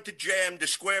trying to jam the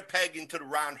square peg into the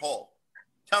round hole.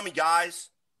 Tell me,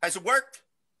 guys, has it worked?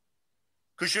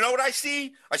 Because you know what I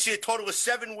see? I see a total of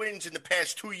 7 wins in the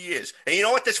past 2 years. And you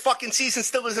know what? This fucking season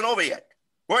still isn't over yet.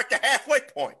 We're at the halfway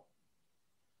point.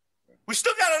 We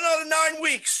still got another 9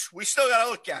 weeks we still got to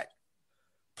look at.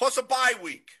 Plus a bye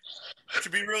week. It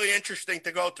should be really interesting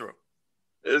to go through.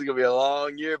 This is gonna be a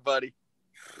long year, buddy.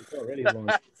 It's already long.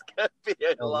 It's gonna be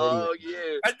a long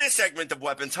year. And this segment of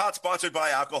Weapons Hot, sponsored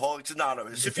by Alcoholics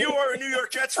Anonymous. If you are a New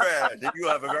York Jets fan and you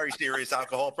have a very serious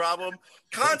alcohol problem,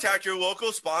 contact your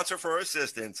local sponsor for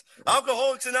assistance.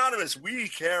 Alcoholics Anonymous, we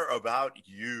care about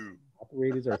you.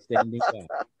 Operators are standing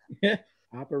by.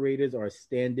 Operators are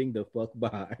standing the fuck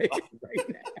by right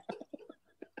now.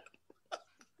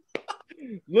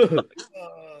 Look,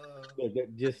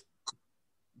 just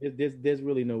there's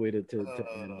really no way to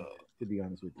be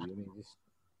honest with you. I mean,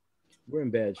 we're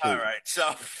in bad shape. All right,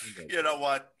 so you know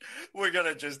what? We're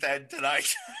gonna just end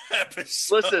tonight's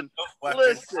episode. Listen. But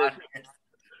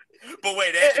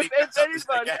wait, Anthony,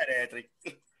 Anthony.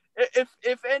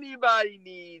 If anybody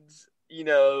needs,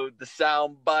 the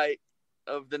sound bite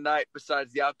of the night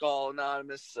besides the Alcohol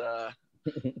Anonymous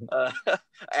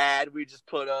ad we just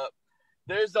put up,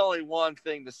 there's only one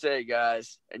thing to say,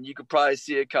 guys, and you could probably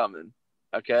see it coming.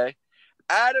 Okay,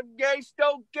 Adam Gase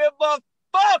don't give a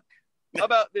fuck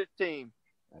about this team.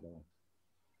 I don't.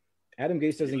 Adam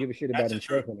Gase doesn't give a shit about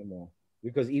himself anymore,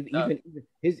 because even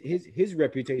his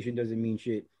reputation doesn't mean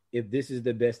shit if this is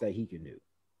the best that he can do.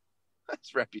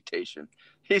 That's reputation.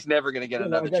 He's never going to get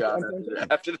another job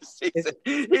after the season.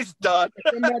 He's done.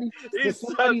 He's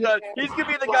so done. He's going to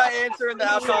be the guy answering the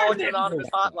Alcoholics Anonymous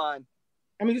hotline.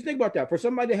 I mean, just think about that. For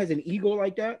somebody that has an ego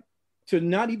like that, to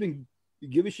not even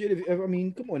give a shit. I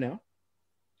mean, come on now.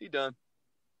 He done.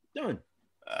 Done.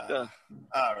 All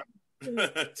right.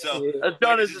 So,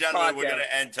 done ladies and gentlemen, we're going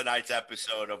to end tonight's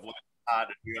episode of What Hot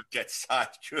and New York Jets Side.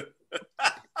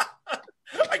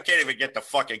 I can't even get the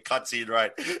fucking cutscene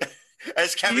right.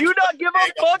 As Kevin, do you not give a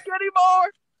fuck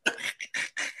anymore?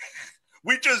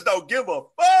 We just don't give a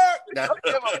fuck. Don't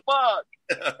give a fuck.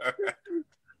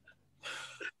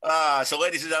 So,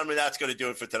 ladies and gentlemen, that's going to do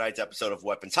it for tonight's episode of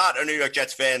Weapons Hot, a New York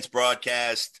Jets fans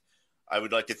broadcast. I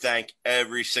would like to thank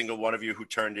every single one of you who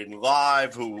turned in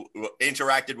live, who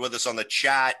interacted with us on the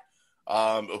chat,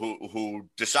 who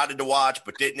decided to watch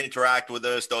but didn't interact with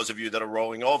us, those of you that are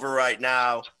rolling over right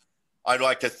now. I'd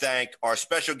like to thank our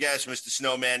special guest, Mr.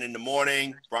 Snowman in the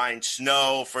Morning, Brian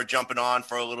Snow, for jumping on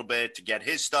for a little bit to get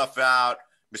his stuff out,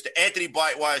 Mr. Anthony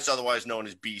Blightweiss, otherwise known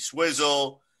as B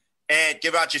Swizzle, and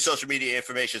give out your social media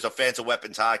information so fans of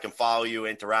Weapons Hot can follow you,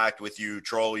 interact with you,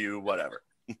 troll you, whatever.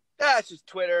 Yeah, it's just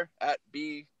Twitter at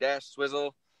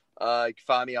B-Swizzle. You can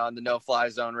find me on the No Fly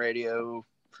Zone Radio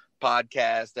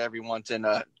podcast every once in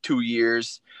 2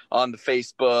 years on the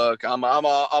Facebook. I'm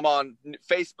on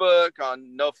Facebook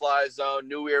on No Fly Zone,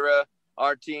 New Era,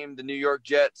 our team, the New York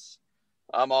Jets.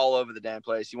 I'm all over the damn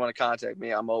place. You want to contact me,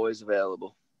 I'm always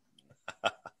available.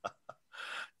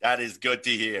 That is good to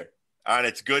hear. And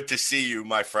it's good to see you,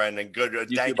 my friend. And good.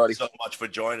 Thank you so much for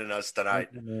joining us tonight.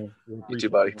 You too,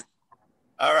 buddy.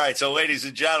 All right. So, ladies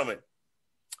and gentlemen,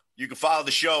 you can follow the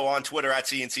show on Twitter at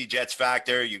CNC Jets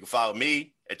Factor. You can follow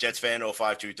me at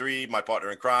JetsFan0523, my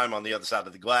partner in crime on the other side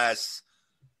of the glass,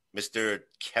 Mr.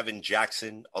 Kevin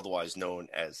Jackson, otherwise known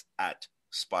as at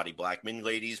Spotty Blackman.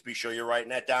 Ladies, be sure you're writing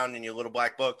that down in your little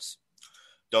black books.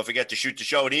 Don't forget to shoot the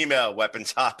show an email,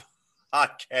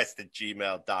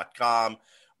 weaponshotpodcast@gmail.com.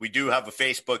 We do have a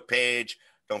Facebook page.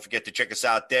 Don't forget to check us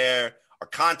out there. Our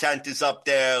content is up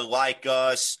there. Like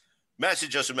us.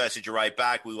 Message us a message right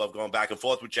back. We love going back and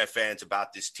forth with Jet fans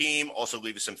about this team. Also,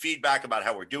 leave us some feedback about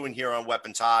how we're doing here on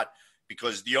Weapons Hot,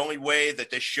 because the only way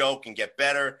that this show can get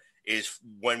better is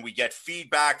when we get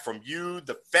feedback from you,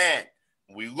 the fan.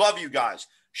 We love you guys.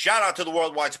 Shout out to the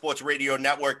Worldwide Sports Radio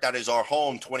Network. That is our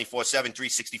home 24/7,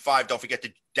 365. Don't forget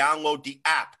to download the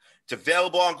app. It's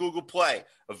available on Google Play,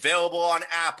 available on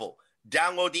Apple.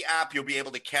 Download the app. You'll be able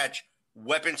to catch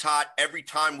Weapons Hot every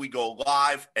time we go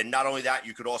live. And not only that,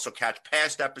 you could also catch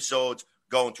past episodes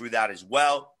going through that as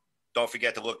well. Don't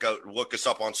forget to look us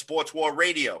up on Sports War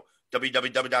Radio,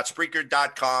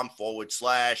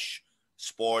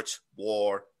 www.spreaker.com/Sports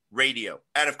War Radio.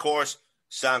 And of course,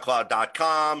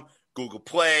 SoundCloud.com, Google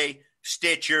Play,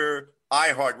 Stitcher,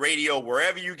 iHeartRadio,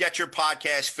 wherever you get your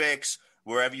podcast fix,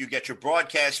 wherever you get your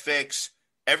broadcast fix,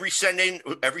 every Sunday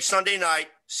night,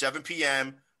 7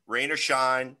 p.m., rain or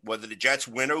shine, whether the Jets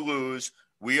win or lose,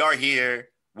 we are here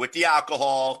with the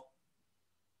alcohol,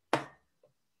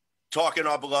 talking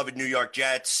our beloved New York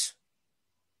Jets.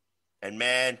 And,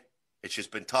 man, it's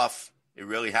just been tough. It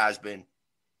really has been.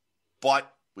 But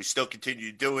we still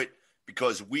continue to do it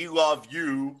because we love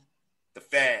you, the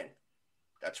fan.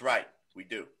 That's right. We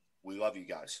do. We love you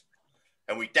guys.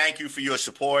 And we thank you for your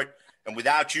support. And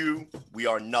without you, we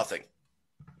are nothing.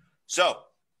 So,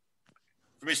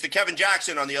 for Mr. Kevin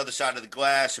Jackson on the other side of the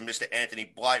glass and Mr.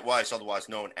 Anthony Blightweiss, otherwise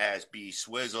known as B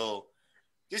Swizzle,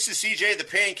 This is CJ the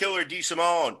Painkiller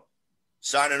DeSimone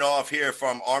signing off here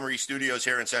from Armory Studios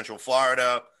here in Central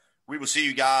Florida. We will see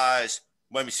you guys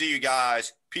when we see you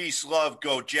guys. Peace, love,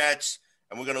 go Jets.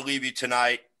 And we're going to leave you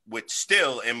tonight with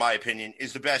still, in my opinion,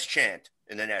 is the best chant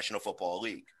in the National Football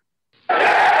League.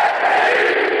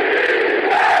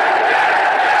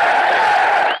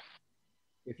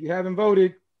 If you haven't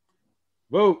voted,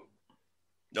 vote.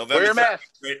 November Wear your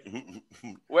masks.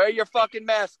 Wear your fucking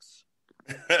masks.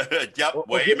 Yep,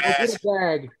 wear your mask. Get a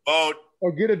bag. Vote.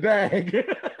 Or get a bag. Get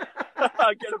a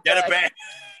bag.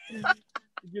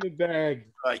 Get a bag.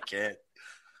 I can't.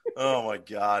 Oh, my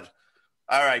God.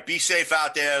 All right, be safe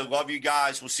out there. Love you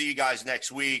guys. We'll see you guys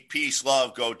next week. Peace,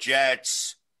 love, go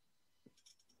Jets.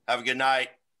 Have a good night.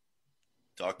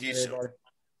 Talk to you soon.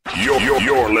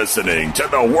 You're listening to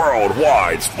the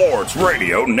Worldwide Sports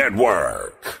Radio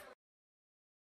Network.